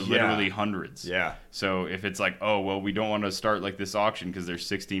for literally hundreds. Yeah. So if it's like, oh, well, we don't want to start like this auction because there's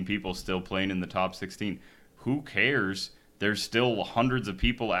 16 people still playing in the top 16. Who cares? There's still hundreds of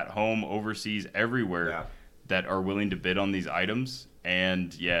people at home, overseas, everywhere that are willing to bid on these items.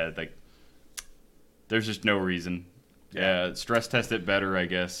 And like there's just no reason. Yeah, stress test it better, I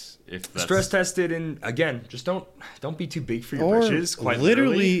guess. If that's... Stress test it, and again, just don't be too big for your britches. Quite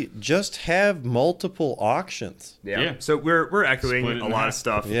literally, just have multiple auctions. Yeah. So we're echoing a lot of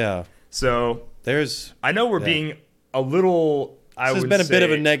stuff. Yeah. So I know we're being a little. This has been a bit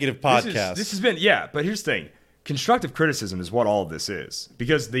of a negative podcast. This has been but here's the thing: constructive criticism is what all of this is.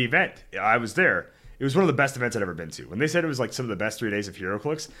 Because the event, I was there. It was one of the best events I'd ever been to. When they said it was like some of the best 3 days of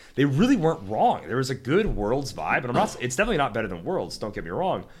Heroclix, they really weren't wrong. There was a good Worlds vibe, and it's definitely not better than Worlds, don't get me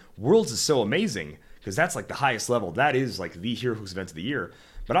wrong. Worlds is so amazing, because that's like the highest level. That is like the Heroclix event of the year.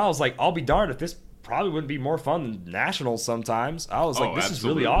 But I was like, I'll be darned if this probably wouldn't be more fun than Nationals sometimes. I was like, this is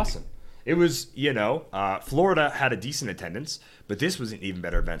really awesome. It was, Florida had a decent attendance, but this was an even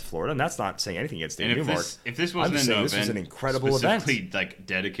better event, Florida, and that's not saying anything against Dave Newmark. If this wasn't this was an incredible event, specifically like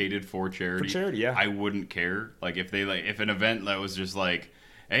dedicated for charity, I wouldn't care. Like if an event that was just like,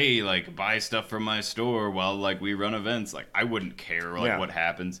 hey, like buy stuff from my store while like we run events, like I wouldn't care like what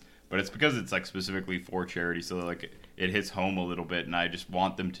happens. But it's because it's like specifically for charity, so like it hits home a little bit, and I just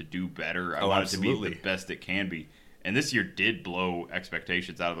want them to do better. I want it to be the best it can be. And this year did blow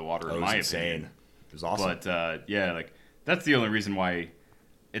expectations out of the water, in my opinion. It was awesome. But, like, that's the only reason why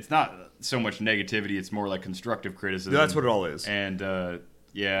it's not so much negativity. It's more like constructive criticism. That's what it all is. And,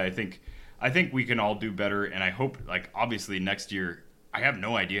 I think we can all do better. And I hope, like, obviously next year, I have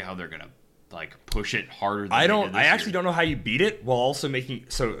no idea how they're going to, like, push it harder than I actually don't know how you beat it while also making...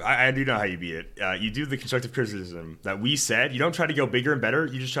 So, I do know how you beat it. You do the constructive criticism that we said. You don't try to go bigger and better.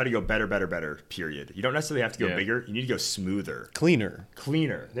 You just try to go better, period. You don't necessarily have to go bigger. You need to go smoother. Cleaner.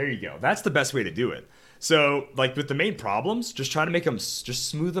 There you go. That's the best way to do it. So, like, with the main problems, just try to make them... Just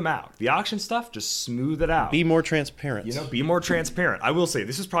smooth them out. The auction stuff, just smooth it out. Be more transparent. Be more transparent. I will say,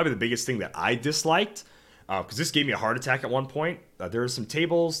 this is probably the biggest thing that I disliked. Because this gave me a heart attack at one point. There are some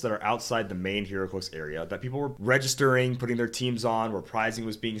tables that are outside the main Heroclix area that people were registering, putting their teams on, where prizing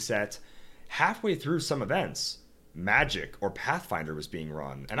was being set. Halfway through some events, Magic or Pathfinder was being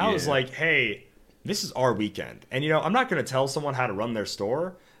run. And I was like, hey, this is our weekend. And, I'm not going to tell someone how to run their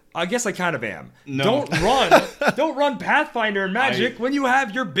store. I guess I kind of am. No. Don't run Pathfinder and Magic when you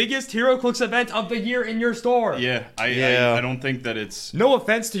have your biggest Heroclix event of the year in your store. I don't think that it's... No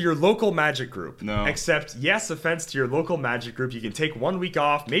offense to your local Magic group. No. Except, yes, offense to your local Magic group. You can take 1 week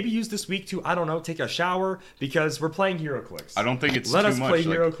off. Maybe use this week to, I don't know, take a shower because we're playing Heroclix. I don't think it's Let too us much. play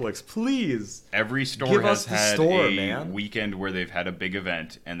Heroclix, please. Every store Give has us the had store, a man. weekend where they've had a big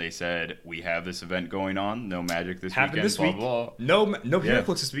event, and they said, we have this event going on. No Magic this Happened weekend, this blah, week. blah. No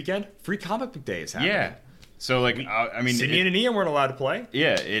Heroclix this weekend. Free comic book day is happening. Yeah. So like, I mean, Simeon and Ian weren't allowed to play.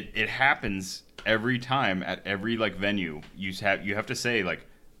 Yeah, it happens every time at every like venue. You have to say like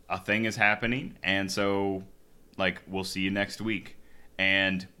a thing is happening, and so like we'll see you next week.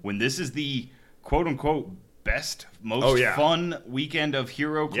 And when this is the quote unquote best, most fun weekend of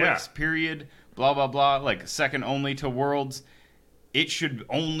Heroclix, period, blah blah blah, like second only to Worlds. It should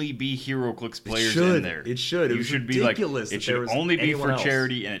only be Heroclix players in there. It should. You should be like, it should only be for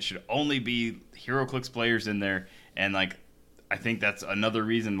charity, and it should only be Heroclix players in there. And like, I think that's another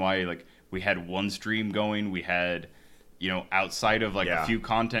reason why like we had one stream going. We had, outside of like a few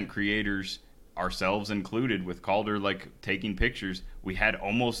content creators, ourselves included, with Calder like taking pictures, we had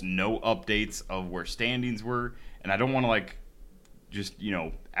almost no updates of where standings were. And I don't want to like just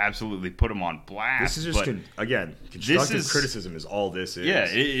absolutely put them on blast. This is just constructive criticism is all this is. Yeah,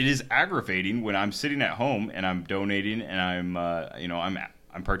 it is aggravating when I'm sitting at home and I'm donating and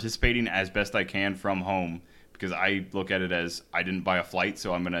I'm participating as best I can from home, because I look at it as I didn't buy a flight,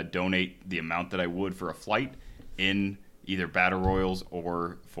 so I'm going to donate the amount that I would for a flight in either Battle Royals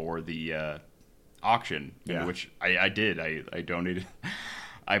or for the auction, which I did. I donated.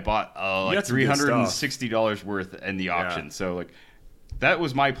 I bought like $360 worth in the auction. So like, that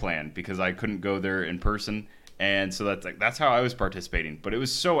was my plan, because I couldn't go there in person, and so that's how I was participating. But it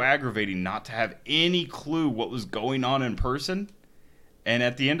was so aggravating not to have any clue what was going on in person. And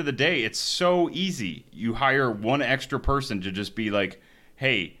at the end of the day, it's so easy. You hire one extra person to just be like,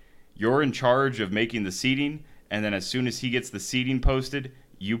 "Hey, you're in charge of making the seating," and then as soon as he gets the seating posted,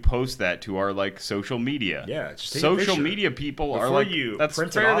 you post that to our like social media. Yeah, just take social a picture. Media people Before are like, you that's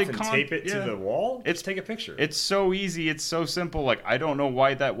print fairly it off and tape it to the wall. Just take a picture. It's so easy. It's so simple. Like, I don't know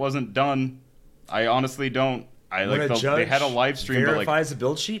why that wasn't done. I honestly don't. They had a live stream, verifies but like, the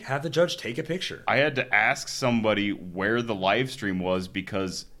build sheet. Have the judge take a picture. I had to ask somebody where the live stream was,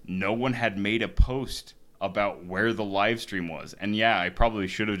 because no one had made a post about where the live stream was. And yeah, I probably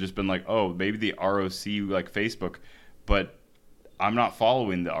should have just been like, oh, maybe the ROC like Facebook, but I'm not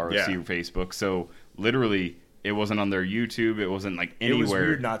following the ROC Facebook, so literally it wasn't on their YouTube. It wasn't like anywhere. It was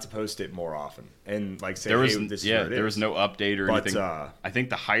weird not to post it more often and like say, there was, hey, this is where it is. There was no update or anything. I think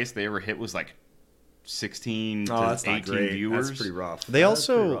the highest they ever hit was like 16 to 18 viewers. That's pretty rough. They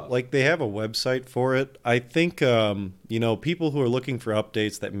also they have a website for it. I think people who are looking for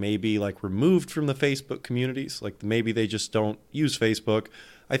updates that may be like removed from the Facebook communities, like maybe they just don't use Facebook.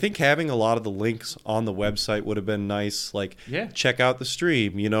 I think having a lot of the links on the website would have been nice. Like, check out the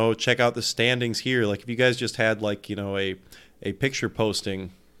stream, check out the standings here. Like, if you guys just had like, a picture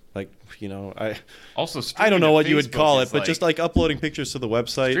posting, like, I don't know what you would call it, but just like uploading pictures to the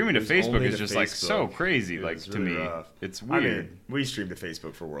website. Streaming to Facebook is just like so crazy. Like, to me, it's weird. I mean, we streamed to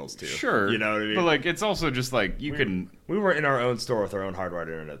Facebook for Worlds too. Sure. You know what I mean? But like, it's also just like, we were in our own store with our own hardwired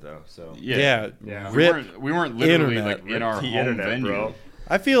internet though. So yeah. We weren't literally like in our home venue. Bro.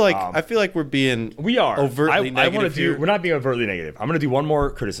 I feel like we're being overtly negative. We're not being overtly negative. I'm going to do one more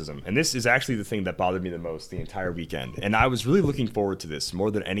criticism, and this is actually the thing that bothered me the most the entire weekend. And I was really looking forward to this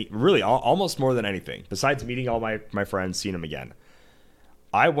more than almost more than anything. Besides meeting all my friends, seeing them again,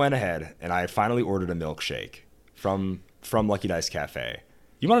 I went ahead and I finally ordered a milkshake from Lucky Dice Cafe.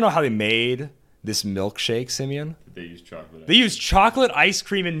 You want to know how they made this milkshake, Simeon? They used chocolate. They used chocolate ice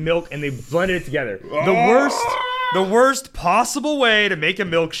cream and milk, and they blended it together. The worst possible way to make a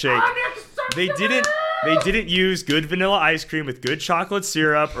milkshake. They didn't use good vanilla ice cream with good chocolate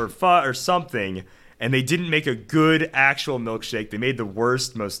syrup or something, and they didn't make a good actual milkshake. They made the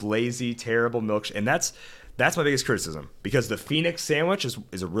worst, most lazy, terrible milkshake, and that's my biggest criticism, because the Phoenix sandwich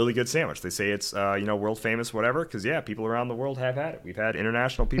is a really good sandwich. They say it's world famous, whatever, because people around the world have had it. We've had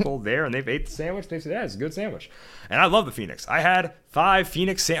international people there, and they've ate the sandwich. They said, it's a good sandwich, and I love the Phoenix. I had 5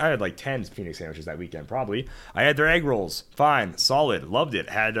 Phoenix. I had like 10 Phoenix sandwiches that weekend, probably. I had their egg rolls, fine, solid, loved it.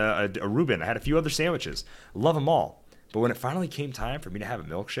 Had a Reuben. I had a few other sandwiches, love them all. But when it finally came time for me to have a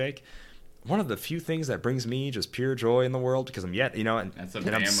milkshake, one of the few things that brings me just pure joy in the world, because I'm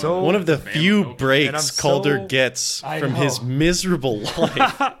I'm so one of the few breaks Calder gets from his miserable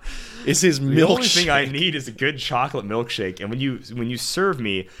life is his milkshake. The only thing I need is a good chocolate milkshake. And when you serve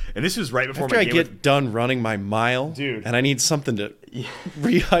me, and this was right before after my I game get done running my mile, dude, and I need something to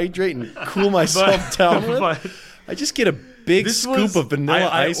rehydrate and cool myself down with, I just get a big scoop of vanilla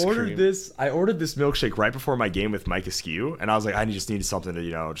ice cream. I ordered this milkshake right before my game with Mike Askew, and I was like, I just needed something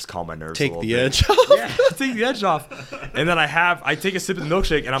to just calm my nerves. Take a little the bit. edge off. Yeah, take the edge off. And then I take a sip of the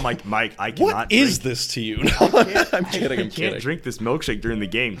milkshake, and I'm like, Mike, I cannot. What is this to you? No, I'm kidding. I can't drink this milkshake during the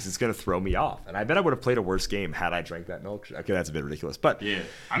game because it's gonna throw me off. And I bet I would have played a worse game had I drank that milkshake. Okay, that's a bit ridiculous, but yeah.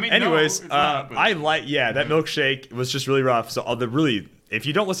 I mean, anyways, that milkshake was just really rough. So if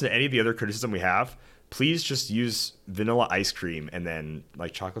you don't listen to any of the other criticism we have, please just use vanilla ice cream and then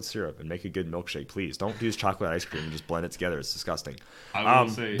like chocolate syrup and make a good milkshake. Please don't use chocolate ice cream and just blend it together. It's disgusting. I will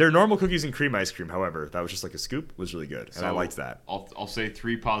say their normal cookies and cream ice cream, however, that was just like a scoop, was really good, and I liked that. I'll say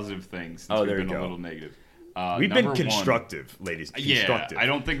 3 positive things. Oh, Since there we've you been go. a little negative. We've been Number constructive, ladies. Constructive. Yeah, I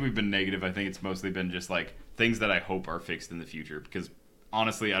don't think we've been negative. I think it's mostly been just like things that I hope are fixed in the future. Because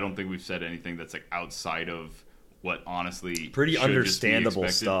honestly, I don't think we've said anything that's like outside of what honestly pretty should just be understandable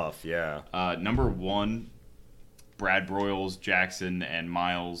expected. stuff. Yeah. Number 1, Brad Broyles, Jackson, and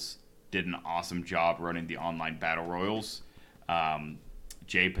Miles did an awesome job running the online battle royals.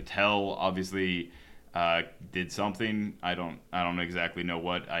 Jay Patel obviously did something. I don't exactly know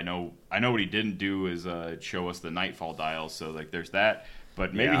what. I know what he didn't do is show us the Nightfall dials. So like there's that.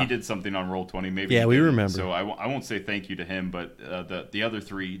 But maybe he did something on Roll20. Maybe yeah, he we didn't. remember. So I won't say thank you to him, but the other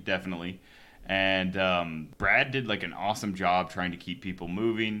 3 definitely. And Brad did like an awesome job trying to keep people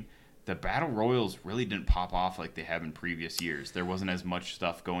moving. The battle royals really didn't pop off like they have in previous years. There wasn't as much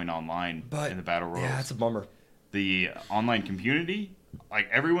stuff going online in the battle royals. Yeah, it's a bummer. The online community, like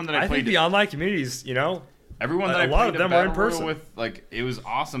everyone that I I played, think the online communities, everyone that a I lot played of them a are in battle royal person. with, like it was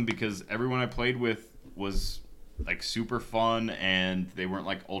awesome because everyone I played with was like super fun and they weren't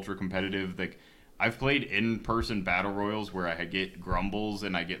like ultra competitive. Like I've played in-person battle royals where I get grumbles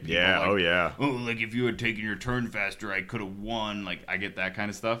and I get people like if you had taken your turn faster, I could have won. Like I get that kind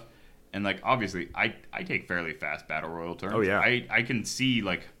of stuff. And like obviously I take fairly fast battle royal turns. Oh, yeah. I can see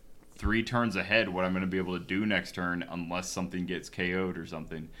like 3 turns ahead what I'm going to be able to do next turn unless something gets KO'd or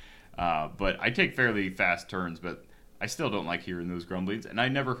something. But I take fairly fast turns, but I still don't like hearing those grumblings, and I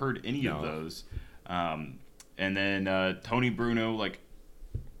never heard any of those. And then Tony Bruno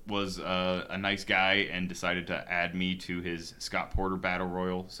was a nice guy and decided to add me to his Scott Porter battle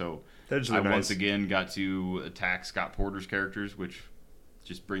royal. So That's I really nice. once again got to attack Scott Porter's characters, which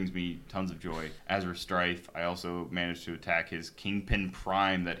just brings me tons of joy. Azra Strife, I also managed to attack his Kingpin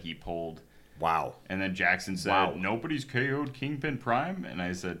Prime that he pulled. Wow. And then Jackson said, nobody's KO'd Kingpin Prime? And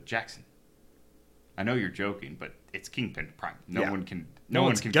I said, Jackson, I know you're joking, but it's Kingpin Prime. No one can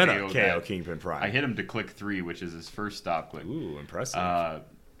gonna KO KO that. Kingpin Prime. I hit him to click 3, which is his first stop click. Ooh, impressive.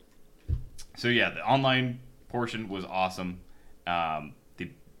 So yeah, the online portion was awesome.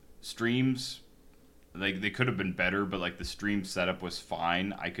 The streams, they could have been better, but like the stream setup was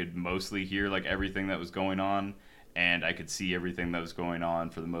fine. I could mostly hear like everything that was going on, and I could see everything that was going on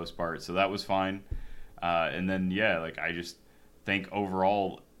for the most part. So that was fine. And then yeah, like I just think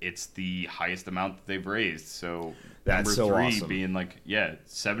overall it's the highest amount that they've raised. So That's number so 3 awesome. being like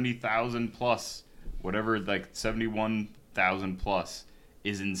 70,000 plus, whatever, like 71,000 plus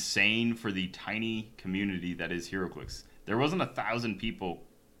is insane for the tiny community that is Heroclix. There wasn't 1,000 people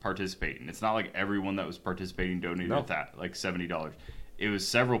participating. It's not like everyone that was participating donated that like $70. It was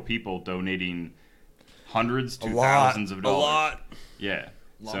several people donating hundreds to thousands of dollars. A lot. Yeah.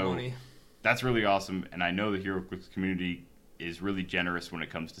 Lot of money. That's really awesome, and I know the Heroclix community is really generous when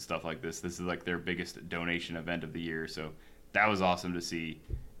it comes to stuff like this. This is like their biggest donation event of the year, so that was awesome to see,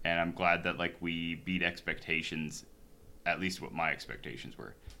 and I'm glad that like we beat expectations, at least what my expectations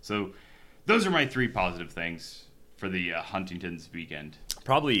were. So those are my 3 positive things for the Huntington's weekend.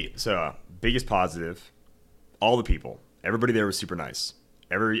 Probably biggest positive, all the people, everybody there was super nice.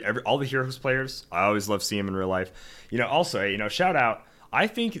 All the Heroes players, I always love seeing them in real life. Also, shout out. I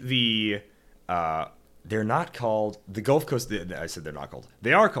think they're not called the Gulf Coast. I said they're not called.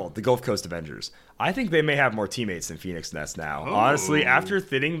 They are called the Gulf Coast Avengers. I think they may have more teammates than Phoenix Nest now. Oh. Honestly, after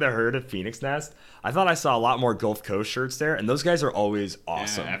thinning the herd of Phoenix Nest, I thought I saw a lot more Gulf Coast shirts there, and those guys are always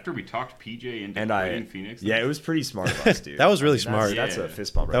awesome. Yeah, after we talked PJ into and quitting Phoenix, it was pretty smart of us, dude. That was really smart. That's a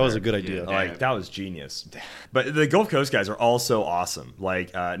fist bump. Right That was there. a good idea. Yeah. That was genius. But the Gulf Coast guys are also awesome.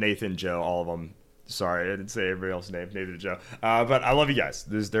 Like Nathan, Joe, all of them. Sorry, I didn't say everybody else's name, Nathan and Joe. But I love you guys.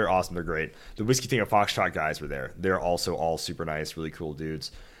 They're awesome. They're great. The Whiskey Tango Foxtrot guys were there. They're also all super nice, really cool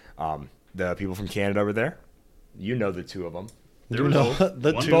dudes. The people from Canada over there, you know the 2 of them. there was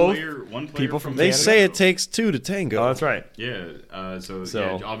the one 2 player people from from They Canada. say it takes 2 to tango. Oh, that's right. Yeah. So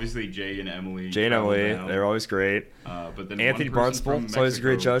So- yeah, obviously Jay and Emily. Jay and traveled Emily, down. they're always great. But then Anthony one person Barnstable, from it's always a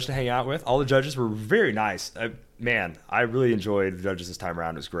great Mexico- judge to hang out with. All the judges were very nice. Man, I really enjoyed the judges this time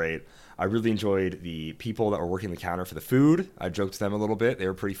around. It was great. I really enjoyed the people that were working the counter for the food. I joked to them a little bit. They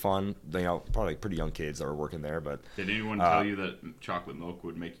were pretty fun. Probably pretty young kids that were working there. But Did anyone tell you that chocolate milk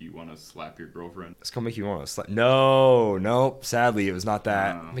would make you want to slap your girlfriend? it's gonna make you want to slap. No. Sadly, it was not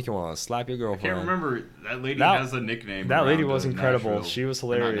that. No. Make you want to slap your I girlfriend. can't remember. That lady That- has a nickname. That lady around, was incredible. Nashville. She was Or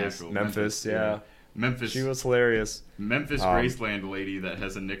not hilarious. Nashville, Memphis, yeah. Memphis. She was hilarious. Memphis Graceland lady that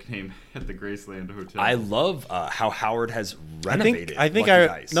has a nickname at the Graceland Hotel. I love how Howard has renovated. I think Lucky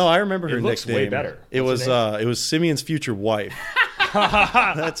Dice. I remember her It looks nickname. way better. It What's was her name? Simeon's future wife.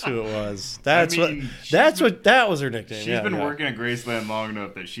 That's who it was. That was her nickname. She's Yeah, been yeah. working at Graceland long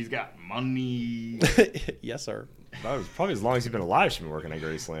enough that she's got money. Yes, sir. That was probably as long as you've been alive. She's been working at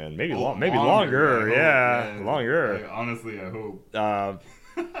Graceland. Maybe Oh, maybe longer, longer. I Yeah, hope. longer. Honestly, I hope.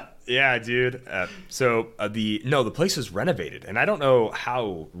 Yeah, dude. The place was renovated, and I don't know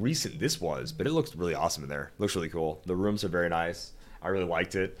how recent this was, but it looks really awesome in there. Looks really cool. The rooms are very nice. I really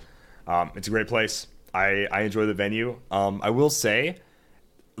liked it. It's a great place. I enjoy the venue. I will say,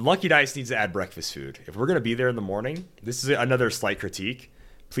 Lucky Dice needs to add breakfast food. If we're gonna be there in the morning, this is another slight critique.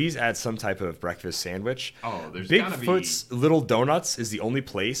 Please add some type of breakfast sandwich. Oh, there's gotta be- Bigfoot's Little Donuts is the only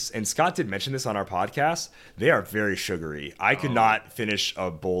place, and Scott did mention this on our podcast. They are very sugary. I could not finish a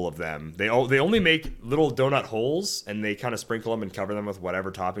bowl of them. They only make little donut holes, and they kind of sprinkle them and cover them with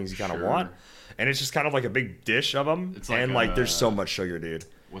whatever toppings you kind of Sure. want. And it's just kind of like a big dish of them. It's like and like there's so much sugar, dude.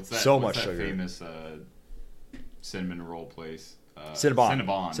 What's that? So what's much that sugar. famous cinnamon roll place? Cinnabon.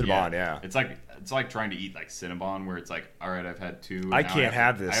 Cinnabon. Cinnabon, yeah. It's like trying to eat like Cinnabon, where it's like, all right, I've had two. and I now can't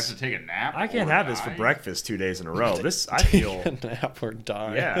have this. I have to take a nap. I can't or have this for die. breakfast 2 days in a row. This I feel. Nap or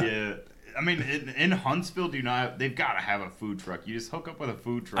die. Yeah. Yeah. I mean, in Huntsville, they've got to have a food truck. You just hook up with a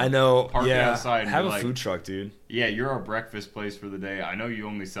food truck. I know. Park it Yeah. outside. And Have be a like, food truck, dude. Yeah, you're our breakfast place for the day. I know you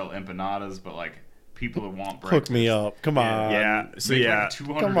only sell empanadas, but like people that want breakfast. Hook me up. Come on. Yeah. So Make yeah. like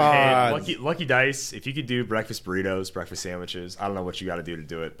 200 Come Hey, on. Lucky Dice, if you could do breakfast burritos, breakfast sandwiches, I don't know what you got to do to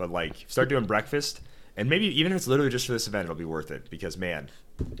do it, but like start doing breakfast, and maybe even if it's literally just for this event, it'll be worth it because man,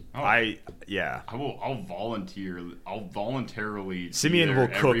 Oh. I'll volunteer. I'll voluntarily. be Simeon there will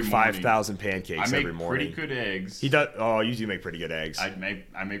every cook morning. 5,000 I pancakes make every morning. pretty good eggs. He does. Oh, you do make pretty good eggs. I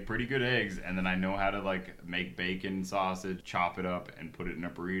make pretty good eggs, and then I know how to like make bacon sausage, chop it up, and put it in a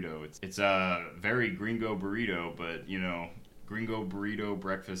burrito. It's a very gringo burrito, but you know, gringo burrito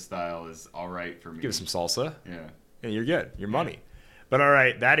breakfast style is all right for me. Give it some salsa, Yeah. and you're good. You're money. But all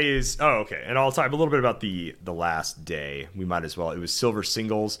right, that is. Oh, okay. And I'll talk a little bit about the last day. We might as well. It was silver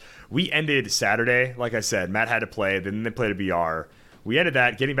singles. We ended Saturday, like I said. Matt had to play. Then they played a BR. We ended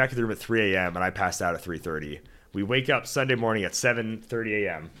that getting back to the room at 3 a.m. and I passed out at 3:30. We wake up Sunday morning at 7:30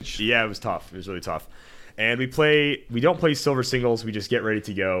 a.m. Yeah, it was tough. It was really tough. And we don't play silver singles. We just get ready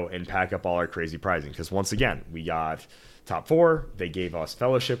to go and pack up all our crazy prizing. Because once again, we got top 4. They gave us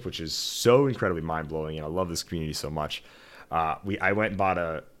fellowship, which is so incredibly mind blowing. And I love this community so much. I went and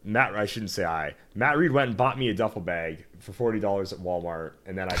bought Matt Reed went and bought me a duffel bag for $40 at Walmart,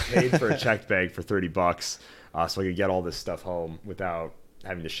 and then I paid for a checked bag for $30, so I could get all this stuff home without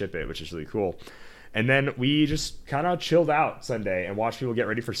having to ship it, which is really cool. And then we just kind of chilled out Sunday and watched people get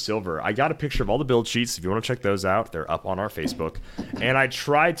ready for silver. I got a picture of all the build sheets. If you want to check those out, they're up on our Facebook. And I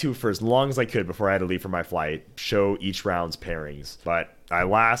tried to, for as long as I could before I had to leave for my flight, show each round's pairings. But at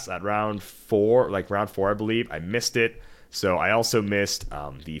round 4, I believe, I missed it. So I also missed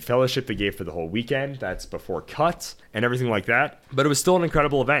the fellowship they gave for the whole weekend. That's before cut and everything like that. But it was still an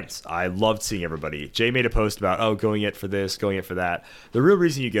incredible event. I loved seeing everybody. Jay made a post about, going it for this, going it for that. The real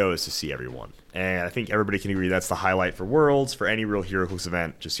reason you go is to see everyone. And I think everybody can agree that's the highlight for Worlds, for any real HeroClix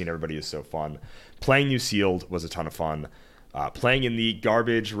event. Just seeing everybody is so fun. Playing New Sealed was a ton of fun. Playing in the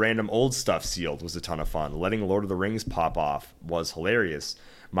garbage, random old stuff Sealed was a ton of fun. Letting Lord of the Rings pop off was hilarious.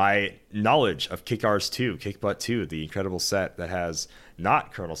 My knowledge of Kick Ours 2, Kick Butt 2, the incredible set that has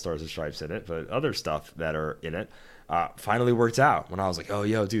not Colonel Stars and Stripes in it, but other stuff that are in it, finally worked out. When I was like, oh,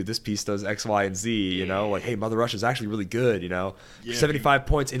 yo, dude, this piece does X, Y, and Z, you know? Like, hey, Mother Russia is actually really good, you know? Yeah, 75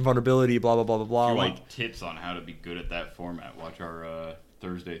 points, invulnerability, blah, blah, blah, blah, blah. If you Like, want tips on how to be good at that format, watch our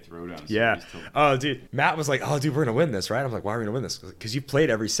Thursday Throwdown yeah. series. Oh, dude. Matt was like, oh, dude, we're going to win this, right? I'm like, why are we going to win this? Because you've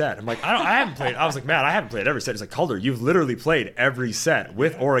played every set. I'm like, I haven't played. I was like, Matt, I haven't played every set. He's like, Calder, you've literally played every set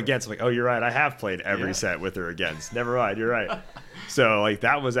with or against. I'm like, oh, you're right. I have played every set with or against. Never mind. You're right. So, like,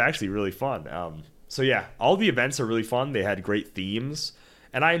 that was actually really fun. So, yeah, all the events are really fun. They had great themes,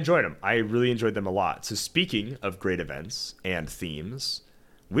 and I enjoyed them. I really enjoyed them a lot. So, speaking of great events and themes,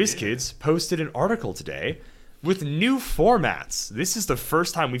 WizKids posted an article today with new formats. This is the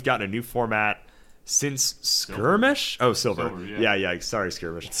first time we've gotten a new format since Skirmish. Oh, Silver. Silver, yeah. Yeah. Sorry,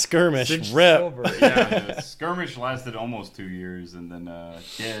 Skirmish. Skirmish. Since Rip. Silver. Yeah. Yeah, Skirmish lasted almost 2 years, and then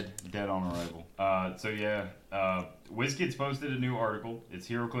dead on arrival. WizKids posted a new article. It's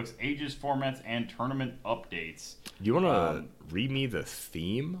HeroClix Ages, Formats, and Tournament Updates. Do you want to read me the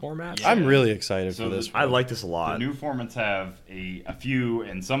theme format? Yeah. I'm really excited So for this. I one. like this a The lot. new formats have a few,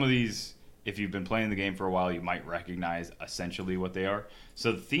 and some of these if you've been playing the game for a while, you might recognize essentially what they are.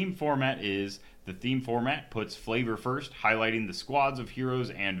 So the theme format puts flavor first, highlighting the squads of heroes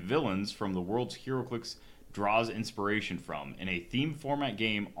and villains from the world's Heroclix draws inspiration from. In a theme format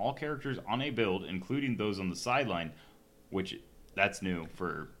game, all characters on a build, including those on the sideline, which that's new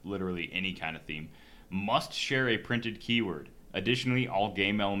for literally any kind of theme, must share a printed keyword. Additionally, all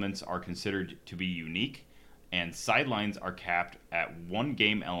game elements are considered to be unique, and sidelines are capped at one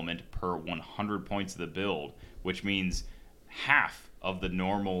game element per 100 points of the build, which means half of the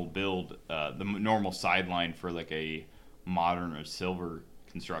normal build, the normal sideline for like a modern or silver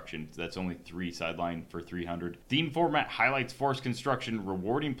construction. That's only 3 sideline for 300. Theme format highlights force construction,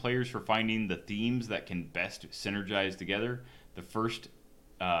 rewarding players for finding the themes that can best synergize together. The first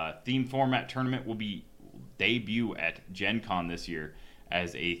theme format tournament will debut at Gen Con this year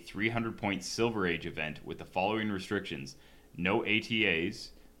as a 300-point Silver Age event with the following restrictions: no ATAs,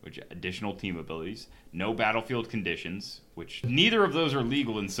 which additional team abilities, no battlefield conditions, which neither of those are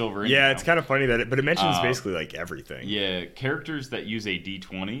legal in Silver. Yeah, it's kind of funny but it mentions basically like everything. Yeah, characters that use a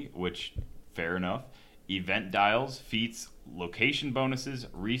D20, which fair enough. Event dials, feats, location bonuses,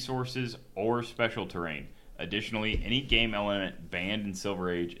 resources, or special terrain. Additionally, any game element banned in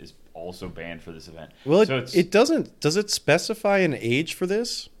Silver Age is also banned for this event. Well, so it doesn't. Does it specify an age for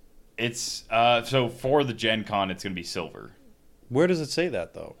this? It's so for the Gen Con, it's going to be silver. Where does it say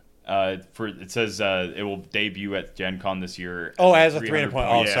that though? It says it will debut at Gen Con this year. Oh, as a 300 point.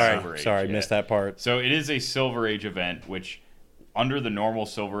 Oh, Silver Age, sorry, missed that part. So it is a Silver Age event, which under the normal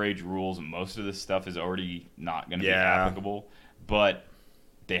Silver Age rules, most of this stuff is already not going to be applicable. But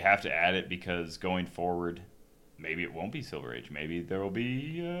they have to add it because going forward, maybe it won't be Silver Age. Maybe there will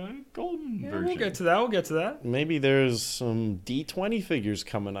be a golden version. We'll get to that. Maybe there's some D20 figures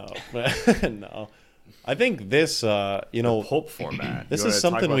coming up. No. I think this, the pulp format. This is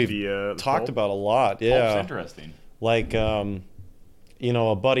something we've talked about a lot. Yeah. Pulp's interesting. Like,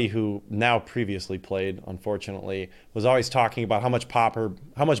 a buddy who now previously played, unfortunately, was always talking about how much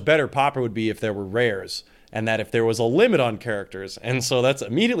better Pauper would be if there were rares, and that if there was a limit on characters. And so that's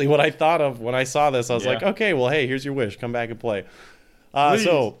immediately what I thought of when I saw this. I was like, okay, well, hey, here's your wish. Come back and play.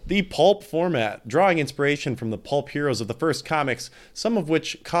 So the pulp format, drawing inspiration from the pulp heroes of the first comics, some of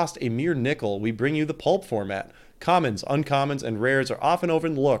which cost a mere nickel, we bring you the pulp format. Commons, uncommons, and rares are often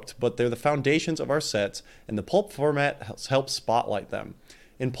overlooked, but they're the foundations of our sets, and the pulp format helps spotlight them.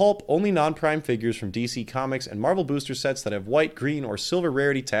 In pulp, only non-prime figures from DC Comics and Marvel booster sets that have white, green, or silver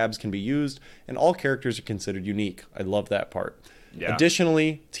rarity tabs can be used, and all characters are considered unique. I love that part. Yeah.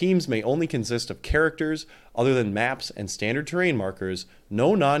 Additionally, teams may only consist of characters other than maps and standard terrain markers.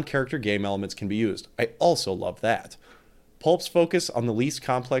 No non-character game elements can be used. I also love that. Pulp's focus on the least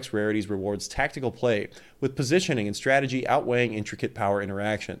complex rarities rewards tactical play, with positioning and strategy outweighing intricate power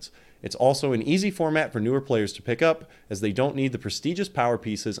interactions. It's also an easy format for newer players to pick up, as they don't need the prestigious power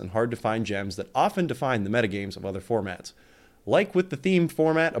pieces and hard-to-find gems that often define the metagames of other formats. Like with the theme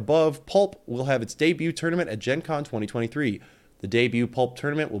format above, Pulp will have its debut tournament at Gen Con 2023. The debut Pulp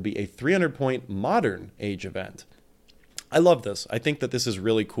tournament will be a 300-point modern age event. I love this. I think that this is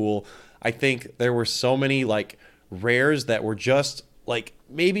really cool. I think there were so many rares that were just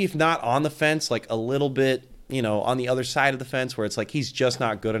maybe if not on the fence, a little bit, on the other side of the fence where it's he's just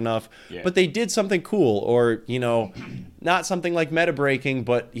not good enough. Yeah. But they did something cool, or not something meta breaking,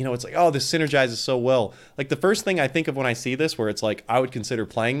 but it's this synergizes so well. The first thing I think of when I see this, where it's I would consider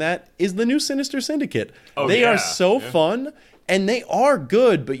playing that, is the new Sinister Syndicate. They are so fun. And they are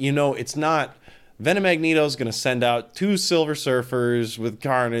good, but it's not. Venom Magneto's going to send out 2 Silver Surfers with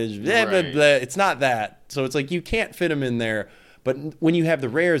Carnage. Blah, blah, blah. It's not that. So it's you can't fit them in there. But when you have the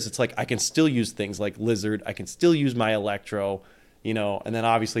rares, it's I can still use things like Lizard. I can still use my Electro, And then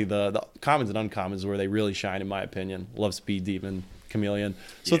obviously the commons and uncommons is where they really shine, in my opinion. Love Speed Demon, Chameleon.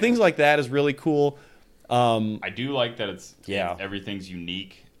 So things like that is really cool. I do like that everything's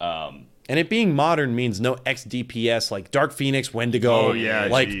unique. And it being modern means no XDPS like Dark Phoenix, Wendigo. Oh, yeah,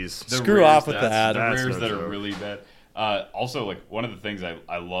 screw off with that. The rares that are really bad. Also, one of the things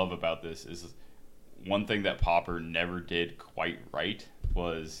I love about this is one thing that Pauper never did quite right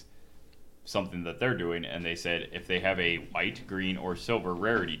was something that they're doing, and they said if they have a white, green, or silver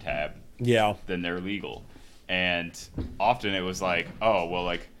rarity tab, then they're legal. And often it was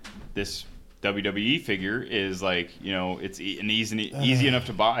this WWE figure is it's an easy enough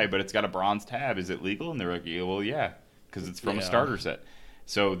to buy, but it's got a bronze tab. Is it legal? And they're yeah, because it's from a starter set.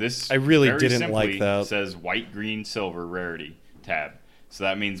 So this I really very didn't simply like that. Says white, green, silver rarity tab. So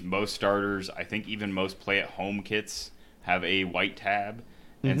that means most starters, I think even most play-at-home kits have a white tab.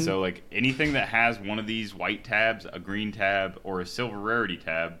 And so anything that has one of these white tabs, a green tab, or a silver rarity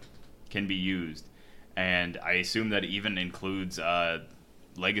tab can be used, and I assume that even includes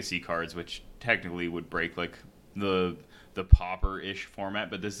legacy cards, which technically would break like the Pauper-ish format,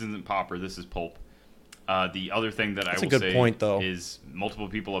 but this isn't Pauper, this is Pulp. The other thing that That's I a will good say point, though. is multiple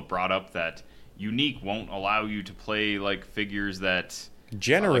people have brought up that Unique won't allow you to play like figures that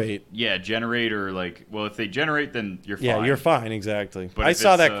Generate. generate, or like, well, if they generate, then you're fine. Yeah, you're fine, exactly. But I if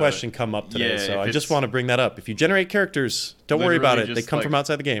saw it's, that question come up today, yeah, so if I just it's want to bring that up. If you generate characters, don't worry about it. literally They just, come like, from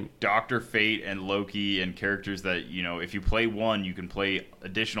outside the game. Dr. Fate and Loki and characters that, if you play one, you can play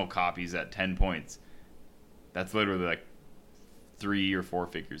additional copies at 10 points. That's literally like 3 or 4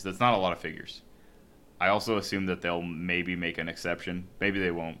 figures. That's not a lot of figures. I also assume that they'll maybe make an exception. Maybe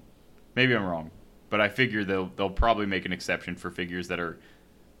they won't. Maybe I'm wrong. But I figure they'll probably make an exception for figures that are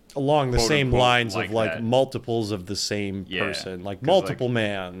Along the quote, same unquote, lines like of like that. multiples of the same Yeah, person, like 'cause, multiple like-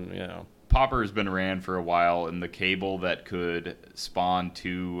 man, Popper has been ran for a while, and the cable that could spawn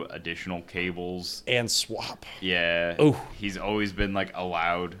 2 additional cables. and swap. Yeah. Ooh. He's always been like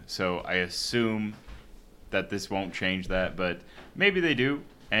allowed, so I assume that this won't change that, but maybe they do.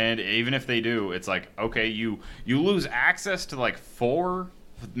 And even if they do, it's like, okay, you lose access to like 4,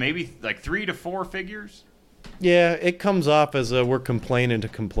 maybe like 3 to 4 figures. Yeah, it comes off as a we're complaining to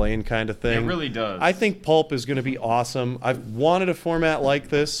complain kind of thing. It really does. I think Pulp is going to be awesome. I've wanted a format like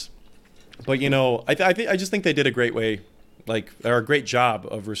this, but I just think they did a great or a great job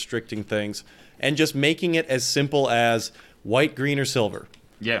of restricting things and just making it as simple as white, green, or silver.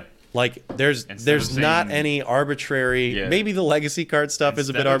 Yeah. Like there's Instead of not saying- any arbitrary. Yeah. Maybe the legacy card stuff is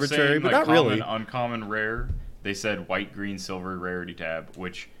a bit Instead of arbitrary, saying, but like, not really. common, uncommon, rare, they said white, green, silver rarity tab,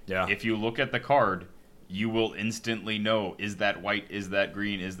 which Yeah. if you look at the card, you will instantly know, is that white, is that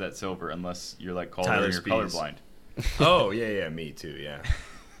green, is that silver, unless you're like color Tyler and you're Spees. colorblind. Oh, yeah, me too, yeah.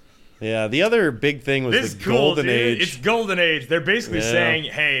 Yeah, the other big thing was This the is cool, Golden dude. Age. It's Golden Age. They're basically Yeah. saying,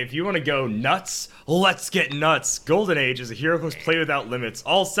 hey, if you want to go nuts, let's get nuts. Golden Age is a Heroclix play without limits.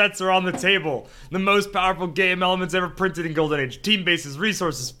 All sets are on the table. The most powerful game elements ever printed in Golden Age. Team bases,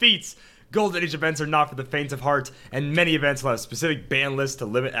 resources, feats. Golden Age events are not for the faint of heart, and many events will have specific ban lists to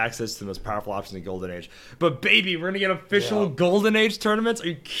limit access to the most powerful options in Golden Age. But baby, we're gonna get official Golden Age tournaments? Are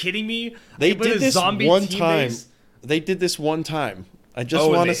you kidding me? They With a did this zombie one team time. base? They did this one time. I just Oh,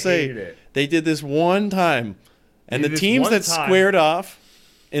 and want they to say hated it. they did this one time, and They the did this teams one that time. squared off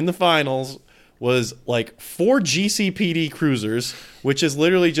in the finals was like 4 GCPD cruisers, which is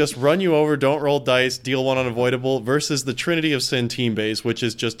literally just run you over, don't roll dice, deal 1 unavoidable, versus the Trinity of Sin team base, which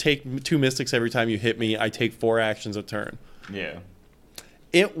is just take 2 mystics every time you hit me. I take 4 actions a turn. Yeah.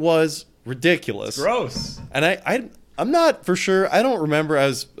 It was ridiculous. Gross. And I'm not for sure. I don't remember. I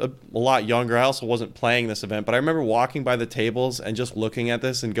was a lot younger. I also wasn't playing this event, but I remember walking by the tables and just looking at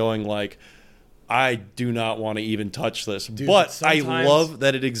this and going like, I do not want to even touch this. Dude, but I sometimes- love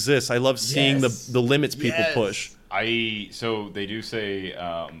that it exists. I love seeing Yes. the limits people Yes. push. So they do say,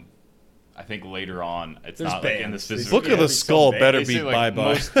 I think later on, it's There's not like in the bans. specific. Book of the be so Skull bad. better They be say, like,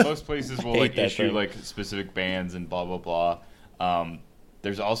 bye-bye. most places will Hate like that issue thing. like specific bans and blah blah blah.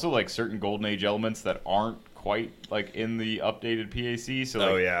 There's also like certain Golden Age elements that aren't quite like in the updated PAC. So like,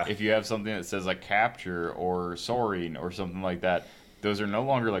 Oh, yeah. if you have something that says like capture or soaring or something like that, those are no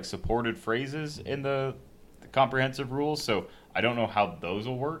longer like supported phrases in the comprehensive rules. So I don't know how those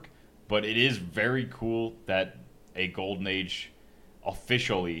will work, but it is very cool that a Golden Age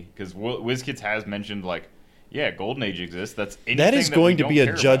officially, because WizKids has mentioned like, yeah, Golden Age exists. That's That is we going to don't be a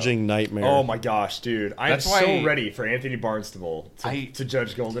care judging nightmare. Oh my gosh, dude! I'm That's so why- ready for Anthony Barnstable to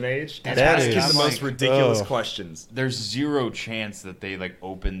judge Golden Age and That ask him is- the most I'm like, ridiculous oh. questions. There's zero chance that they like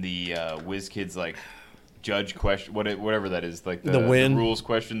open the WizKids like judge question, whatever that is, like The win. rules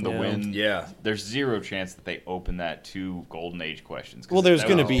question, the Yeah. win. Yeah. There's zero chance that they open that to Golden Age questions. 'cause Well, there's that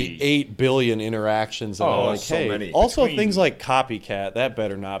going to would be 8 billion interactions. And Oh, like, so hey. many. Also, Between- things like copycat. That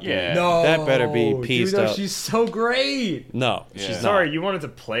better not be. Yeah. No, That better be dude, pieced no, up. She's so great. No, Yeah. she's not. Sorry, you wanted to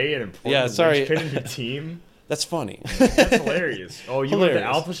play an important Yeah, sorry. linchpin in your team. That's funny. That's hilarious. Oh, you wanted to Hilarious.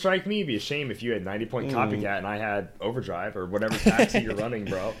 alpha strike me? It'd be a shame if you had 90-point copycat and I had overdrive or whatever taxi you're running,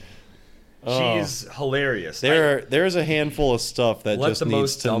 bro. She's hilarious. There's a handful of stuff that Let just the needs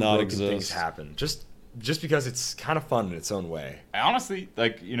most to dumb not broken things exist. happen. Just because it's kind of fun in its own way. Honestly,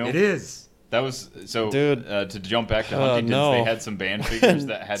 like, you know, It is. that was so. Dude. To jump back to Huntington's, no. they had some band figures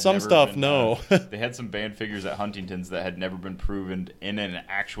that had Some never stuff, been, no. they had some band figures at Huntington's that had never been proven in an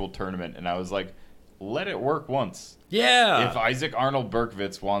actual tournament, and I was like, let it work once. Yeah. If Isaac Arnold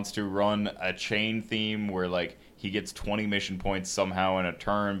Berkowitz wants to run a chain theme where like he gets 20 mission points somehow in a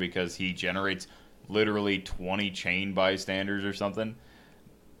turn because he generates literally 20 chain bystanders or something,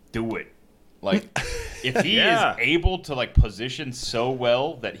 do it. Like If he Yeah. is able to like position so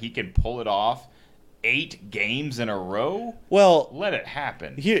well that he can pull it off 8 games in a row, Well, let it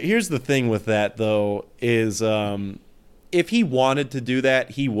happen. here's the thing with that though is if he wanted to do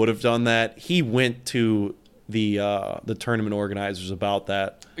that, he would have done that. He went to the tournament organizers about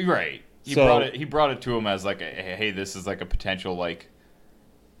that. Right. He So- brought it to him as like, hey, this is like a potential like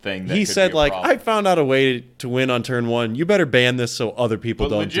thing. That He could said be a like, problem. I found out a way to win on turn 1. You better ban this so other people But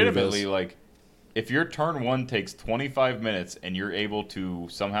don't do legitimately, this. like, if your turn 1 takes 25 minutes and you're able to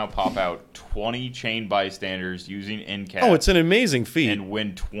somehow pop out 20 chain bystanders using NCAP Oh, it's an amazing feat. and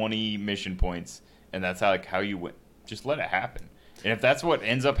win 20 mission points, and that's how you win, just let it happen. And if that's what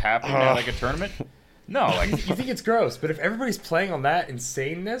ends up happening at like a tournament, no, like You think it's gross, but if everybody's playing on that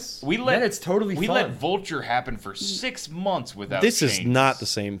insaneness, then it's totally we fun. let Vulture happen for 6 months without. This is chains. not the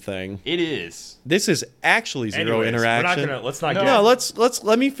same thing. It is. This is actually zero Anyways, interaction. let's not No. get. No,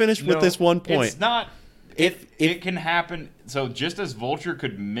 let me finish with No, this one point. It's not. If- It can happen. So just as Vulture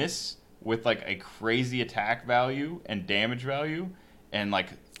could miss with like a crazy attack value and damage value, and like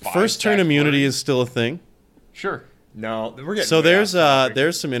First turn immunity is still a thing. sure. No, we're getting. So way off topic.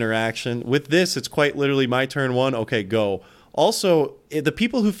 there's some interaction. With this, it's quite literally my turn 1. Okay, go. Also, the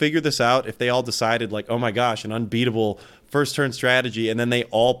people who figured this out, if they all decided like, oh my gosh, an unbeatable first turn strategy, and then they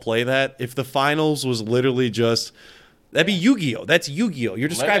all play that, if the finals was literally just that'd be Yu-Gi-Oh. That's Yu-Gi-Oh. You're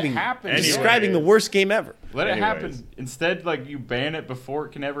describing happen. describing the worst game ever. Let it Anyways. happen. Instead, like you ban it before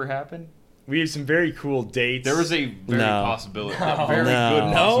it can ever happen. we have some very cool dates. There was a very No. possibility. A very No, good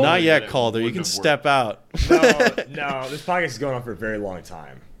possibility not yet, that it Calder. You wouldn't can have step out. no. This podcast is going on for a very long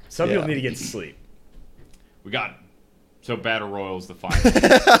time. Some Yeah. people need to get sleep. worked. We got Battle Royals the final.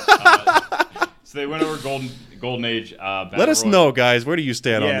 So they went over Golden Age. Battle Let us Royal. know, guys. Where do you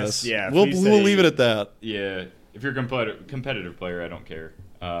stand on Yes, this? yeah, we'll please we'll say- leave it at that. Yeah, if you're a competitive player, I don't care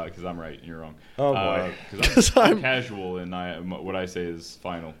because I'm right and you're wrong. Oh, boy. Because 'Cause I'm I'm- casual and what I say is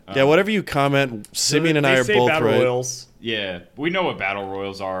final. Yeah, whatever you comment, Simeon and I are say both battle right. royals. Yeah, we know what battle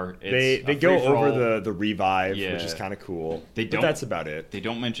royals are. It's They a go free-for-all. over the revive, Yeah. which is kind of cool. They but don't- that's about it. They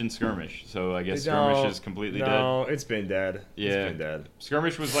don't mention skirmish, so I guess They skirmish don't- is completely dead. No, it's been dead. Yeah. It's been dead.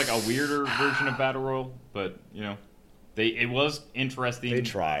 Skirmish was like a weirder version of battle royal, but it was interesting. They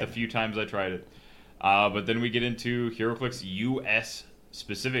tried. the few times I tried it. But then we get into Heroclix US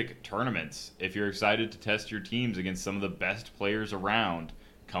specific tournaments. If you're excited to test your teams against some of the best players around,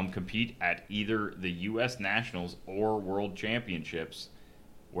 come compete at either the US Nationals or World Championships.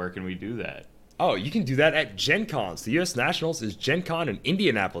 Where can we do that? Oh, you can do that at Gen Cons. The U.S. Nationals is Gen Con in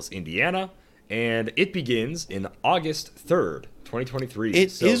Indianapolis, Indiana, and it begins in August 3rd, 2023.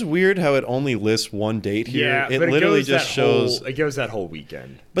 It is weird how it only lists one date here. Yeah, it but literally goes just that shows. It goes that whole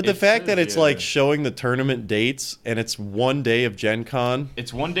weekend. But the It fact that says, it's yeah. like showing the tournament dates and it's one day of Gen Con.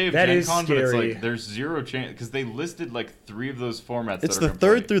 It's one day of That Gen is Con, but it's scary. like there's zero chance because they listed like 3 of those formats. It's that are the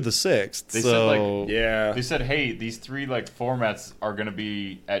gonna 3rd play. through the 6th. They said, so like, Yeah. They said, hey, these 3 like formats are gonna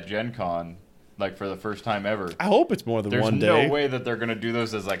be at Gen Con, like for the first time ever. I hope it's more than There's one no day. way that they're gonna do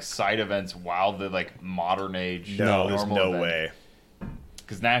those as like side events while the like modern age. No, there's normal no event. way.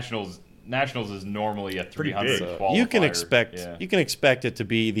 Because Nationals is normally a Pretty 300 big. qualifier. You can expect Yeah. you can expect it to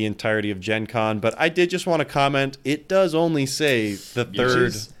be the entirety of Gen Con, but I did just want to comment. It does only say the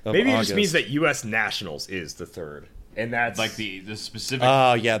 3rd of Maybe it August. just means that U.S. Nationals is the 3rd. And that's like the specific.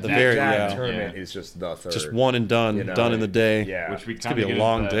 Oh, yeah, the that- very that yeah. tournament is just the 3rd. Just one and done, You know, done in the day. Yeah. Which we It's kind gonna of be a get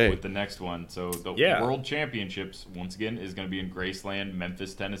long into day. with the next one. So the Yeah. World Championships once again is going to be in Graceland,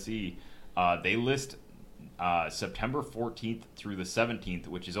 Memphis, Tennessee. They list September 14th through the 17th,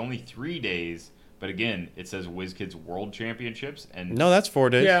 which is only 3 days. But again, it says WizKids World Championships, and No, that's 4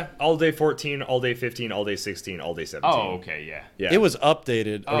 days. Yeah, all day 14, all day 15, all day 16, all day 17. oh, okay, yeah. Yeah. It was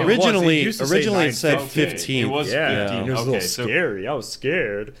updated. Oh, it was. originally, It used to say originally it 9. said Okay, 15. it was Yeah, 15. it was a Okay, little so- scary. I was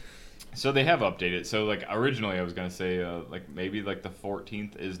scared. So they have updated. So like originally, I was gonna say like maybe like the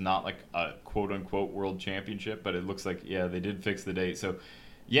 14th is not like a quote unquote World Championship, but it looks like they did fix the date. So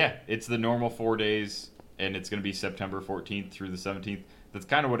yeah, it's the normal 4 days, and it's gonna be September 14th through the 17th. That's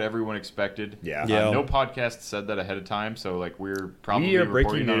kind of what everyone expected. Yeah. Yeah. No podcast said that ahead of time, so like we're probably We are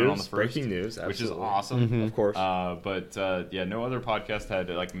reporting breaking on it on the news. first, Breaking news, which is absolutely. awesome. Of course. But no other podcast had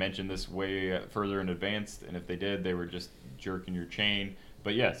like mentioned this way further in advance, and if they did, they were just jerking your chain.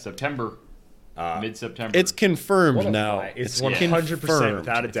 But yeah, September, mid-September. It's confirmed What a now. lie. It's It's 100% confirmed.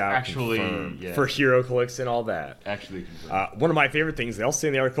 without a doubt. actually- confirmed yeah. for HeroClix and all that. actually confirmed. One of my favorite things they also say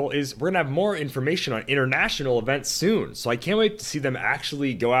in the article is we're gonna have more information on international events soon. So I can't wait to see them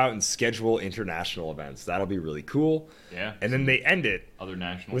actually go out and schedule international events. That'll be really cool. Yeah. And then they end it Other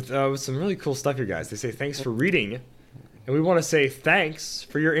nationals. with some really cool stuff here, guys. They say thanks for reading And we want to say thanks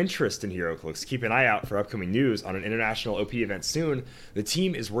for your interest in Heroclix. Keep an eye out for upcoming news on an international OP event soon. The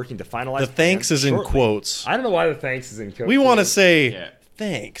team is working to finalize The thanks plans is in shortly. quotes. I don't know why the thanks is in quotes. We want to say Yeah.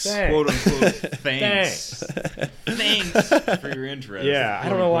 thanks. Quote unquote. Thanks. Thanks for your interest. Yeah, I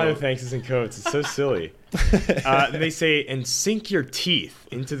don't know why the thanks is in quotes. It's so silly. They say, and sink your teeth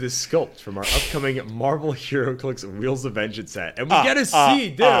into this sculpt from our upcoming Marvel Heroclix Wheels of Vengeance set. And we get to see,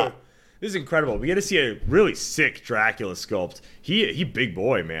 dude. This is incredible. We get to see a really sick Dracula sculpt. He big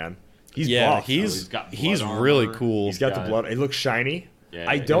boy, man. He's buff. he's got blood he's armor. really cool. He's got the blood. It looks shiny. Yeah,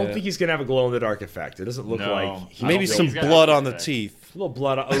 I don't yeah. think he's gonna have a glow in the dark effect. It doesn't look No. like he's Maybe don't some think he's blood got on the that. teeth. a little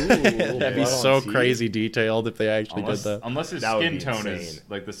blood. That'd be so crazy detailed if they actually did that. Unless his That would skin be tone is insane.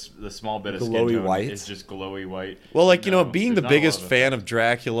 like the small bit of Glowy skin tone white? is just glowy white. Well, like, No, being there's the not a lot biggest of fan of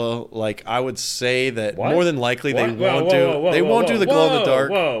Dracula, like, I would say that What? more than likely they What? won't Whoa, they whoa, won't whoa, do the glow in the whoa, dark.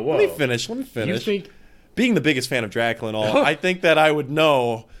 whoa, whoa. Let me finish. You think? Being the biggest fan of Dracula and all, I think that I would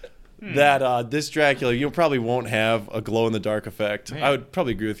know that this Dracula, you probably won't have a glow in the dark effect. Man. I would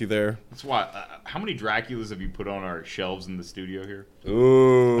probably agree with you there. That's why. How many Draculas have you put on our shelves in the studio here?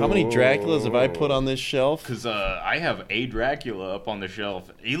 Ooh. How many Draculas have I put on this shelf? Because I have a Dracula up on the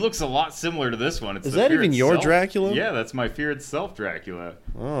shelf. He looks a lot similar to this one. It's Is the that Fear even your Itself. Dracula? Yeah, that's my Fear Itself Dracula.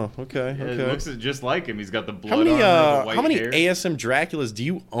 Oh, okay, Yeah, okay. It looks just like him. He's got the blood How many armor, the white how many hair. ASM Draculas do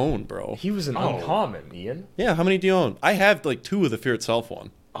you own, bro? He was an uncommon, Ian. Yeah, how many do you own? I have like 2 of the Fear Itself one.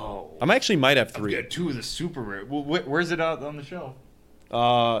 Oh. I actually might have 3. Yeah, 2 of the super rare. Well, where's it out on the shelf?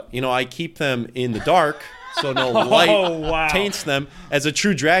 I keep them in the dark so no light wow. taints them. As a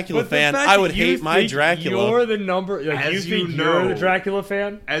true Dracula But the fan, fact I that would you hate my think Dracula. You're the number. Like, As you you think you're know. the Dracula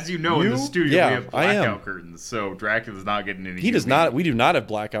fan? As you know, in the You? studio Yeah, we have I am. blackout curtains, so Dracula's not getting any. He does UV. not. We do not have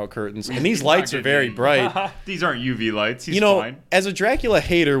blackout curtains, and these He's lights not are very getting bright. These aren't UV lights. He's fine. As a Dracula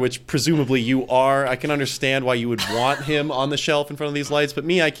hater, which presumably you are, I can understand why you would want him on the shelf in front of these lights. But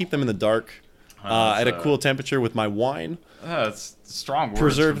me, I keep them in the dark, at a cool temperature with my wine. It's strong words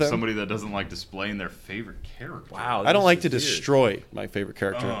Preserve from them. somebody that doesn't like displaying their favorite character. Wow. I don't this like is to weird. destroy my favorite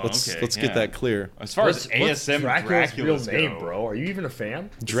character. Oh, let's okay, get yeah. that clear. As far as What's ASM Dracula's real Draculas name, go, bro? Are you even a fan?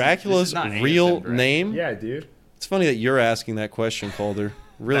 Dracula's not ASM real Dracula. name? Yeah, dude. It's funny that you're asking that question, Calder.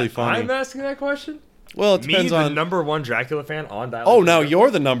 Really funny. I'm asking that question. Well, it Me, depends the on. number one Dracula fan on Dial. Oh, now you're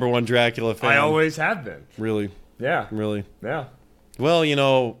the number one Dracula fan. I always have been. Really, Yeah. really. Yeah.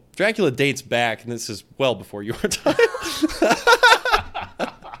 Well, Dracula dates back, and this is well before your time.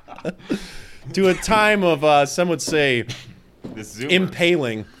 To a time of, some would say, this Zoomer.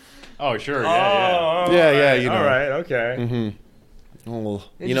 impaling. Oh, sure. Yeah, Yeah, you know. All right. Okay. Oh,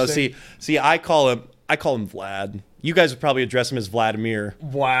 Interesting. see, I call him Vlad. You guys would probably address him as Vladimir.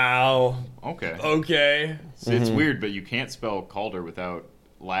 Wow. yeah. Okay. Okay. So it's weird, but you can't spell Calder without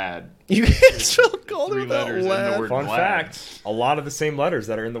lad. You can't spell Calder 3 without letters in the Vlad. word. Fun Vlad. fact: a lot of the same letters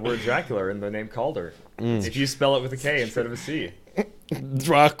that are in the word Dracula are in the name Calder. If you spell it with a K instead of a C.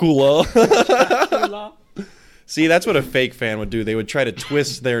 Dracula. See, that's what a fake fan would do. They would try to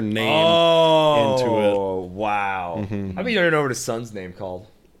twist their name into it. Oh, wow. I mean, you don't know what his son's name called.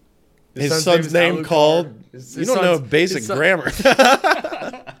 His son's name Alucard. called. His You don't know son's- basic his son- grammar.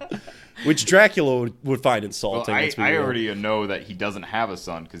 Which Dracula would find Well, insulting. I let's be real. already know that he doesn't have a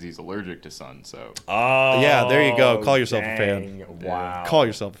son because he's allergic to sun. So Oh, Yeah, there you go. Call yourself a fan. dang. Wow. Call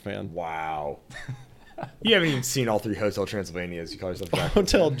yourself a fan. Wow. You haven't even seen all 3 Hotel Transylvanias. You call yourself a Dracula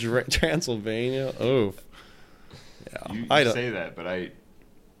Hotel fan. Transylvania. Oh, you I don't- say that, but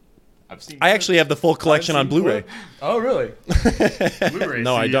I've seen. I actually have the full collection on Blu-ray. Oh, really? Blu-ray.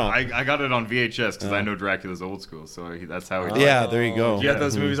 No, I See, don't. I got it on VHS because I know Dracula's old school, so that's how he. Yeah, there you go. You got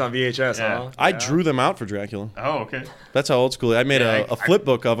those movies on VHS, Yeah. huh? I Yeah. drew them out for Dracula. Oh, okay. That's how old school. I made Yeah, a flip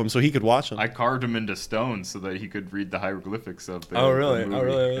book of them so he could watch them. I carved him into stone so that he could read the hieroglyphics of the. Oh, really? the movie. Oh,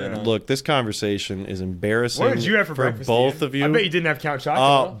 really? Yeah. Look, this conversation is embarrassing. What did you have for breakfast? both Ian? of you? I bet you didn't have Count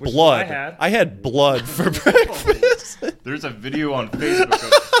Chocula. which is what Blood. I had. blood for breakfast. There's a video on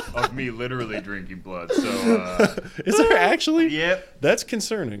Facebook of me literally drinking blood. So. Is there actually? Yep. That's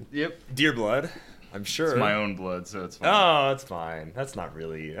concerning. Yep. Deer blood. I'm sure. It's my own blood, so it's fine. Oh, that's fine. That's not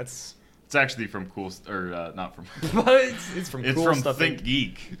really. That's. It's actually from not from. It's from It's cool from stuff. Think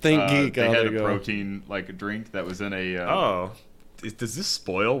Geek. Think Geek, They oh, had there a you go. protein drink that was in a. Oh. Does this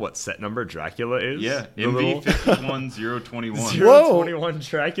spoil what set number Dracula is? Yeah, The little- MV51021. 021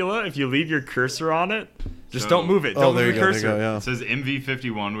 Dracula. If you leave your cursor on it, just So- don't move it. Oh, Don't there move you the go. There you cursor. go. Yeah. It says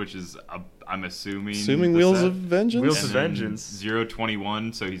MV51, which is I'm assuming. Assuming the Wheels set. of Vengeance. Wheels And of then Vengeance.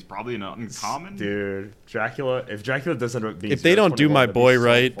 021, so he's probably an uncommon. Dude, Dracula. If Dracula doesn't. If they don't do my 021, that'd boy be so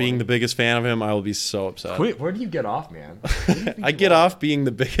right, funny. being the biggest fan of him, I will be so upset. Quit. Where do you get off, man? I get off being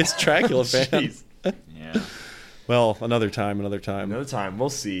the biggest Dracula fan. Jeez. Yeah. Well, another time. Another time. We'll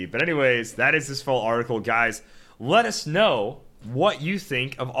see. But anyways, that is this full article. Guys, let us know what you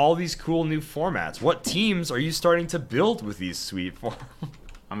think of all these cool new formats. What teams are you starting to build with these sweet formats?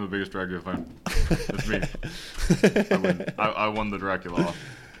 I'm the biggest Dracula fan. It's me. I win. I won the Dracula off.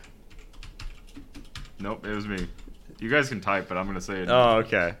 Nope, it was me. You guys can type, but I'm going to say it. Oh,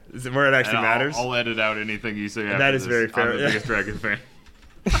 okay. Is it where it actually matters? I'll edit out anything you say after that is this. very fair. I'm the biggest Dracula fan.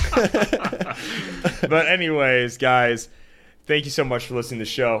 But anyways, guys, thank you so much for listening to the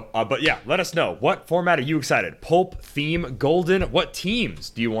show. But yeah, let us know. What format are you excited? Pulp, Theme, Golden? What teams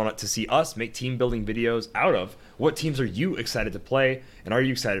do you want to see us make team building videos out of? What teams are you excited to play? And are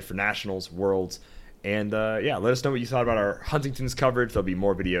you excited for Nationals, Worlds? And yeah, let us know what you thought about our Huntington's coverage. There'll be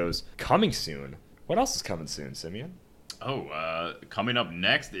more videos coming soon. What else is coming soon, Simeon? Oh, coming up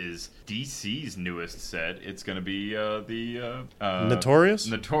next is DC's newest set. It's going to be the Notorious?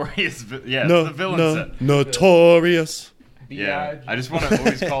 Notorious, yeah, it's the villain set. Notorious. Yeah, I just want to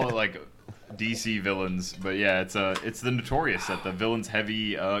always call it like DC villains, but yeah, it's the Notorious set, the villains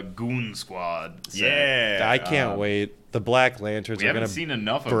heavy goon squad set. Yeah, I can't wait. The Black Lanterns we are haven't going seen to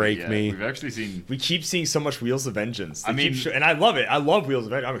enough break of it yet. me. We've actually seen. We keep seeing so much Wheels of Vengeance. I mean, and I love it. I love Wheels of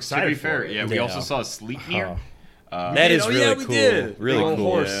Vengeance. I'm excited. To be for fair, it. yeah, we also saw Sleipnir. That is really we cool. did. Really Big old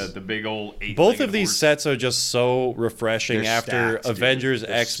cool. horse. Yeah, the big old Both of these horse. sets are just so refreshing They're after stacked, dude. Avengers,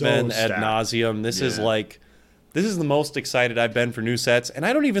 They're X-Men so ad stacked. nauseum. This is the most excited I've been for new sets, and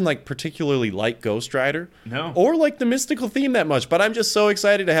I don't even particularly like Ghost Rider, or like the mystical theme that much. But I'm just so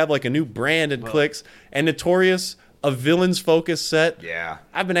excited to have like a new brand and clicks and Notorious, a villains focused set. Yeah,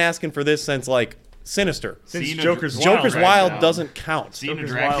 I've been asking for this since Sinister. since Cena- Joker's Wild. Joker's right Wild now. doesn't count. Seeing Joker's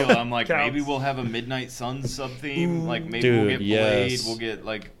Dracula, Wild I'm like, counts. maybe we'll have a Midnight Sun sub theme. Like maybe Dude, we'll get Blade. yes. We'll get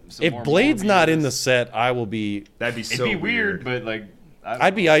like. Some If more Blade's not in Morbius. the set, I will be. That'd be It'd so be weird, but like.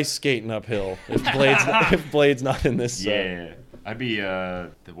 I'd be ice skating uphill if Blade's not in this set. Yeah, I'd be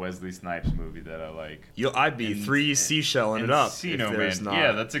the Wesley Snipes movie that I like. I'd be three seashelling it up. If Encino there's Man. not.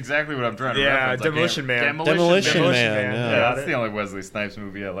 Yeah, that's exactly what I'm trying to Yeah, reference. Demolition Man. Demolition Man, Yeah, yeah. Got that's it. the only Wesley Snipes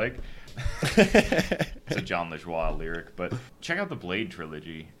movie I like. It's a John LeJoie lyric, but check out the Blade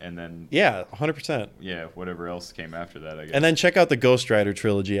trilogy, and then Yeah, 100%. yeah, whatever else came after that, I guess. And then check out the Ghost Rider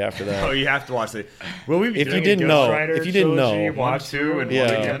trilogy after that. Oh, you have to watch it. Will we be If you doing a didn't Ghost know- Rider if you didn't trilogy, know. watch 2 and Yeah.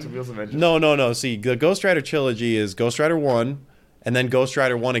 one again to Wheels of Vengeance? No. See, the Ghost Rider trilogy is Ghost Rider 1, and then Ghost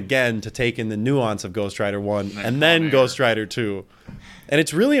Rider 1 again to take in the nuance of Ghost Rider 1, and then Con Air. Ghost Rider 2. And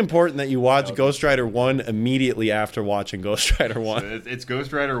it's really important that you watch Ghost Rider 1 immediately after watching Ghost Rider 1. So it's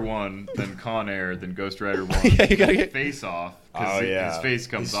Ghost Rider 1, then Con Air, then Ghost Rider 1. Yeah, you gotta get- Face Off. Oh, Because yeah. his face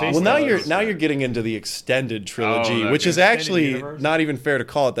comes His off. face Well, now does. you're getting into the extended trilogy, that which is is- actually Extended universe? not even fair to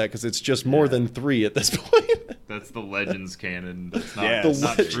call it that because it's just more than 3 at this point. That's the Legends canon. That's not, Yeah, that's the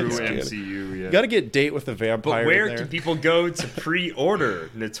not true Legends canon. MCU yet. You got to get Date with the Vampire. But where in there. can people go to pre-order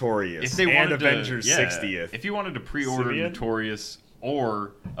Notorious If they and wanted Avengers to, 60th? If you wanted to pre-order Simeon? Notorious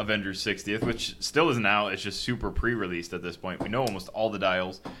or Avengers 60th, which still isn't out, it's just super pre-released at this point. We know almost all the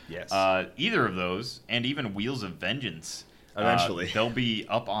dials. Yes. Either of those, and even Wheels of Vengeance. Eventually. They'll be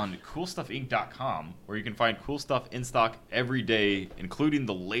up on CoolStuffInc.com, where you can find cool stuff in stock every day, including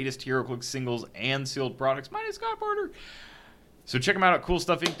the latest Heroclix singles and sealed products, minus Scott Porter. So check them out at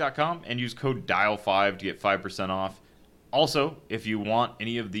CoolStuffInc.com and use code DIAL5 to get 5% off. Also, if you want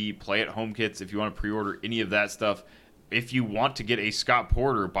any of the play-at-home kits, if you want to pre-order any of that stuff, if you want to get a Scott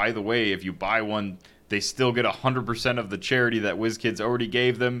Porter, by the way, if you buy one, they still get 100% of the charity that WizKids already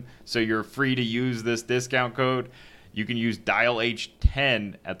gave them, so you're free to use this discount code. You can use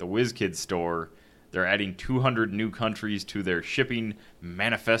DIALH10 at the WizKids store. They're adding 200 new countries to their shipping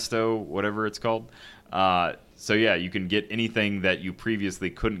manifesto, whatever it's called. So yeah, you can get anything that you previously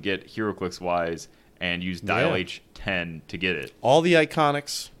couldn't get HeroClix-wise and use DialH10 to get it. all the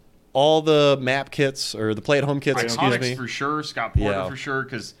Iconics, all the map kits, or the play-at-home kits, excuse Iconics me. for sure, Scott Porter Yeah. for sure,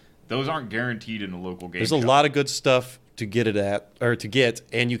 because those aren't guaranteed in a local game There's a shop. lot of good stuff to get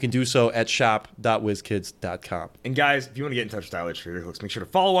and you can do so at shop.wizkids.com. And guys, if you want to get in touch with Stylish for Heroclix, make sure to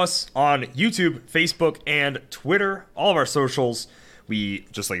follow us on YouTube, Facebook, and Twitter. All of our socials. We,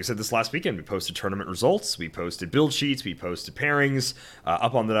 just like I said this last weekend, we posted tournament results, we posted build sheets, we posted pairings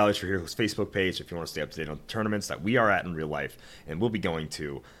up on the Stylish for Heroclix Facebook page if you want to stay up to date on the tournaments that we are at in real life and we'll be going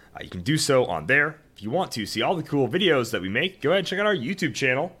to. You can do so on there. If you want to see all the cool videos that we make, go ahead and check out our YouTube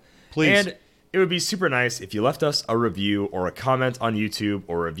channel. Please. And it would be super nice if you left us a review or a comment on YouTube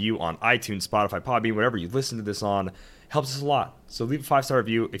or a review on iTunes, Spotify, Podbean, whatever you listen to this on. Helps us a lot. So leave a 5-star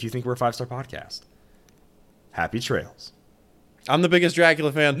review if you think we're a 5-star podcast. Happy trails. I'm the biggest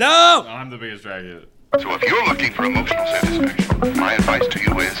Dracula fan. No! I'm the biggest Dracula. So if you're looking for emotional satisfaction, my advice to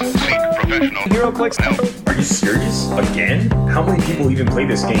you is seek professional Heroclix? help. Are you serious? Again? How many people even play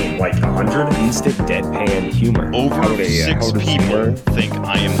this game? Like 100? Instant deadpan humor. Over 6 people think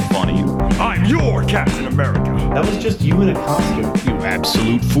I am funny. I'm your Captain America. That was just you in a costume. You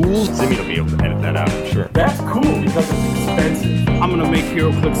absolute fools. Zimmy will be able to edit that out, I'm sure. That's cool because it's expensive. I'm gonna make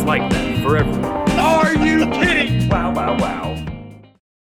Heroclix like that for everyone. Are you kidding? Wow, wow, wow.